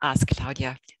ask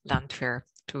Claudia Landwehr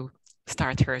to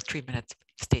start her 3-minute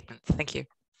statement. Thank you.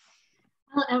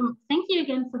 Well, thank you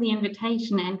again for the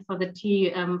invitation and for the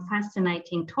two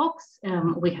fascinating talks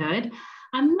we heard.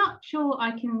 I'm not sure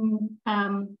I can,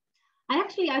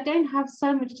 I don't have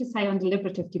so much to say on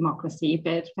deliberative democracy,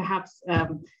 but perhaps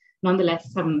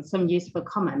nonetheless some useful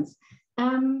comments.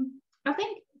 I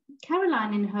think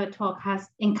Caroline in her talk has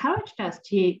encouraged us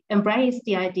to embrace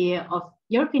the idea of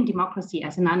European democracy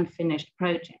as an unfinished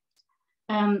project.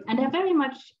 And I very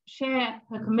much share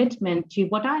her commitment to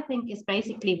what I think is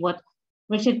basically what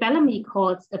Richard Bellamy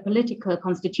calls a political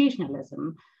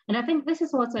constitutionalism. And I think this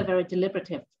is also a very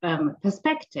deliberative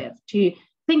perspective to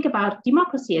think about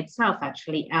democracy itself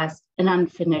actually as an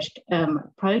unfinished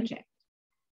project.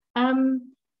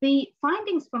 The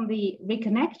findings from the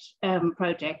RECONNECT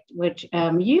project, which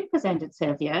you presented,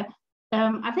 Sylvia,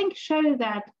 I think show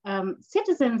that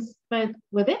citizens both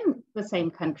within the same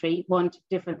country want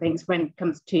different things when it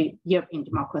comes to European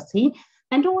democracy.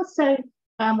 And also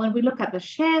when we look at the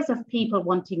shares of people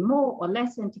wanting more or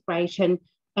less integration,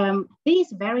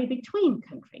 these vary between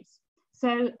countries.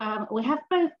 So we have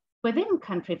both within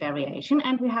country variation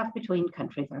and we have between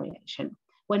country variation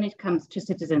when it comes to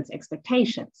citizens'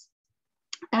 expectations.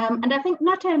 And I think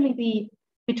not only the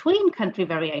between country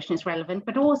variation is relevant,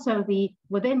 but also the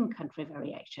within country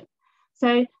variation.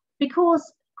 So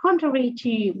because contrary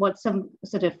to what some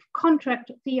sort of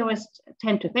contract theorists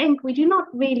tend to think, we do not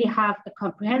really have a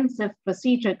comprehensive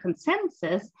procedural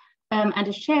consensus and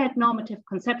a shared normative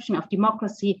conception of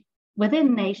democracy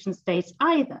within nation states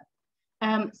either.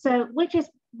 So which is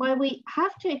why we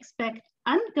have to expect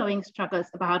ongoing struggles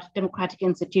about democratic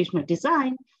institutional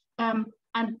design,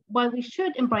 and why we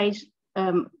should embrace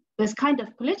this kind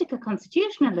of political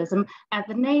constitutionalism at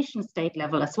the nation state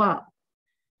level as well.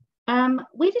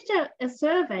 We did a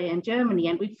survey in Germany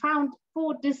and we found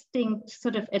 4 distinct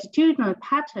sort of attitudinal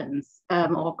patterns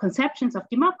or conceptions of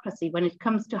democracy when it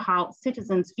comes to how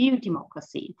citizens view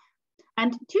democracy.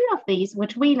 And 2 of these,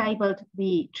 which we labeled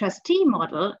the trustee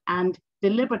model and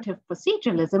deliberative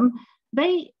proceduralism,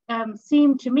 they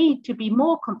seem to me to be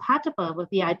more compatible with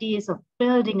the ideas of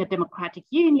building a democratic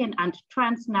union and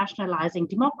transnationalizing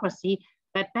democracy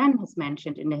that Ben has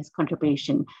mentioned in his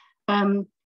contribution.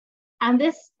 And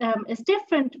this is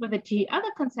different with the 2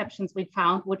 other conceptions we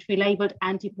found, which we labeled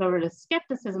anti-pluralist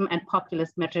skepticism and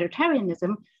populist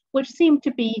majoritarianism, which seem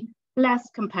to be less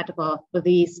compatible with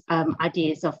these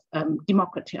ideas of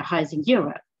democratizing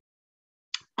Europe.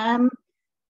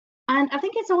 And I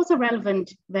think it's also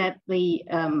relevant that the,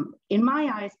 in my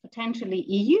eyes, potentially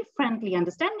EU-friendly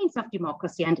understandings of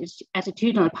democracy and its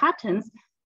attitudinal patterns,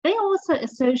 they are also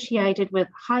associated with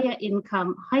higher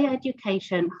income, higher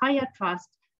education, higher trust,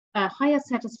 higher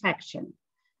satisfaction.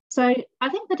 So I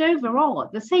think that overall,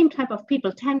 the same type of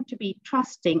people tend to be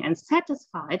trusting and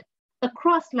satisfied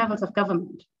across levels of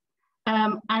government.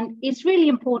 And it's really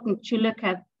important to look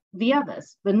at the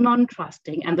others, the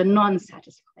non-trusting and the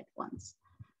non-satisfied ones.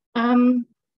 And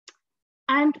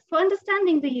for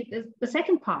understanding the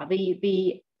second part,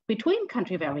 the between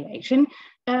country variation,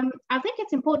 I think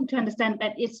it's important to understand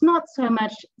that it's not so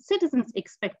much citizens'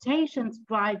 expectations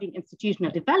driving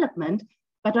institutional development,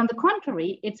 but on the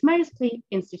contrary, it's mostly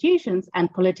institutions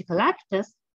and political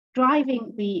actors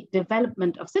driving the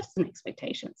development of citizen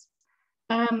expectations.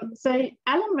 So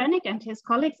Alan Rennick and his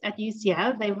colleagues at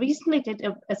UCL, they recently did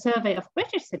a survey of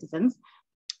British citizens,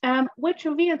 which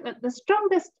revealed that the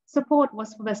strongest support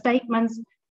was for the statements,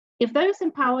 if those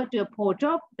in power do a poor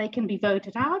job, they can be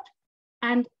voted out,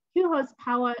 and who has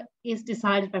power is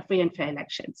decided by free and fair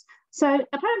elections. So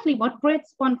apparently what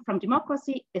Brits want from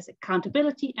democracy is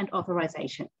accountability and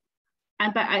authorization.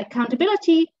 And by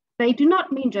accountability, they do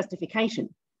not mean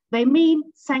justification. They mean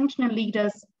sanctioning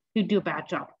leaders who do a bad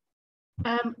job.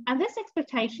 And this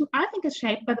expectation, I think, is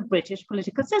shaped by the British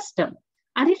political system.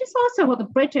 And it is also what the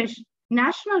British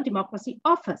national democracy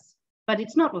offers, but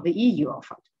it's not what the EU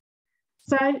offered.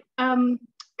 So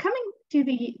coming to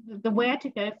the where to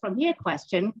go from here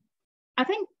question, I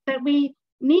think that we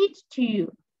need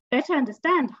to better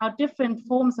understand how different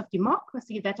forms of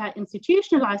democracy that are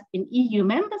institutionalized in EU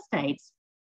member states,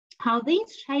 how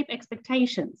these shape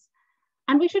expectations.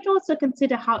 And we should also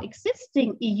consider how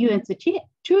existing EU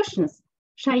institutions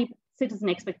shape citizen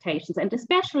expectations, and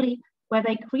especially where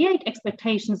they create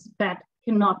expectations that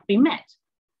cannot be met.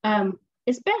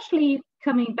 Especially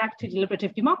coming back to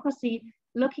deliberative democracy,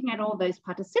 looking at all those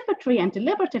participatory and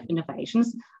deliberative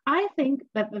innovations, I think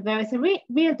that there is a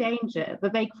real danger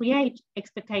that they create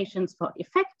expectations for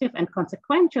effective and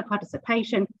consequential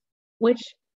participation, which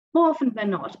more often than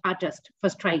not are just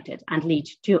frustrated and lead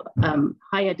to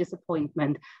higher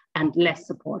disappointment and less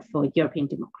support for European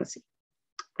democracy.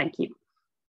 Thank you.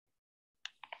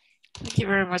 Thank you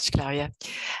very much, Claudia.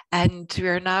 And we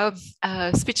are now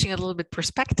switching a little bit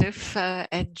perspective,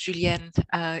 and Julien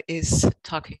is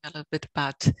talking a little bit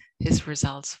about his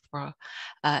results for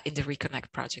in the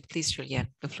RECONNECT project. Please, Julien,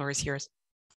 the floor is yours.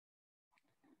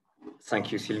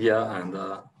 Thank you, Sylvia, and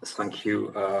thank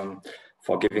you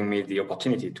for giving me the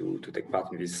opportunity to take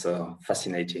part in this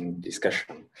fascinating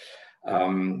discussion.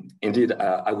 Indeed,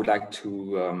 I would like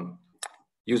to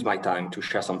use my time to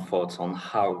share some thoughts on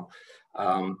how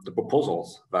the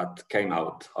proposals that came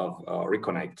out of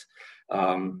RECONNECT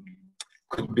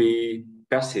could be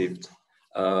perceived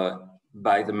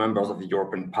by the members of the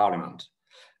European Parliament.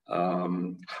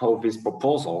 How these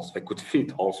proposals, they could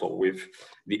fit also with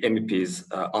the MEPs'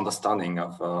 understanding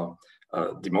of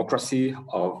democracy,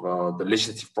 of the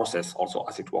legislative process also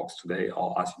as it works today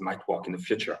or as it might work in the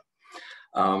future.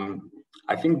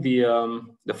 I think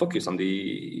the focus on the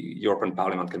European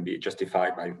Parliament can be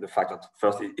justified by the fact that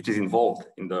first it is involved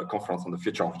in the Conference on the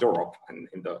Future of Europe and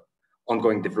in the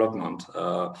ongoing development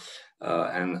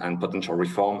and potential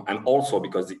reform, and also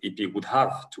because the EP would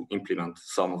have to implement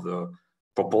some of the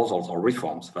proposals or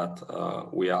reforms that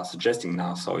we are suggesting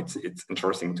now. So it's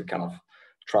interesting to kind of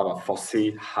try to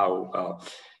foresee how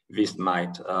this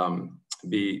might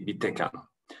be taken.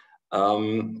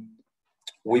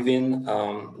 Within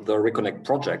the RECONNECT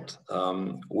project,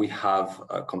 we have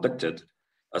conducted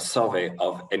a survey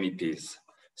of MEPs.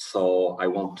 So I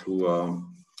want to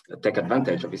take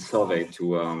advantage of this survey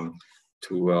to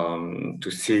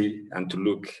see and to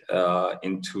look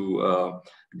into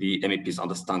the MEP's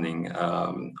understanding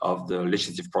of the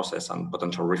legislative process and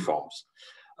potential reforms.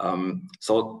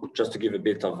 So just to give a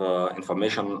bit of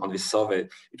information on this survey,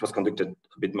 it was conducted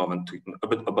a bit more than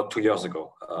about 2 years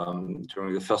ago,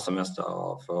 during the first semester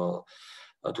of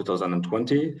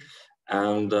 2020.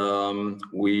 And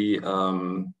we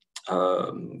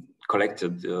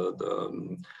collected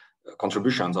the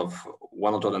contributions of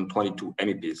 122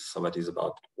 MEPs. So that is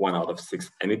about 1 out of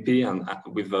 6 MEP, and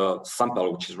with a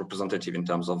sample which is representative in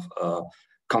terms of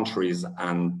countries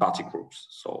and party groups.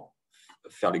 So a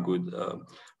fairly good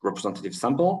representative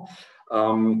sample.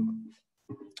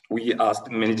 We asked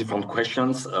many different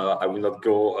questions. I will not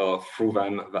go through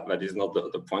them. That is not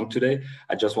the point today.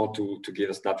 I just want to give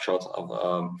a snapshot of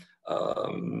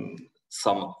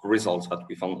some results that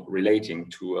we found relating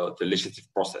to the legislative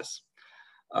process.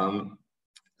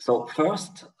 So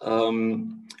first,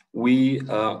 we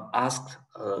asked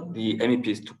the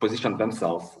MEPs to position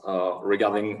themselves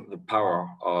regarding the power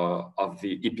of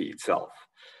the EP itself.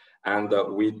 And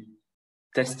we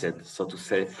tested, so to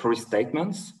say, 3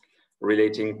 statements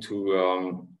relating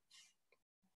to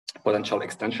potential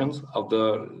extensions of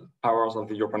the powers of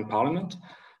the European Parliament.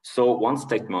 So one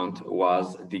statement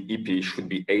was the EP should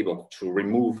be able to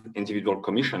remove individual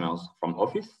commissioners from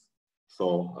office.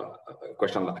 So a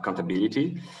question of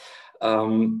accountability.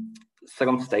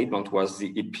 Second statement was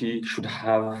the EP should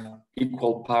have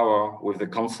equal power with the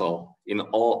Council in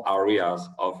all areas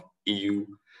of EU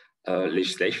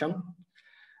legislation.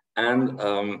 And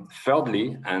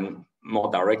thirdly, and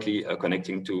more directly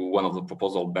connecting to one of the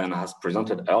proposals Ben has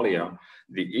presented earlier,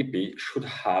 the EP should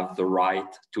have the right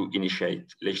to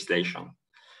initiate legislation.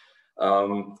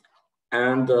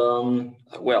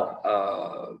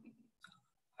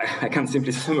 I can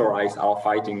simply summarize our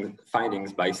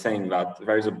findings by saying that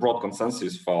there is a broad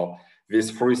consensus for these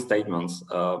 3 statements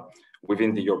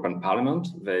within the European Parliament.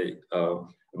 They,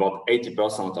 about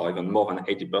 80% or even more than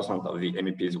 80% of the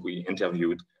MEPs we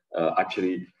interviewed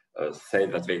actually say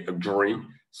that they agree,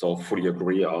 so fully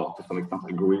agree or to some extent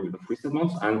agree with the 3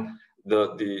 statements. And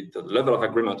the level of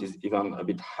agreement is even a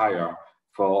bit higher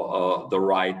for the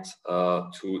right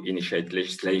to initiate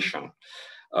legislation.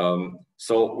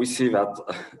 So we see that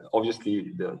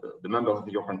obviously the members of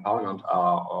the European Parliament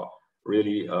are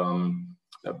really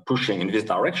pushing in this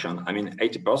direction. I mean,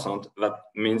 80%, that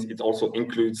means it also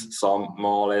includes some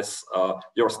more or less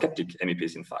Eurosceptic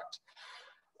MEPs, in fact.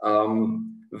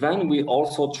 Then we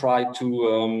also try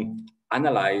to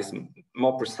analyze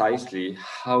more precisely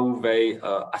how they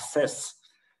assess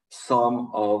some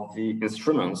of the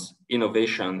instruments,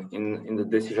 innovation in the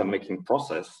decision-making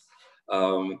process.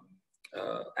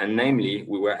 And namely,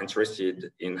 we were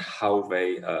interested in how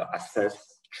they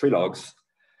assess trilogues,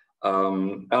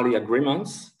 early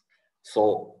agreements,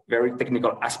 So very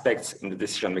technical aspects in the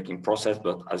decision-making process,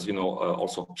 but as you know,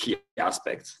 also key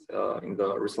aspects in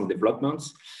the recent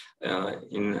developments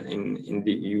in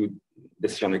the EU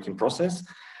decision-making process.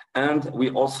 And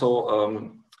we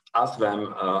also ask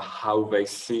them how they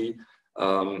see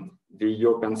the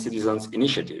European Citizens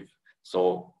Initiative.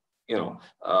 So, you know,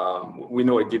 we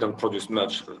know it didn't produce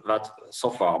much that so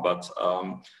far, but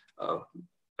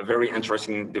a very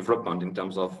interesting development in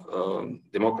terms of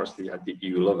democracy at the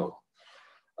EU level.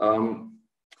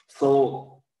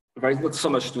 So there is not so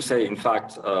much to say, in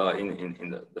fact,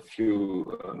 in the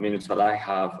few minutes that I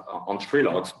have on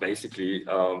trilogues. Basically,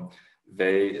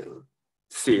 they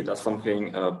see it as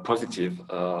something positive,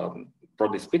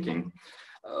 broadly speaking.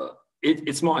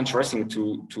 It's more interesting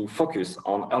to focus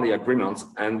on early agreements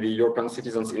and the European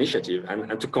Citizens Initiative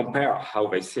and to compare how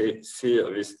they see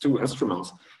these two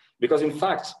instruments. Because in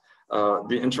fact,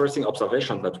 the interesting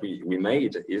observation that we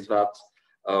made is that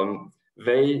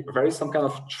there is some kind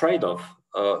of trade-off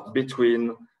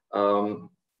between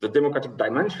the democratic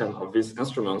dimension of these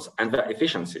instruments and their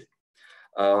efficiency.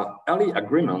 Early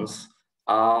agreements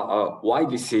are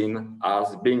widely seen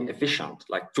as being efficient,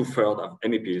 like 2/3 of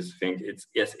MEPs think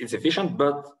it's efficient,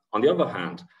 but on the other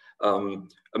hand,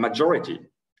 a majority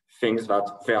thinks that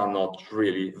they are not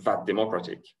really that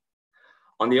democratic.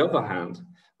 On the other hand,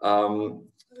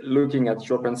 looking at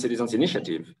European Citizens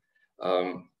Initiative,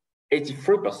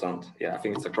 83%, yeah, I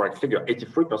think it's the correct figure,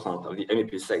 83% of the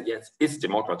MEPs say, yes, it's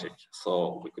democratic.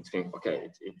 So we could think, okay,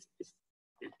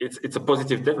 it's a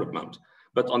positive development.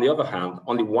 But on the other hand,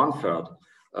 only 1/3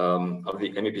 of the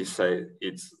MEPs say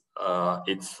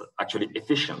it's actually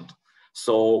efficient.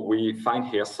 So we find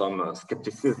here some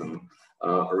skepticism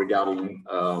regarding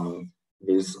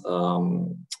this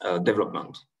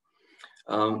development.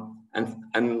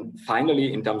 And finally,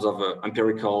 in terms of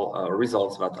empirical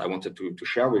results that I wanted to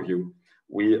share with you,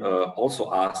 we also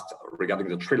asked regarding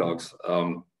the trilogues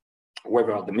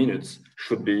whether the minutes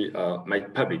should be made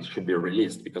public, should be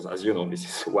released, because as you know, this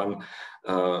is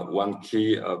one key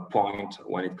point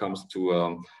when it comes to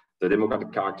the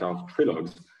democratic character of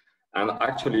trilogues. And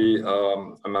actually,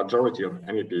 a majority of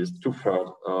MEPs, 2/3,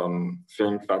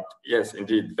 think that yes,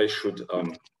 indeed, they should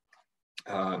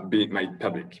be made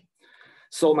public.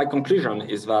 So my conclusion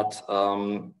is that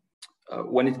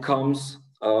when it comes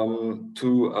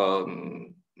to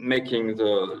making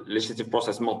the legislative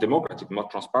process more democratic, more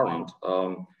transparent,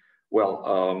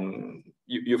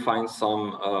 you find some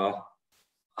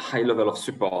high level of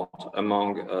support among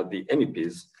the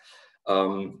MEPs.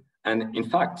 And in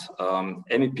fact,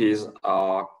 MEPs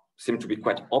seem to be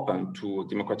quite open to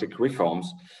democratic reforms,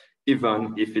 even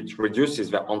if it reduces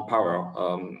their own power,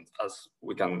 as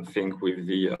we can think with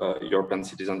the European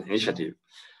Citizens Initiative.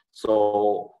 So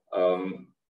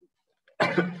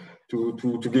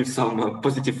to give some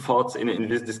positive thoughts in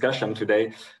this discussion today,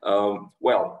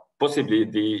 possibly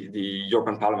the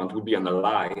European Parliament would be an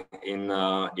ally in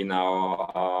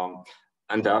our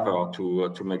endeavor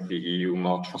to make the EU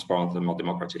more transparent and more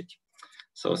democratic.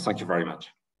 So thank you very much.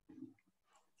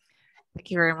 Thank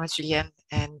you very much, Julien.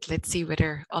 And let's see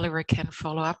whether Oliver can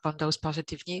follow up on those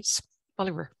positive news.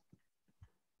 Oliver.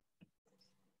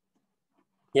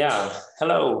 Yeah,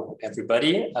 hello,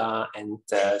 everybody. And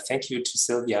thank you to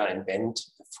Sylvia and Ben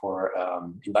for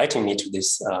inviting me to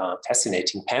this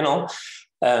fascinating panel.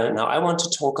 Now, I want to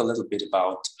talk a little bit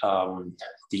about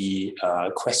the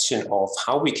question of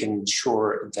how we can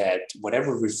ensure that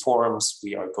whatever reforms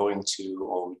we are going to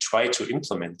or we try to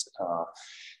implement,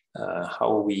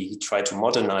 how we try to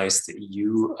modernize the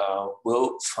EU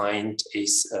will find a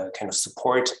kind of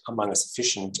support among a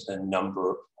sufficient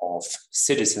number of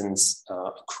citizens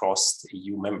across the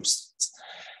EU member states.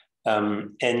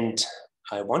 And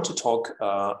I want to talk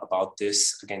about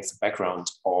this against the background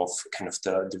of kind of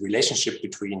the relationship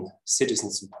between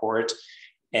citizen support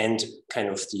and kind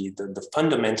of the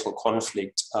fundamental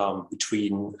conflict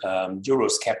between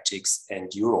Eurosceptics and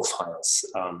Europhiles.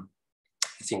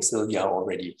 I think Sylvia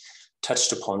already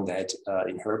touched upon that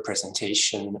in her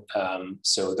presentation.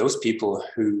 So those people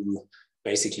who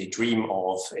basically dream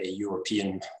of a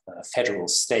European federal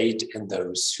state and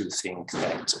those who think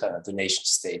that the nation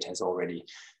state has already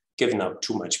given up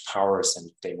too much powers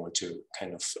and they want to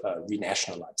kind of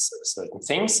renationalize certain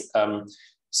things.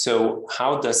 So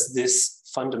how does this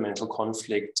fundamental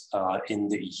conflict in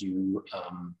the EU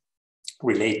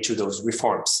relate to those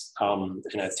reforms?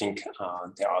 And I think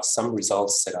there are some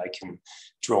results that I can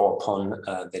draw upon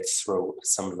that throw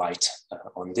some light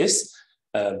on this.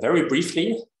 Very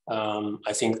briefly,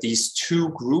 I think these two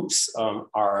groups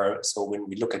are, so when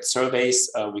we look at surveys,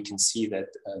 we can see that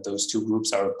those two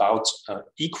groups are about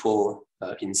equal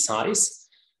in size.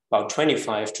 about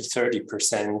 25 to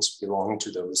 30% belong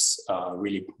to those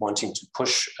really wanting to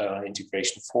push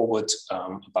integration forward.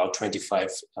 About 25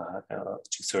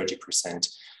 to 30%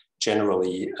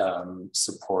 generally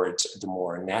support the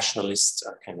more nationalist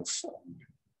kind of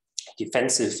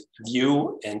defensive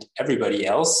view, and everybody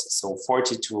else, so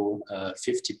 40 to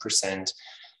 50%,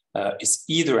 is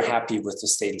either happy with the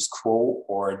status quo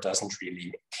or doesn't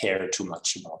really care too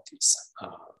much about these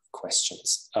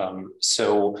questions.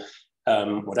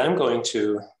 What I'm going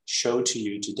to show to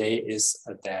you today is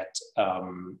that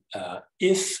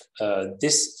if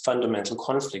this fundamental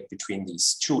conflict between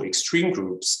these two extreme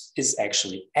groups is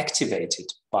actually activated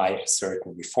by a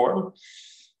certain reform,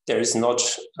 there is not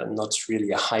really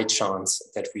a high chance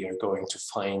that we are going to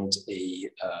find a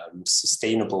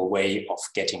sustainable way of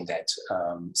getting that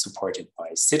supported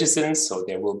by citizens. So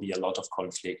there will be a lot of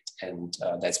conflict, and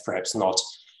that's perhaps not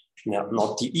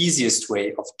the easiest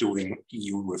way of doing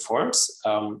EU reforms.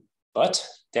 But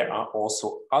there are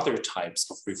also other types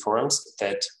of reforms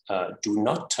that do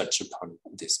not touch upon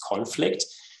this conflict.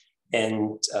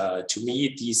 And to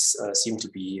me, these seem to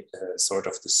be sort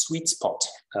of the sweet spot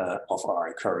of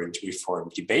our current reform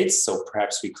debates. So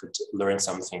perhaps we could learn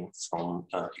something from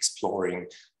exploring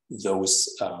those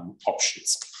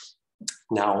options.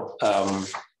 Now,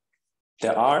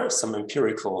 there are some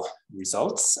empirical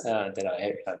results that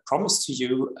I promised to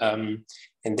you,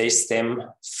 and they stem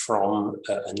from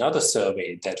another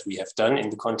survey that we have done in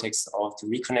the context of the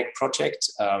RECONNECT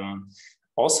project.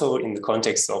 Also in the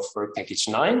context of Work Package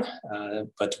 9,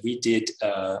 but I did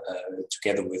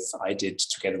together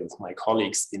with my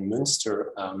colleagues in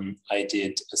Münster, I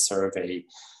did a survey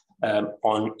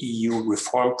on EU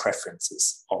reform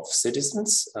preferences of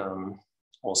citizens,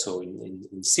 also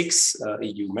in 6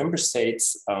 EU member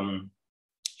states. And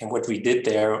what we did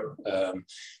there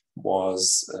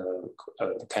was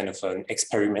kind of an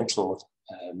experimental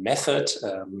method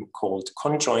called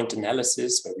conjoint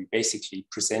analysis, where we basically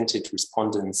presented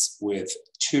respondents with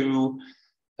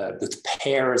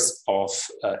pairs of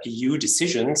EU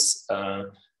decisions,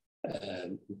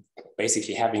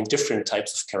 basically having different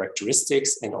types of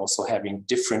characteristics and also having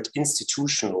different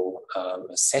institutional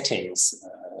settings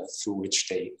through which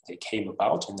they came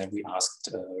about. And then we asked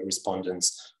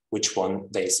respondents which one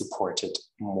they supported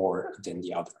more than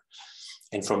the other.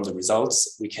 And from the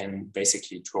results, we can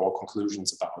basically draw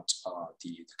conclusions about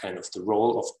the kind of the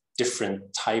role of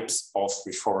different types of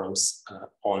reforms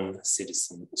on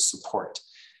citizen support.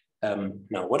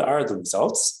 Now, what are the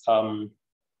results?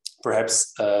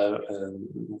 Perhaps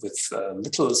with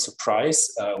little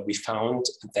surprise, we found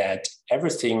that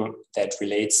everything that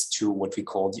relates to what we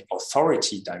call the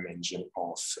authority dimension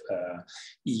of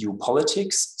EU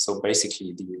politics, so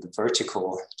basically the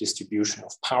vertical distribution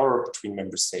of power between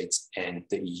member states and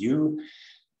the EU,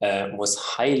 was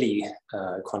highly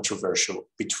controversial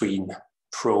between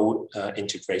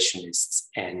pro-integrationists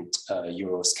and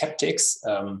Eurosceptics.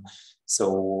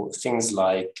 So things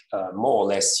like more or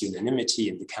less unanimity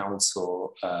in the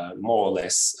Council, more or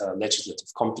less legislative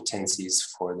competencies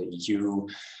for the EU,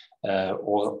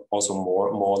 or also more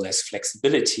or less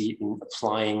flexibility in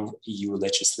applying EU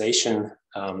legislation.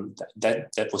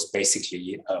 That was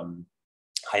basically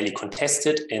highly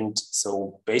contested. And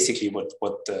so basically what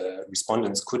the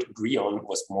respondents could agree on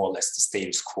was more or less the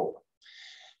status quo.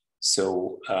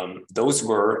 So those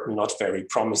were not very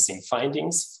promising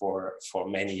findings for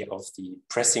many of the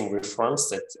pressing reforms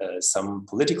that some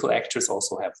political actors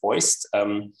also have voiced.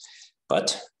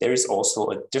 But there is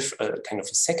also a kind of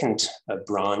a second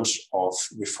branch of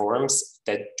reforms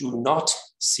that do not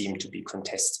seem to be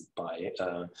contested by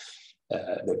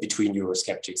between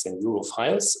Eurosceptics and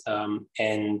Europhiles.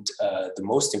 And the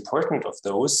most important of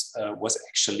those was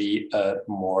actually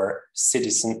more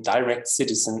direct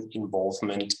citizen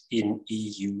involvement in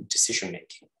EU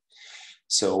decision-making.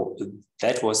 So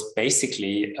that was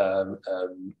basically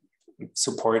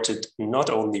supported not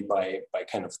only by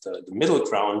kind of the middle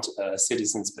ground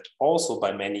citizens, but also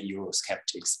by many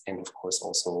Eurosceptics and of course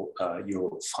also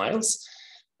Europhiles.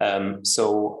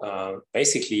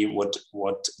 Basically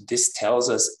what this tells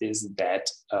us is that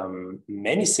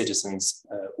many citizens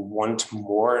want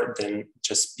more than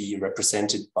just be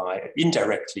represented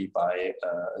indirectly by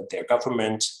their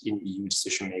government in EU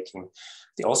decision-making.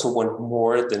 They also want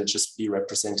more than just be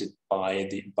represented by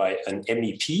an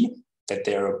MEP that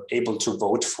they're able to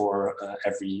vote for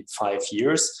every 5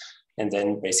 years, and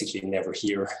then basically never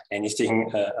hear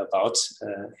anything about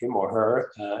him or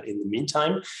her in the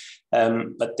meantime.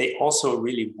 But they also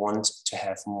really want to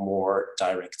have more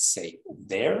direct say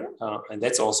there. And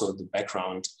that's also the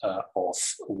background of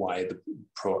why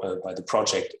the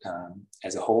project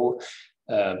as a whole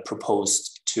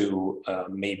proposed to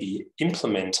maybe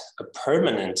implement a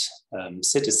permanent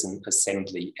citizen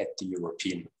assembly at the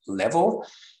European level.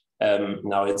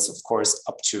 Now it's of course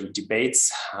up to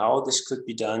debates how this could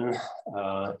be done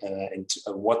and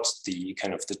what the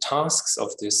kind of the tasks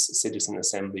of this citizen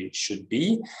assembly should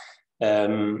be.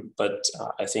 But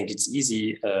I think it's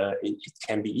easy, it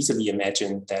can be easily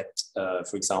imagined that,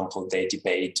 for example, they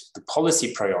debate the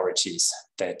policy priorities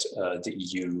that the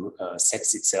EU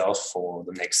sets itself for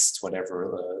the next whatever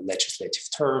legislative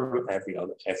term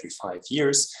every 5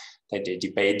 years, that they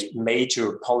debate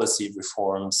major policy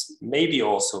reforms, maybe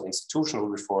also institutional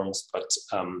reforms, but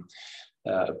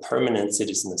a permanent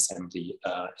citizen assembly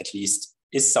at least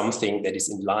is something that is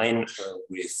in line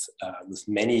with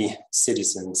many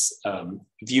citizens'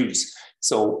 views.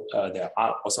 So there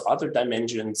are also other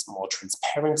dimensions, more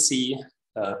transparency,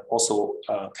 also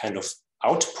kind of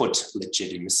output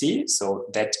legitimacy. So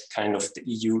that kind of the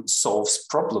EU solves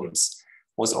problems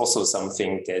was also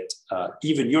something that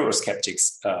even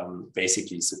Eurosceptics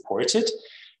basically supported.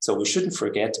 So we shouldn't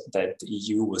forget that the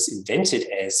EU was invented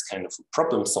as kind of a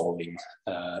problem-solving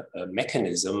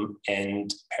mechanism,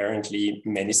 and apparently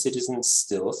many citizens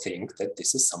still think that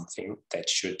this is something that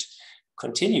should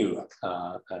continue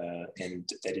and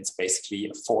that it's basically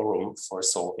a forum for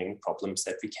solving problems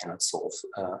that we cannot solve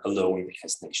alone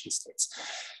as nation states.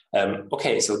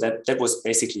 Okay, so that was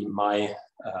basically my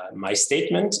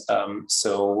statement.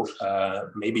 So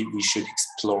maybe we should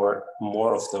explore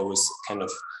more of those kind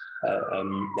of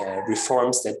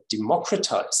reforms that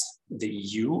democratize the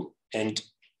EU and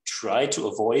try to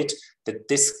avoid that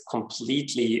this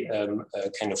completely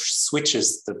kind of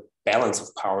switches the balance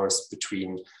of powers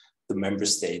between the member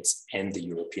states and the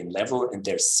European level. And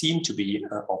there seem to be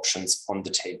options on the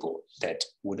table that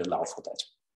would allow for that.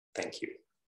 Thank you.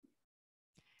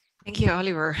 Thank you,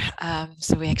 Oliver.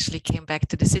 So we actually came back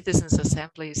to the citizens'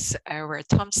 assemblies where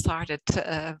Tom started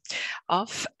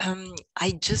off.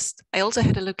 I also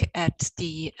had a look at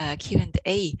the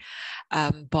Q&A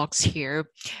box here,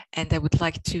 and I would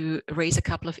like to raise a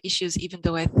couple of issues, even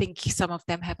though I think some of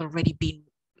them have already been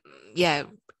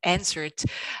answered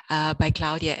by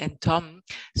Claudia and Tom.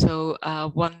 So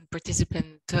one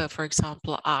participant, for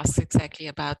example, asked exactly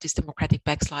about this democratic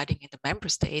backsliding in the member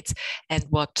states and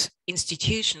what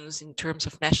institutions in terms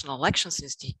of national elections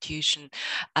institution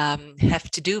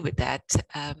have to do with that.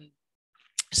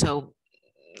 So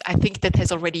I think that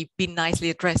has already been nicely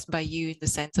addressed by you in the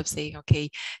sense of saying, okay,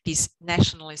 these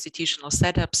national institutional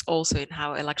setups also in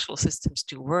how electoral systems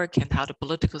do work and how the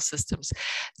political systems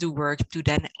do work do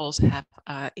then also have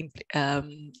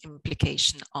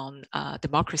implication on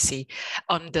democracy,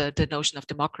 on the notion of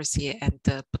democracy and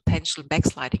the potential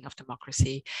backsliding of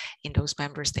democracy in those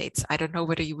member states. I don't know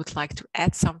whether you would like to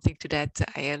add something to that.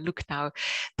 I look now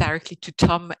directly to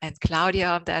Tom and Claudia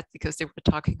on that because they were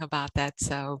talking about that.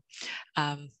 So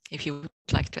if you would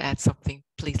like to add something,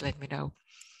 please let me know.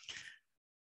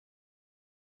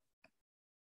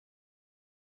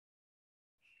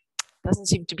 Doesn't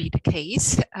seem to be the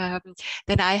case.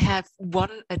 Then I have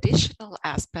one additional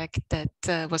aspect that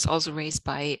was also raised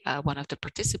by one of the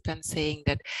participants, saying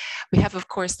that we have, of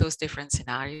course, those different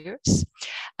scenarios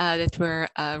that were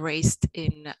raised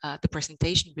in the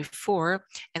presentation before.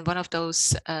 And one of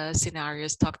those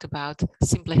scenarios talked about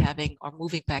simply having or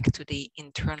moving back to the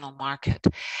internal market.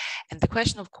 And the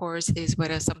question, of course, is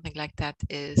whether something like that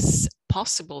is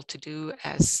possible to do,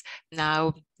 as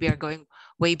now we are going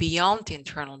way beyond the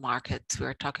internal market.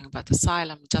 We're talking about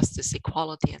asylum, justice,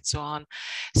 equality, and so on.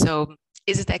 So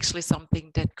is it actually something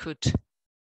that could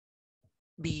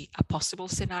be a possible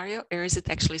scenario, or is it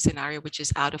actually a scenario which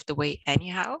is out of the way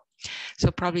anyhow?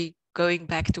 So probably going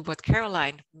back to what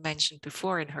Caroline mentioned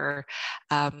before in her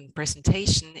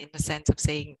presentation, in the sense of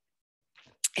saying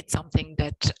it's something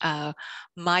that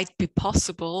might be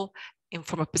possible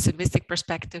from a pessimistic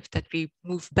perspective, that we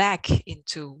move back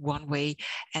into one way.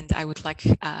 And I would like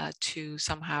to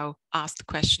somehow ask the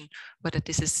question whether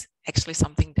this is actually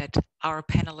something that our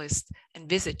panelists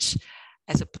envisage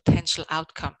as a potential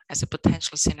outcome, as a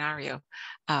potential scenario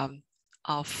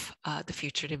of the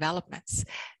future developments.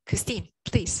 Christine,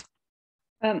 please.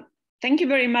 Thank you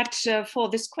very much for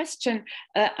this question.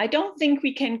 I don't think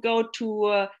we can go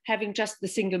to having just the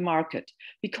single market,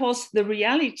 because the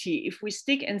reality, if we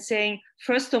stick and saying,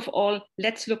 first of all,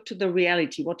 let's look to the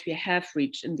reality, what we have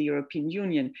reached in the European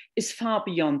Union is far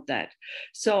beyond that.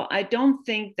 So I don't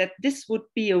think that this would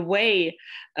be a way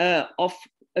of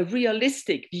a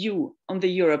realistic view on the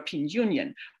European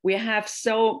Union. We have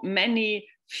so many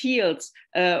fields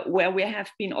where we have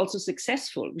been also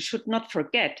successful. We should not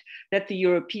forget that the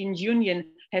European Union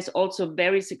has also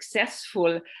very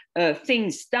successful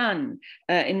things done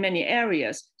in many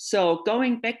areas. So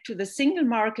going back to the single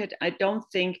market, I don't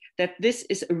think that this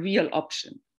is a real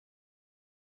option.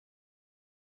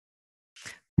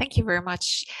 Thank you very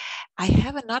much. I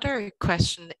have another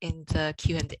question in the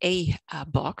Q&A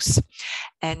box,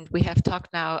 and we have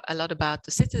talked now a lot about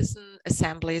the citizen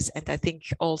assemblies, and I think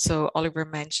also Oliver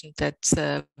mentioned that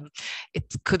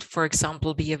it could, for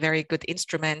example, be a very good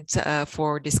instrument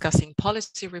for discussing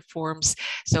policy reforms,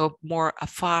 so more a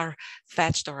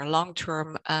far-fetched or a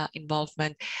long-term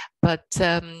involvement. But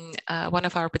one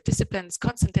of our participants,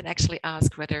 Konstantin, actually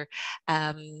asked whether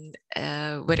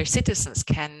citizens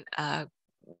can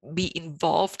be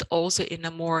involved also in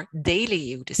a more daily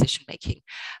EU decision-making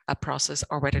process,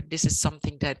 or whether this is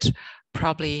something that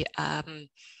probably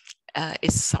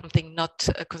is something not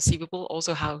conceivable.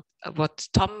 Also, how what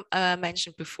Tom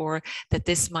mentioned before, that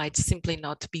this might simply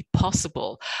not be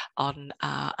possible on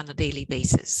a daily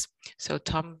basis. So,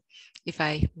 Tom, if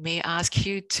I may ask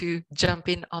you to jump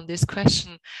in on this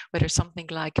question, whether something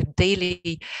like a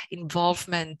daily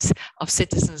involvement of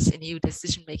citizens in EU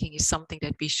decision-making is something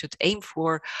that we should aim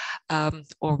for,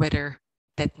 or whether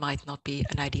that might not be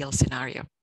an ideal scenario.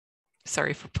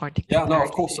 Sorry for pointing. Yeah, no,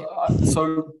 of course.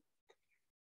 So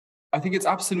I think it's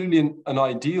absolutely an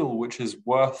ideal which is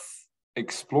worth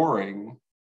exploring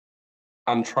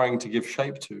and trying to give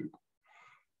shape to.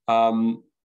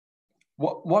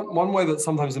 One way that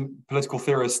sometimes political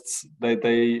theorists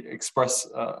they express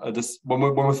when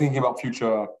we're thinking about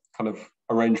future kind of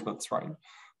arrangements, right?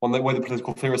 One way the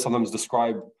political theorists sometimes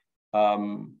describe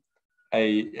a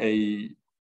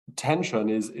tension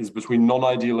is between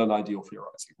non-ideal and ideal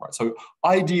theorizing, right? So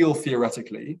ideal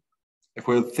theoretically, if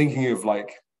we're thinking of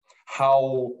like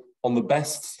how on the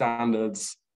best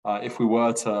standards, if we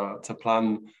were to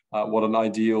plan what an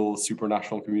ideal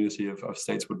supranational community of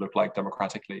states would look like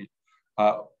democratically,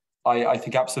 I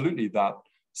think absolutely that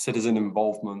citizen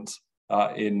involvement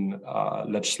in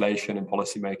legislation and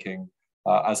policymaking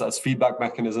as feedback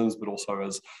mechanisms, but also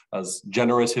as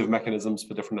generative mechanisms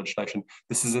for different legislation.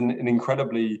 This is an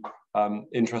incredibly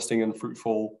interesting and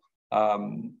fruitful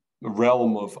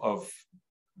realm of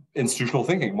institutional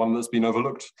thinking, one that's been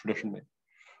overlooked traditionally.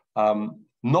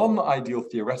 Non-ideal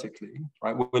theoretically,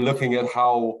 right? We're looking at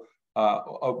how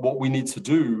what we need to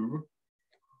do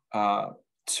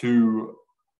to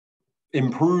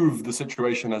improve the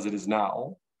situation as it is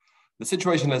now. The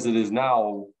situation as it is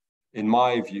now, in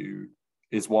my view,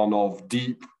 is one of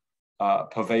deep,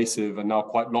 pervasive, and now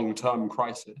quite long-term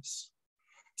crisis.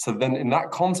 So then in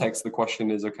that context, the question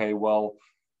is, okay, well,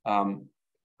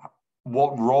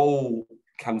 what role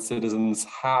can citizens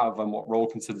have and what role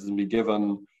can citizens be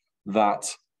given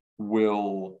that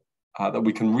will, that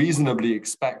we can reasonably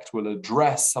expect will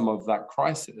address some of that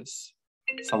crisis,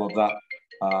 some of that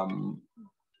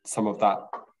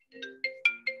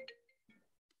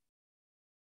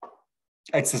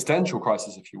existential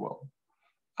crisis, if you will,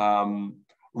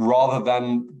 rather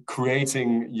than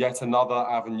creating yet another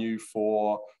avenue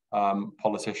for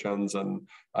politicians and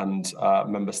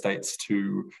member states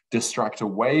to distract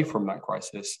away from that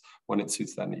crisis when it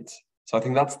suits their needs. So I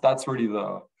think that's really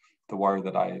the worry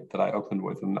that I opened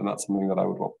with, and that's something that I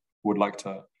would like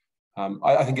to.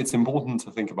 I think it's important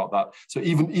to think about that. So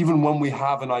even when we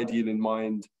have an ideal in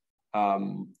mind,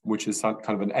 which is kind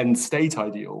of an end state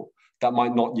ideal, that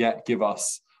might not yet give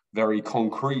us very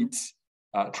concrete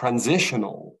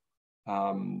transitional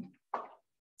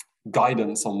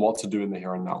guidance on what to do in the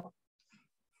here and now.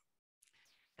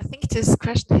 I think this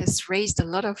question has raised a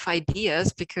lot of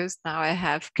ideas, because now I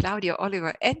have Claudia,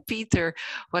 Oliver, and Peter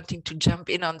wanting to jump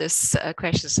in on this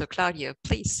question. So Claudia,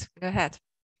 please go ahead.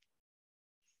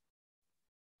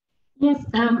 Yes,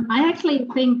 I actually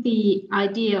think the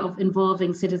idea of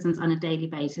involving citizens on a daily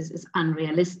basis is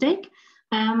unrealistic.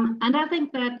 And I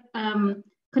think that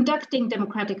conducting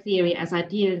democratic theory as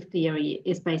ideal theory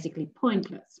is basically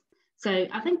pointless. So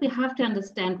I think we have to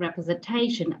understand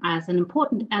representation as an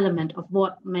important element of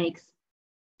what makes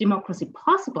democracy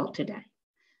possible today.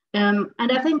 And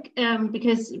I think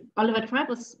because Oliver Tribe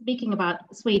was speaking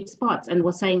about sweet spots and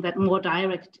was saying that more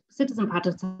direct citizen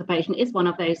participation is one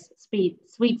of those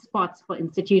sweet spots for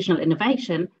institutional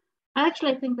innovation, I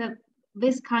actually think that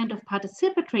this kind of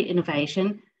participatory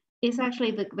innovation is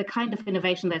actually the kind of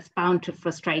innovation that's bound to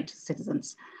frustrate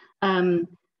citizens. I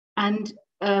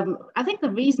think the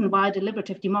reason why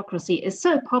deliberative democracy is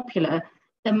so popular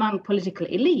among political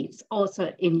elites,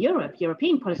 also in Europe,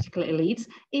 European political elites,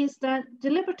 is that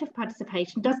deliberative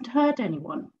participation doesn't hurt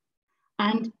anyone.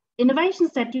 And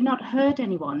innovations that do not hurt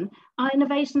anyone are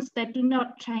innovations that do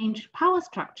not change power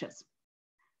structures.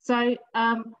 So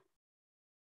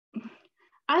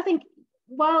I think,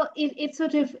 well, it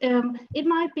sort of, it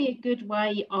might be a good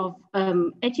way of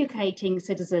educating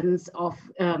citizens, of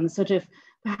sort of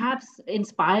perhaps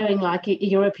inspiring like a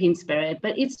European spirit,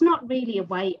 but it's not really a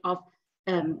way of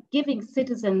giving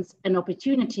citizens an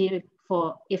opportunity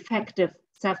for effective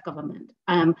self-government.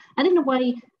 And in a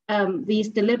way, these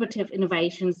deliberative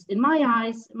innovations, in my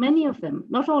eyes, many of them,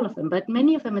 not all of them, but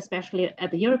many of them, especially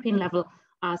at the European level,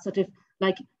 are sort of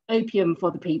like opium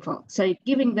for the people. So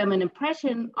giving them an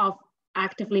impression of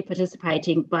actively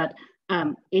participating, but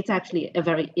it's actually a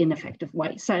very ineffective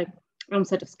way. So I'm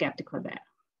sort of skeptical there.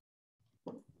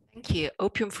 Thank you.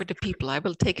 Opium for the people. I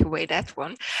will take away that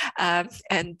one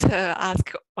and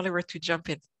ask Oliver to jump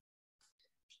in.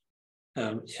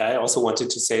 Yeah, I also wanted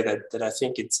to say that I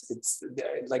think it's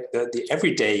like the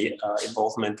everyday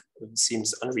involvement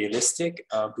seems unrealistic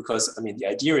because, I mean, the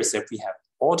idea is that we have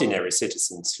ordinary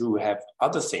citizens who have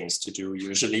other things to do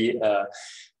usually.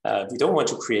 We don't want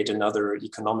to create another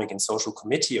economic and social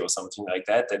committee or something like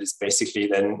that. That is basically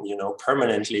then, you know,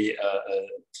 permanently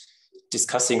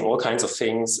discussing all kinds of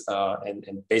things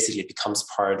and basically becomes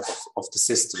part of the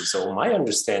system. So my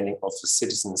understanding of the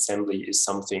citizen assembly is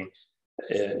something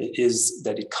is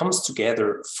that it comes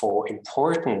together for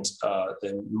important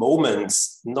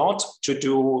moments, not to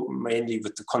do mainly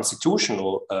with the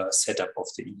constitutional setup of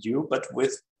the EU, but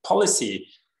with policy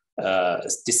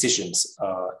decisions.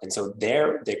 And so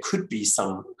there could be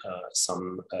some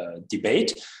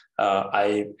debate.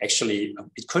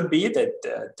 It could be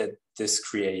that this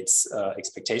creates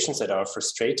expectations that are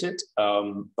frustrated,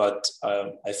 but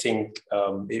I think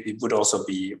it would also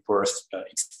be worth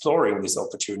exploring this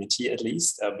opportunity at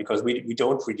least, because we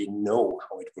don't really know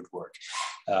how it would work.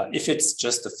 If it's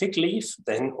just a fig leaf,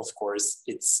 then of course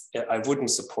I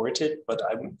wouldn't support it, but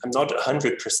I'm not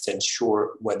 100%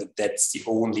 sure whether that's the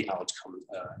only outcome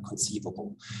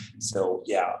conceivable. So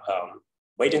yeah,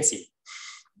 wait and see.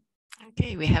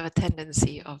 Okay, we have a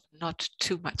tendency of not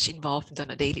too much involved on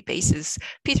a daily basis.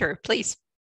 Peter, please.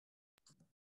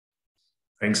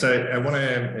 Thanks. I want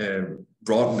to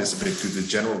broaden this a bit to the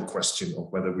general question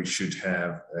of whether we should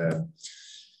have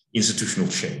institutional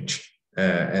change.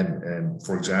 And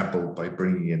for example, by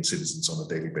bringing in citizens on a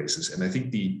daily basis. And I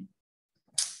think the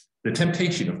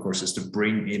temptation, of course, is to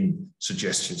bring in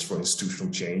suggestions for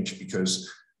institutional change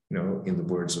because, you know, in the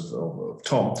words of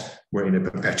Tom, we're in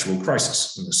a perpetual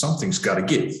crisis. You know, something's got to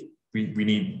give. We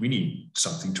need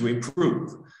something to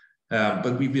improve.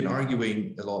 But we've been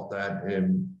arguing a lot that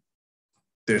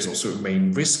there's also a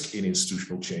main risk in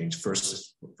institutional change.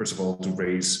 First of all, to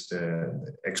raise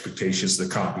expectations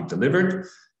that can't be delivered.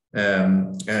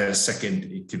 Second,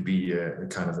 it could be a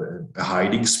kind of a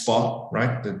hiding spot,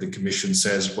 right? That the Commission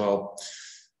says, well,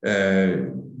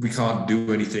 we can't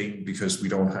do anything because we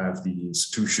don't have the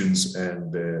institutions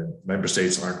and member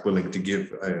states aren't willing to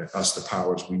give us the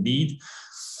powers we need,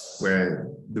 where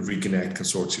the RECONNECT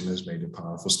consortium has made a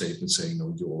powerful statement saying,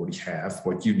 no, you already have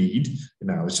what you need, and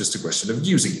now it's just a question of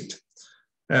using it.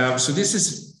 So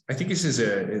I think this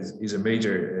is a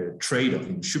major trade-off.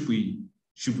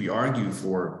 Should we argue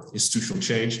for institutional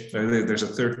change? There's a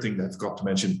third thing that I forgot to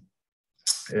mention.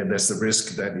 And that's the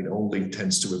risk that it only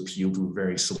tends to appeal to a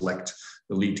very select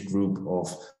elite group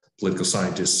of political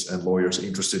scientists and lawyers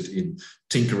interested in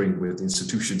tinkering with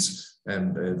institutions,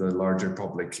 and the larger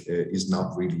public is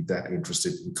not really that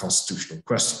interested in constitutional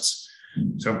questions.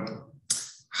 So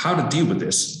how to deal with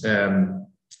this?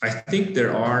 I think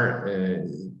there are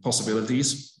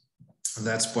possibilities. And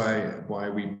that's why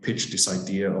we pitched this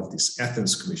idea of this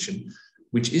Athens Commission,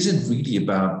 which isn't really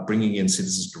about bringing in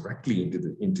citizens directly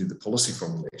into the policy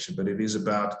formulation, but it is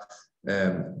about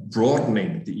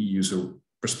broadening the EU's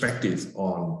perspective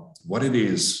on what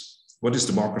is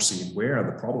democracy and where are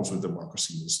the problems with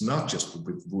democracy. It's not just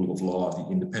with rule of law,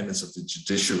 the independence of the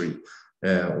judiciary,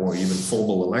 or even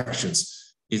formal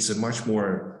elections. It's a much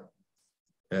more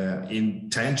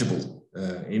intangible,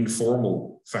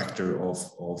 informal factor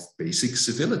of basic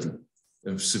civility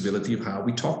of how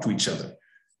we talk to each other.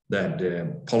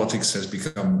 That politics has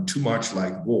become too much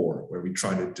like war, where we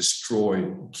try to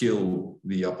destroy, kill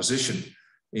the opposition,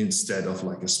 instead of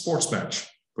like a sports match,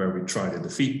 where we try to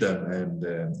defeat them. And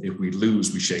if we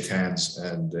lose, we shake hands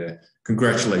and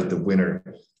congratulate the winner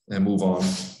and move on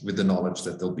with the knowledge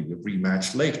that there'll be a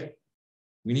rematch later.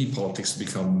 We need politics to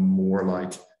become more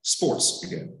like sports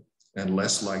again and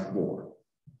less like war,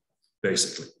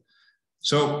 basically.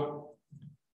 So,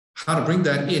 how to bring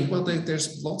that in? Well,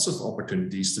 there's lots of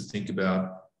opportunities to think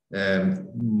about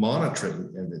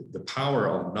monitoring and the power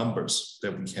of numbers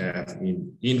that we have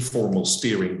in informal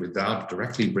steering without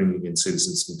directly bringing in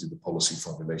citizens into the policy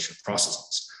formulation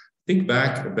processes. Think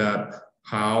back about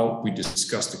how we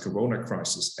discussed the corona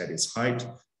crisis at its height,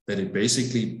 that it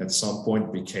basically at some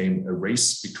point became a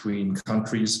race between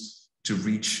countries to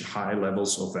reach high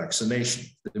levels of vaccination.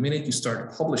 The minute you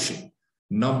start publishing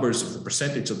numbers of the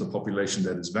percentage of the population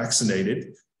that is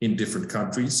vaccinated in different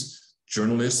countries,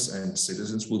 journalists and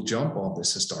citizens will jump on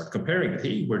this and start comparing.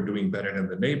 Hey, we're doing better than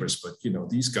the neighbors, but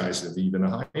these guys have even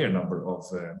a higher number of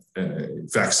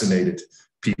vaccinated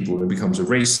people. It becomes a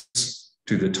race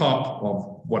to the top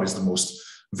of what is the most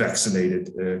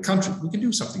vaccinated country. We can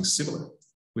do something similar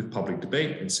with public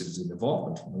debate and citizen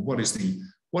involvement. What is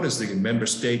the member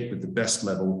state with the best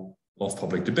level of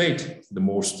public debate, the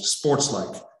most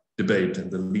sports-like debate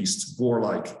and the least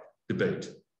warlike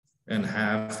debate, and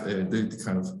have the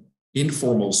kind of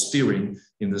informal steering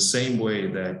in the same way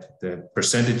that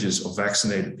percentages of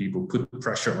vaccinated people put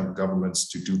pressure on governments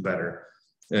to do better,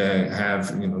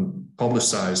 have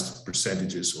publicized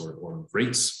percentages or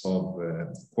rates of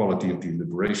quality of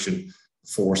deliberation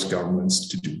force governments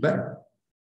to do better.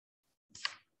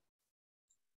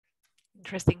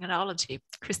 Interesting analogy.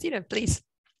 Christina, please.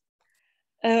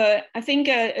 I think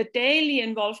a daily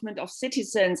involvement of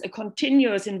citizens, a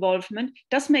continuous involvement,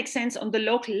 does make sense on the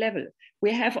local level.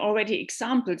 We have already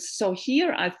examples. So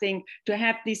here, I think, to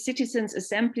have these citizens'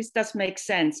 assemblies does make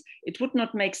sense. It would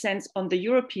not make sense on the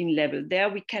European level. There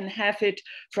we can have it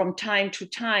from time to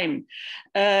time.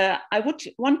 I would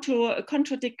want to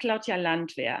contradict Claudia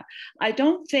Landwehr. I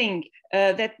don't think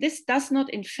that this does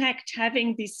not, in fact,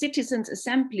 having these citizens'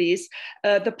 assemblies,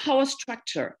 the power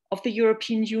structure of the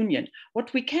European Union.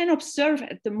 What we can observe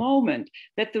at the moment,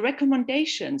 that the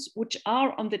recommendations which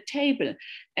are on the table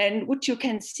and which you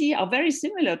can see are very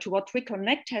similar to what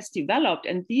RECONNECT has developed,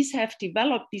 and these have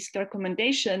developed these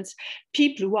recommendations,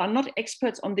 people who are not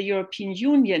experts on the European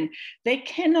Union, they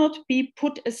cannot be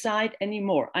put aside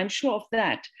anymore. I'm sure of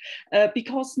that,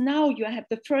 because now you have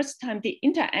the first time the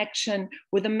interaction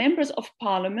with the members of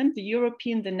parliament, the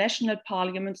European, the national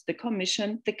parliaments, the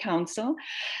Commission, the Council,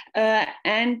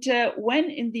 and when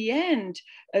in the end,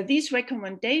 these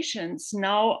recommendations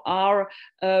now are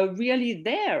really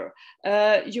there.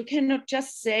 You cannot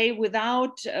just say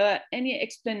without any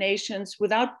explanations,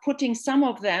 without putting some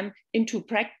of them into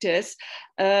practice,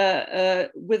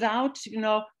 without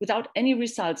any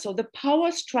results. So the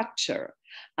power structure,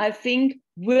 I think,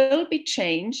 will be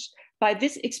changed by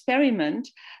this experiment,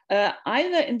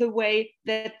 either in the way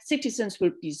that citizens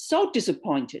will be so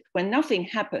disappointed when nothing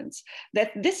happens,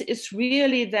 that this is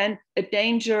really then a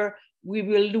danger. We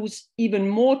will lose even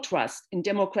more trust in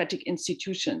democratic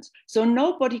institutions. So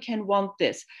nobody can want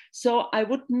this. So I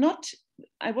would not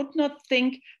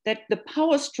think that the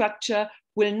power structure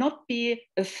will not be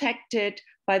affected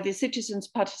by the citizens'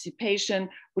 participation,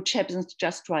 which happens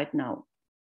just right now.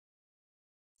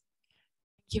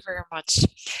 Thank you very much.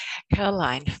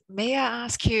 Caroline, may I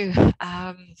ask you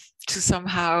to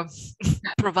somehow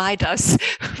provide us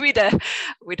with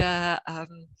a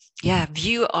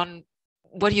view on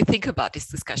what do you think about this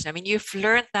discussion? I mean, you've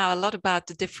learned now a lot about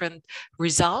the different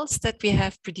results that we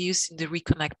have produced in the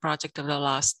RECONNECT project over the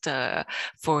last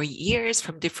 4 years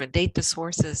from different data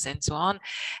sources and so on.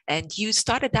 And you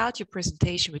started out your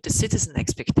presentation with the citizen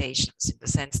expectations, in the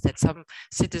sense that some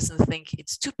citizens think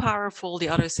it's too powerful, the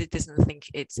other citizens think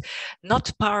it's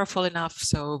not powerful enough,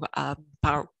 so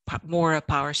more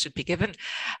power should be given.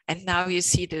 And now you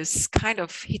see this kind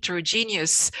of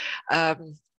heterogeneous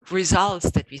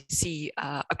results that we see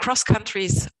across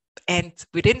countries and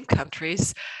within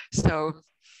countries. So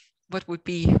what would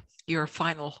be your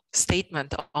final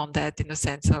statement on that, in the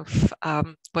sense of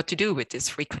what to do with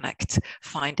this RECONNECT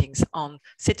findings on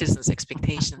citizens'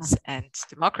 expectations and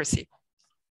democracy?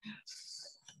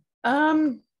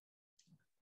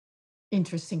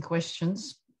 Interesting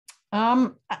questions.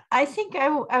 I think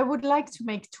I would like to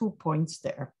make 2 points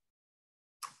there.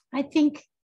 I think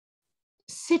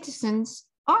citizens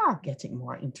are getting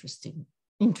more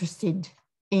interested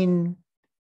in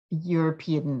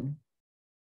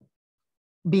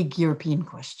big European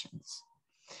questions.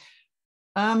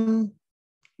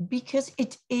 Because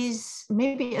it is,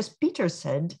 maybe as Peter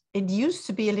said, it used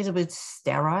to be a little bit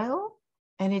sterile,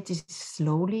 and it is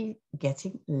slowly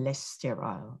getting less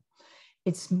sterile.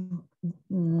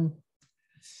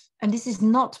 And this is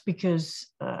not because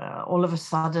all of a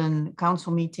sudden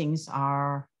council meetings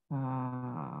are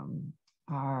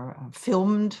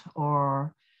filmed,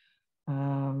 or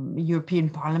European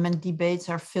Parliament debates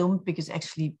are filmed, because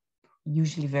actually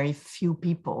usually very few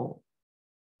people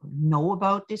know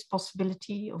about this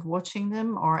possibility of watching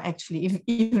them, or actually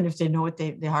even if they know it,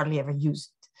 they hardly ever use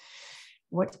it.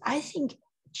 What I think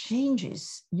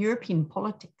changes European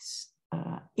politics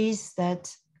is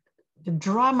that the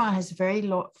drama has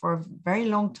for a very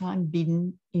long time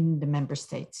been in the member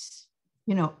states.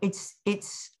 You know, it's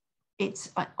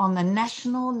on the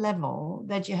national level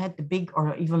that you had the big,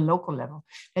 or even local level,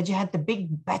 that you had the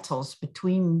big battles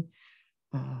between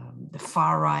the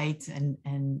far right and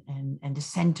the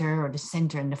center, or the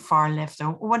center and the far left,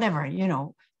 or whatever, you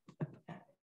know,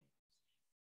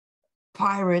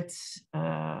 pirates,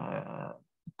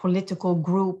 political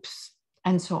groups,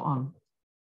 and so on.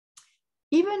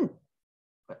 Even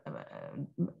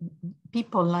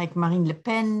people like Marine Le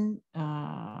Pen,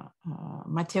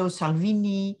 Matteo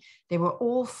Salvini, they were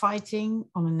all fighting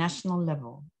on a national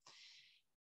level.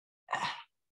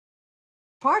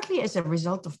 Partly as a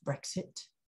result of Brexit.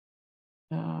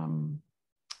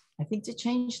 I think they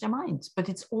changed their minds, but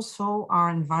it's also our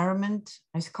environment.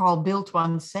 As Carl Bildt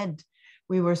once said,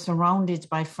 we were surrounded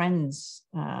by friends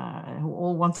who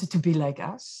all wanted to be like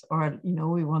us, or, you know,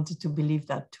 we wanted to believe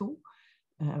that too.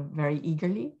 Very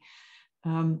eagerly.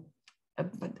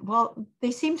 But, well,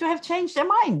 they seem to have changed their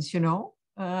minds, you know.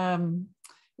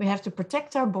 We have to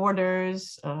protect our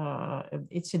borders.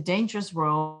 It's a dangerous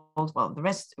world. Well, the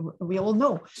rest, we all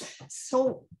know.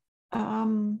 So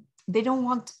they don't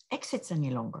want exits any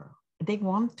longer. They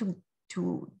want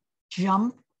to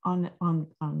jump on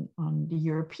the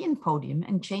European podium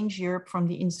and change Europe from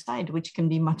the inside, which can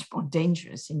be much more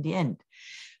dangerous in the end.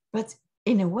 But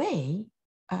in a way,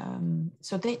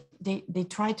 so they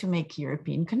try to make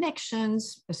European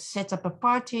connections, set up a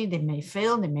party. They may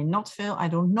fail, they may not fail. I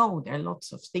don't know. There are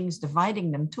lots of things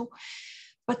dividing them too.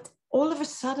 But all of a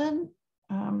sudden,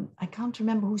 I can't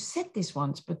remember who said this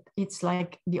once, but it's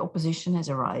like the opposition has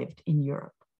arrived in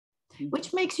Europe,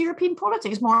 which makes European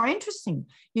politics more interesting.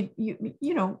 You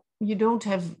know, you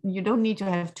don't need to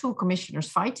have two commissioners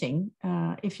fighting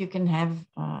if you can have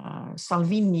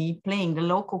Salvini playing the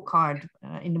local card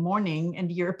in the morning and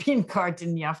the European card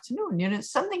in the afternoon. You know,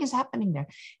 something is happening there.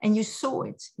 And you saw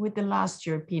it with the last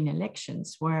European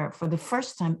elections, where for the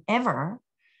first time ever,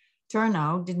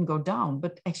 turnout didn't go down,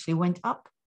 but actually went up.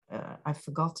 I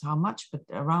forgot how much, but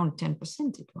around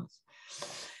 10% it was.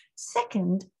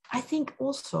 Second, I think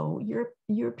also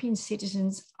European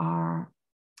citizens are,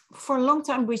 for a long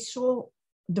time, we saw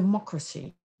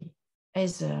democracy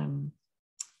as a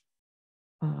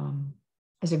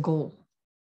goal.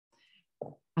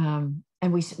 And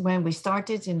when we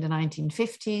started in the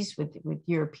 1950s with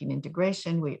European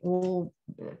integration, we all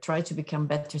tried to become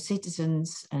better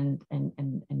citizens and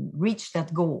reach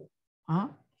that goal.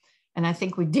 And I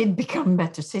think we did become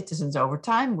better citizens over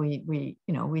time. We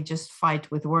just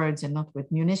fight with words and not with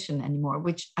munition anymore,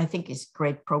 which I think is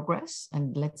great progress.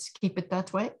 And let's keep it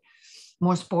that way.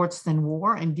 More sports than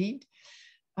war, indeed.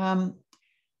 But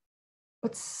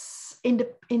in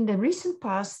the recent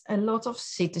past, a lot of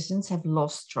citizens have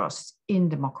lost trust in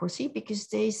democracy because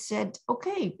they said,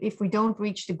 okay, if we don't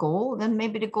reach the goal, then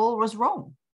maybe the goal was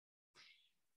wrong.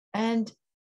 And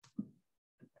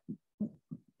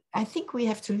I think we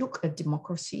have to look at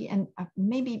democracy, and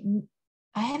maybe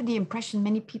I have the impression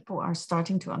many people are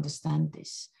starting to understand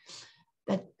this,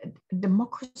 that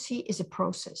democracy is a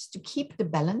process to keep the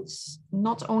balance,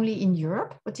 not only in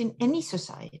Europe, but in any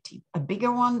society, a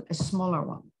bigger one, a smaller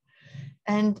one.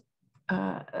 And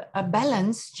a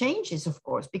balance changes, of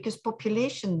course, because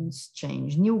populations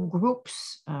change, new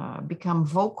groups become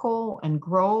vocal and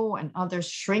grow, and others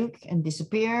shrink and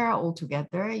disappear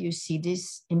altogether. You see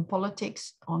this in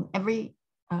politics on every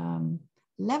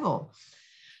level.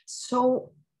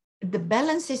 So the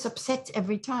balance is upset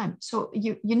every time. So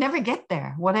you never get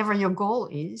there, whatever your goal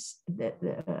is.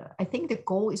 I think the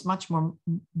goal is much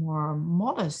more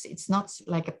modest. It's not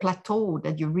like a plateau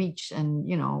that you reach and,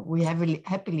 you know, we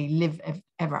happily live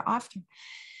ever after.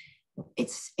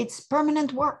 It's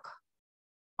permanent work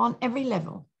on every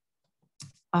level.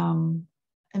 And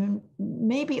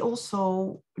maybe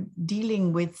also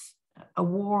dealing with a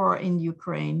war in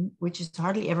Ukraine, which is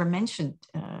hardly ever mentioned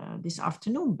this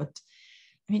afternoon, but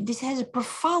I mean, this has a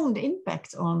profound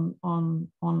impact on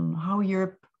how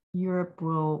Europe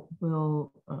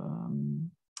will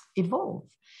evolve,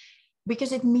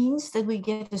 because it means that we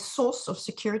get a source of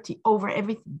security over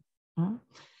everything.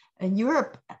 And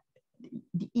Europe,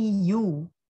 the EU,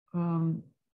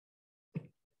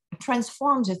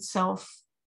 transforms itself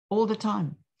all the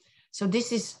time. So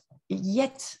this is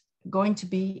yet going to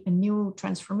be a new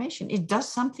transformation. It does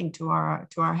something to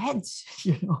our heads,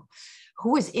 you know.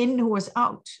 Who is in, who is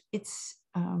out? It's,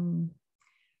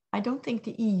 I don't think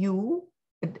the EU,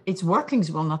 its workings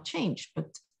will not change,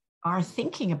 but our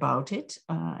thinking about it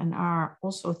and our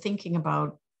also thinking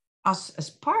about us as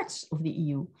parts of the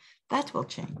EU, that will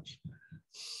change.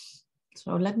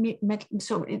 So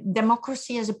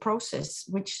democracy as a process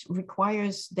which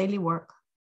requires daily work.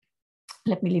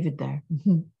 Let me leave it there.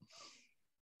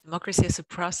 Democracy as a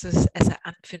process, as an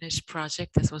unfinished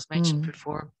project, as was mentioned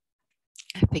before.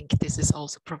 I think this is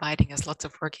also providing us lots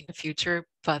of work in the future,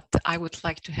 but I would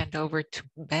like to hand over to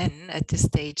Ben at this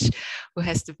stage, who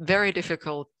has the very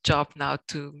difficult job now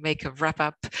to make a wrap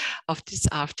up of this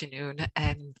afternoon.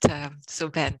 And so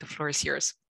Ben, the floor is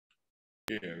yours.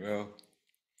 Yeah, well,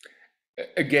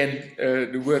 again,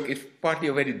 the work is partly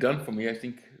already done for me. I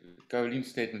think Caroline's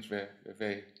statements were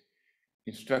very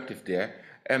instructive there.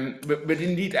 But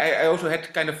indeed, I also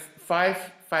had kind of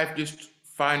five just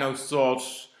final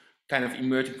thoughts kind of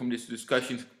emerging from this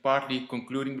discussion, partly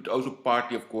concluding, but also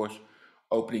partly, of course,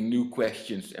 opening new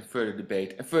questions and further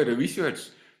debate and further research,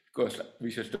 because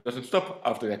research doesn't stop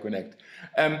after RECONNECT.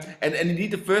 And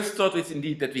indeed, the first thought is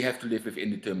indeed that we have to live with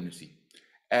indeterminacy.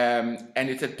 And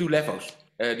it's at two levels.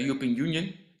 The European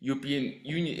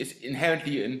Union is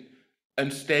inherently an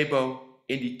unstable,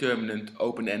 indeterminate,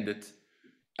 open-ended,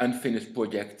 unfinished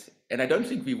project. And I don't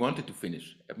think we wanted to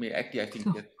finish. I mean, actually, I think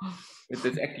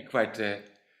that's actually quite...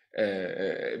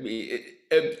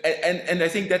 and I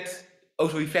think that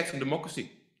also reflects on democracy.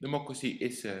 Democracy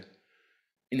is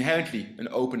inherently an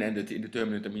open-ended,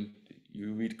 indeterminate. I mean,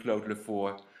 you read Claude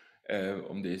Lefort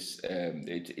on this.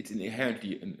 It's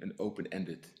inherently an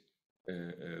open-ended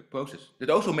process. That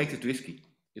also makes it risky.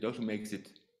 It also makes it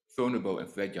vulnerable and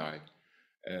fragile.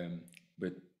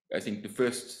 But I think the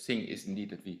first thing is indeed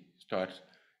that we start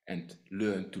and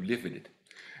learn to live with it.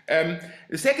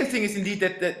 The second thing is indeed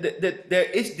that there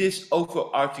is this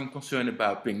overarching concern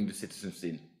about bringing the citizens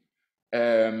in.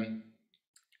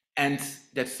 And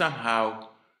that somehow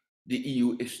the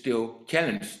EU is still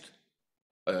challenged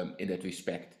in that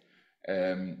respect.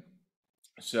 And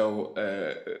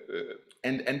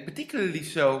particularly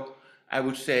so, I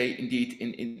would say, indeed,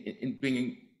 in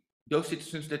bringing those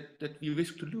citizens that we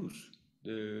risk to lose.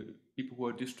 The people who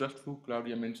are distrustful,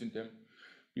 Claudia mentioned them,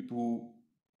 people who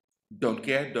don't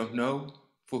care, don't know,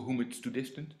 for whom it's too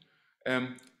distant. I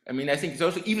mean, I think it's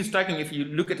also even striking if you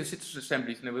look at the citizens'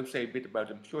 assemblies, and I will say a bit about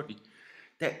them shortly,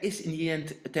 there is in the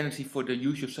end a tendency for the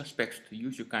usual suspects, the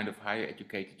usual kind of higher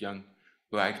educated, young,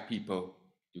 bright people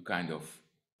to kind of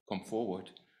come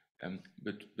forward.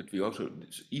 But we also,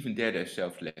 even there's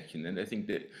self-selection. And I think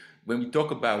that when we talk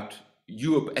about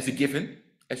Europe as a given,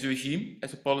 as a regime,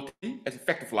 as a polity, as a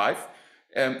fact of life,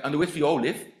 under which we all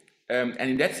live, and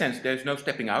in that sense, there's no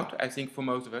stepping out, I think, for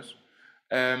most of us.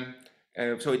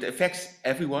 So it affects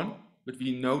everyone, but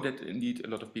we know that indeed a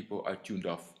lot of people are tuned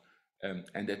off.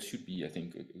 And that should be, I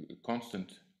think, a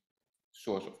constant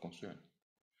source of concern.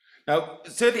 Now,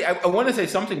 certainly, I want to say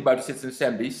something about the citizen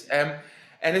assemblies. And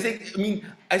I think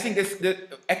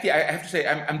actually, I have to say,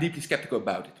 I'm deeply skeptical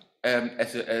about it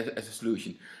as a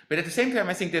solution. But at the same time,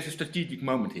 I think there's a strategic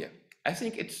moment here. I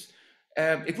think it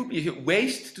would be a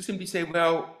waste to simply say,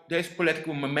 well, there's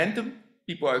political momentum,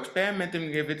 people are experimenting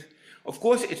with it. Of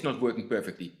course, it's not working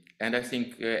perfectly. And I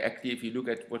think, actually, if you look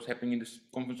at what's happening in this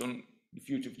conference on the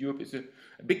future of Europe, it's a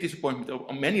big disappointment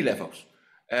on many levels.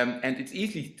 And it's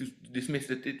easy to dismiss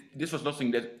that this was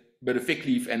nothing but a fig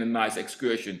leaf and a nice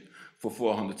excursion for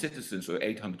 400 citizens or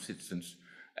 800 citizens.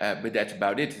 But that's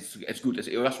about it. It's as good as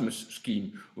Erasmus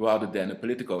scheme rather than a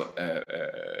political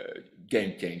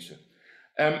game changer.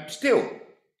 Still,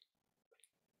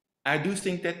 I do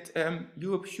think that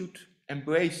Europe should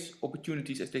embrace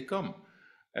opportunities as they come.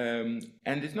 And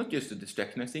it's not just a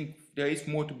distraction. I think there is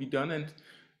more to be done, and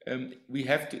we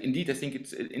have to, indeed, I think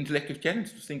it's an intellectual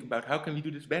challenge to think about how can we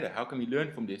do this better? How can we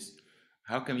learn from this?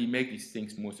 How can we make these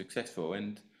things more successful?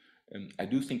 And I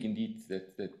do think indeed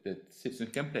that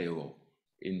citizens can play a role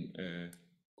in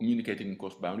communicating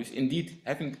across boundaries. Indeed,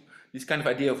 having this kind of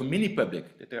idea of a mini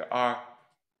public, that there are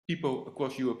people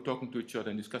across Europe talking to each other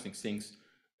and discussing things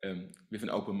with an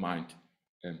open mind,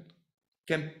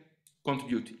 can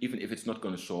contribute, even if it's not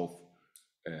going to solve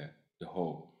the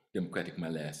whole democratic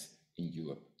malaise in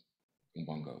Europe in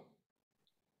one go.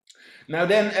 Now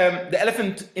then, the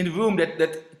elephant in the room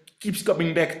that keeps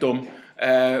coming back, Tom,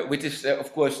 which is,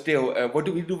 of course, still, what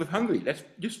do we do with Hungary? Let's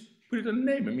just put it on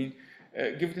the name. I mean,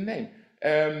 give it a name.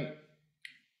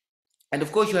 And of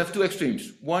course, you have two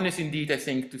extremes. One is indeed, I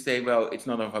think, to say, well, it's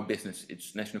none of our business.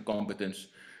 It's national competence.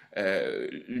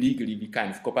 Legally, we kind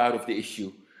of cop out of the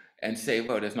issue and say,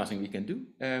 well, there's nothing we can do.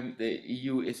 The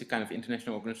EU is a kind of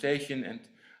international organization, and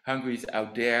Hungary is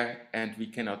out there, and we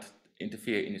cannot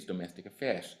interfere in its domestic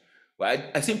affairs. Well,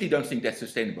 I simply don't think that's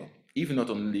sustainable, even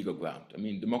not on the legal ground. I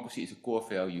mean, democracy is a core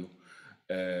value.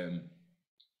 And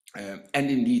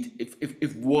indeed,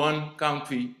 if one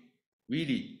country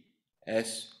really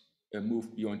has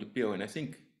moved beyond the pale, and I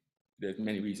think there's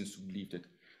many reasons to believe that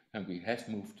Hungary has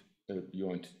moved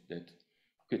beyond that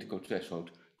critical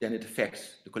threshold. Then it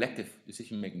affects the collective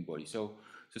decision-making body. So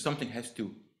something has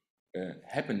to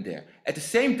happen there. At the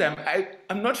same time,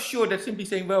 I'm not sure that simply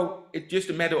saying, well, it's just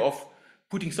a matter of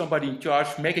putting somebody in charge,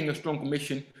 making a strong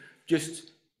commission,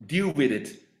 just deal with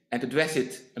it and address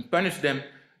it and punish them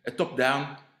top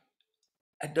down.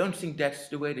 I don't think that's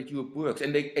the way that Europe works.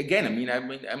 And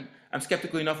I'm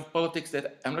skeptical enough of politics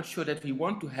that I'm not sure that we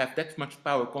want to have that much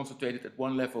power concentrated at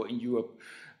one level in Europe.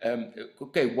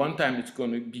 Okay, one time it's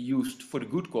going to be used for the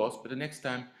good cause, but the next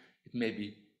time it may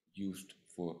be used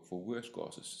for worse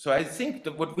causes. So I think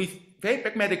that what we've very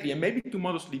pragmatically and maybe too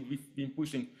modestly we've been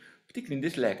pushing, particularly in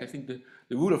this leg, I think the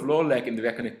rule of law leg in the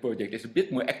RECONNECT project is a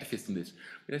bit more activist on this.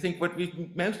 But I think what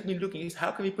we've mostly been looking is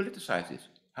how can we politicize this?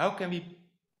 How can we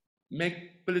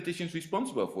make politicians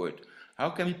responsible for it? How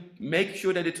can we make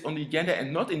sure that it's on the agenda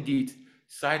and not indeed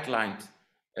sidelined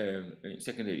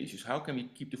secondary issues? How can we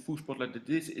keep the full spotlight that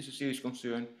this is a serious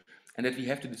concern and that we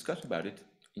have to discuss about it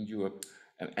in Europe,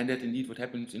 and that indeed what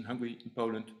happens in Hungary, in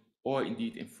Poland, or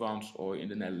indeed in France or in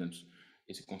the Netherlands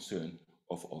is a concern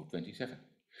of all 27.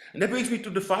 And that brings me to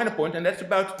the final point, and that's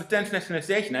about the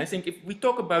transnationalization. I think if we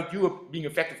talk about Europe being a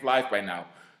fact of life by now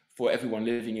for everyone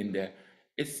living in there,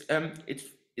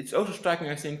 it's also striking,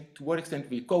 I think, to what extent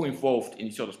we're co-involved in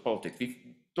each other's politics. We've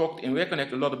talked in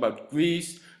RECONNECT a lot about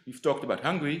Greece, we've talked about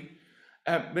Hungary,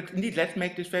 but indeed, let's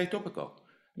make this very topical.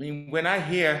 I mean, when I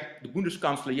hear the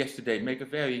Bundeskanzler yesterday make a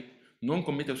very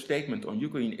non-committal statement on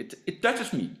Ukraine, it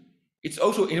touches me. It's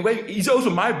also, in a way, he's also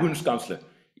my Bundeskanzler,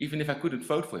 even if I couldn't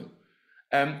vote for him.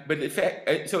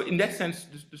 So in that sense,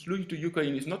 the solution to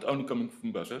Ukraine is not only coming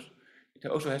from Brussels, it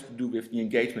also has to do with the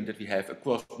engagement that we have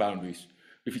across boundaries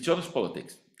with each other's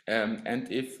politics.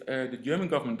 And if the German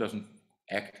government doesn't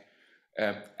act,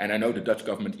 and I know the Dutch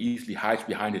government easily hides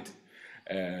behind it,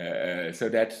 so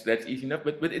that's easy enough,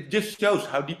 but it just shows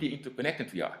how deeply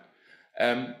interconnected we are.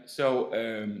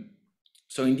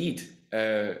 So indeed,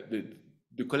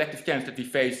 the collective challenge that we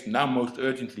face now most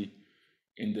urgently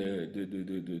in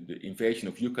the invasion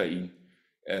of Ukraine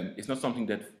is not something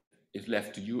that is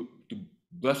left to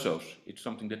Brussels. It's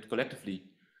something that collectively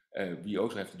we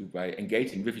also have to do by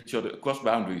engaging with each other across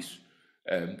boundaries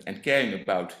and caring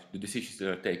about the decisions that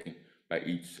are taken by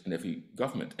each and every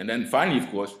government. And then finally, of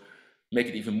course, make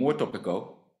it even more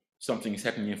topical. Something is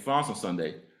happening in France on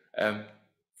Sunday,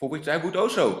 for which I would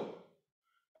also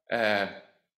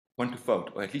want to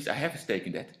vote, or at least I have a stake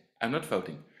in that. I'm not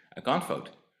voting. I can't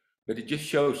vote. But it just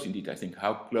shows, indeed, I think,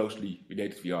 how closely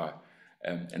related we are,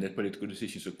 and that political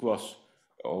decisions across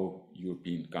all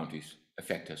European countries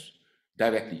affect us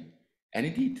directly. And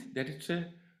indeed, that it's an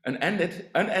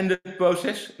unended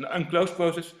process, an unclosed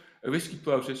process, a risky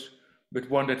process, but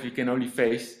one that we can only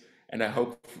face, and I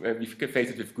hope we can face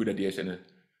it with good ideas and a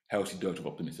healthy dose of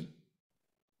optimism.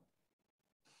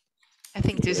 I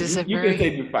think this is a you very... can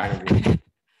take the final word.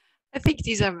 I think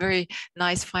these are very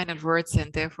nice final words,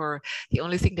 and therefore the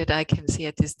only thing that I can see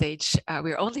at this stage,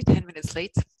 we're only 10 minutes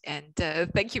late, and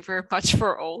thank you very much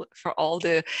for all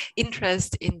the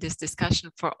interest in this discussion,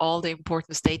 for all the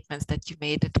important statements that you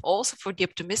made, and also for the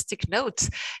optimistic notes,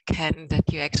 Ken,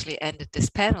 that you actually ended this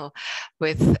panel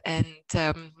with. And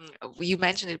you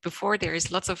mentioned it before, there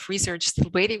is lots of research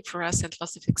still waiting for us and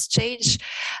lots of exchange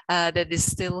that is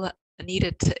still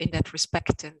needed in that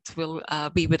respect, and will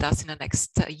be with us in the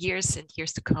next years and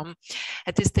years to come.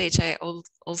 At this stage, I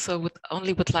also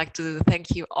would like to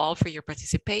thank you all for your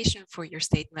participation, for your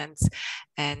statements,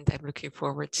 and I'm looking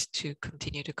forward to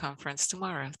continue the conference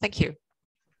tomorrow. Thank you.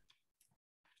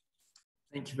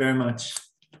 Thank you very much.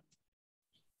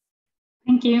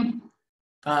 Thank you.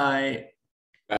 Bye.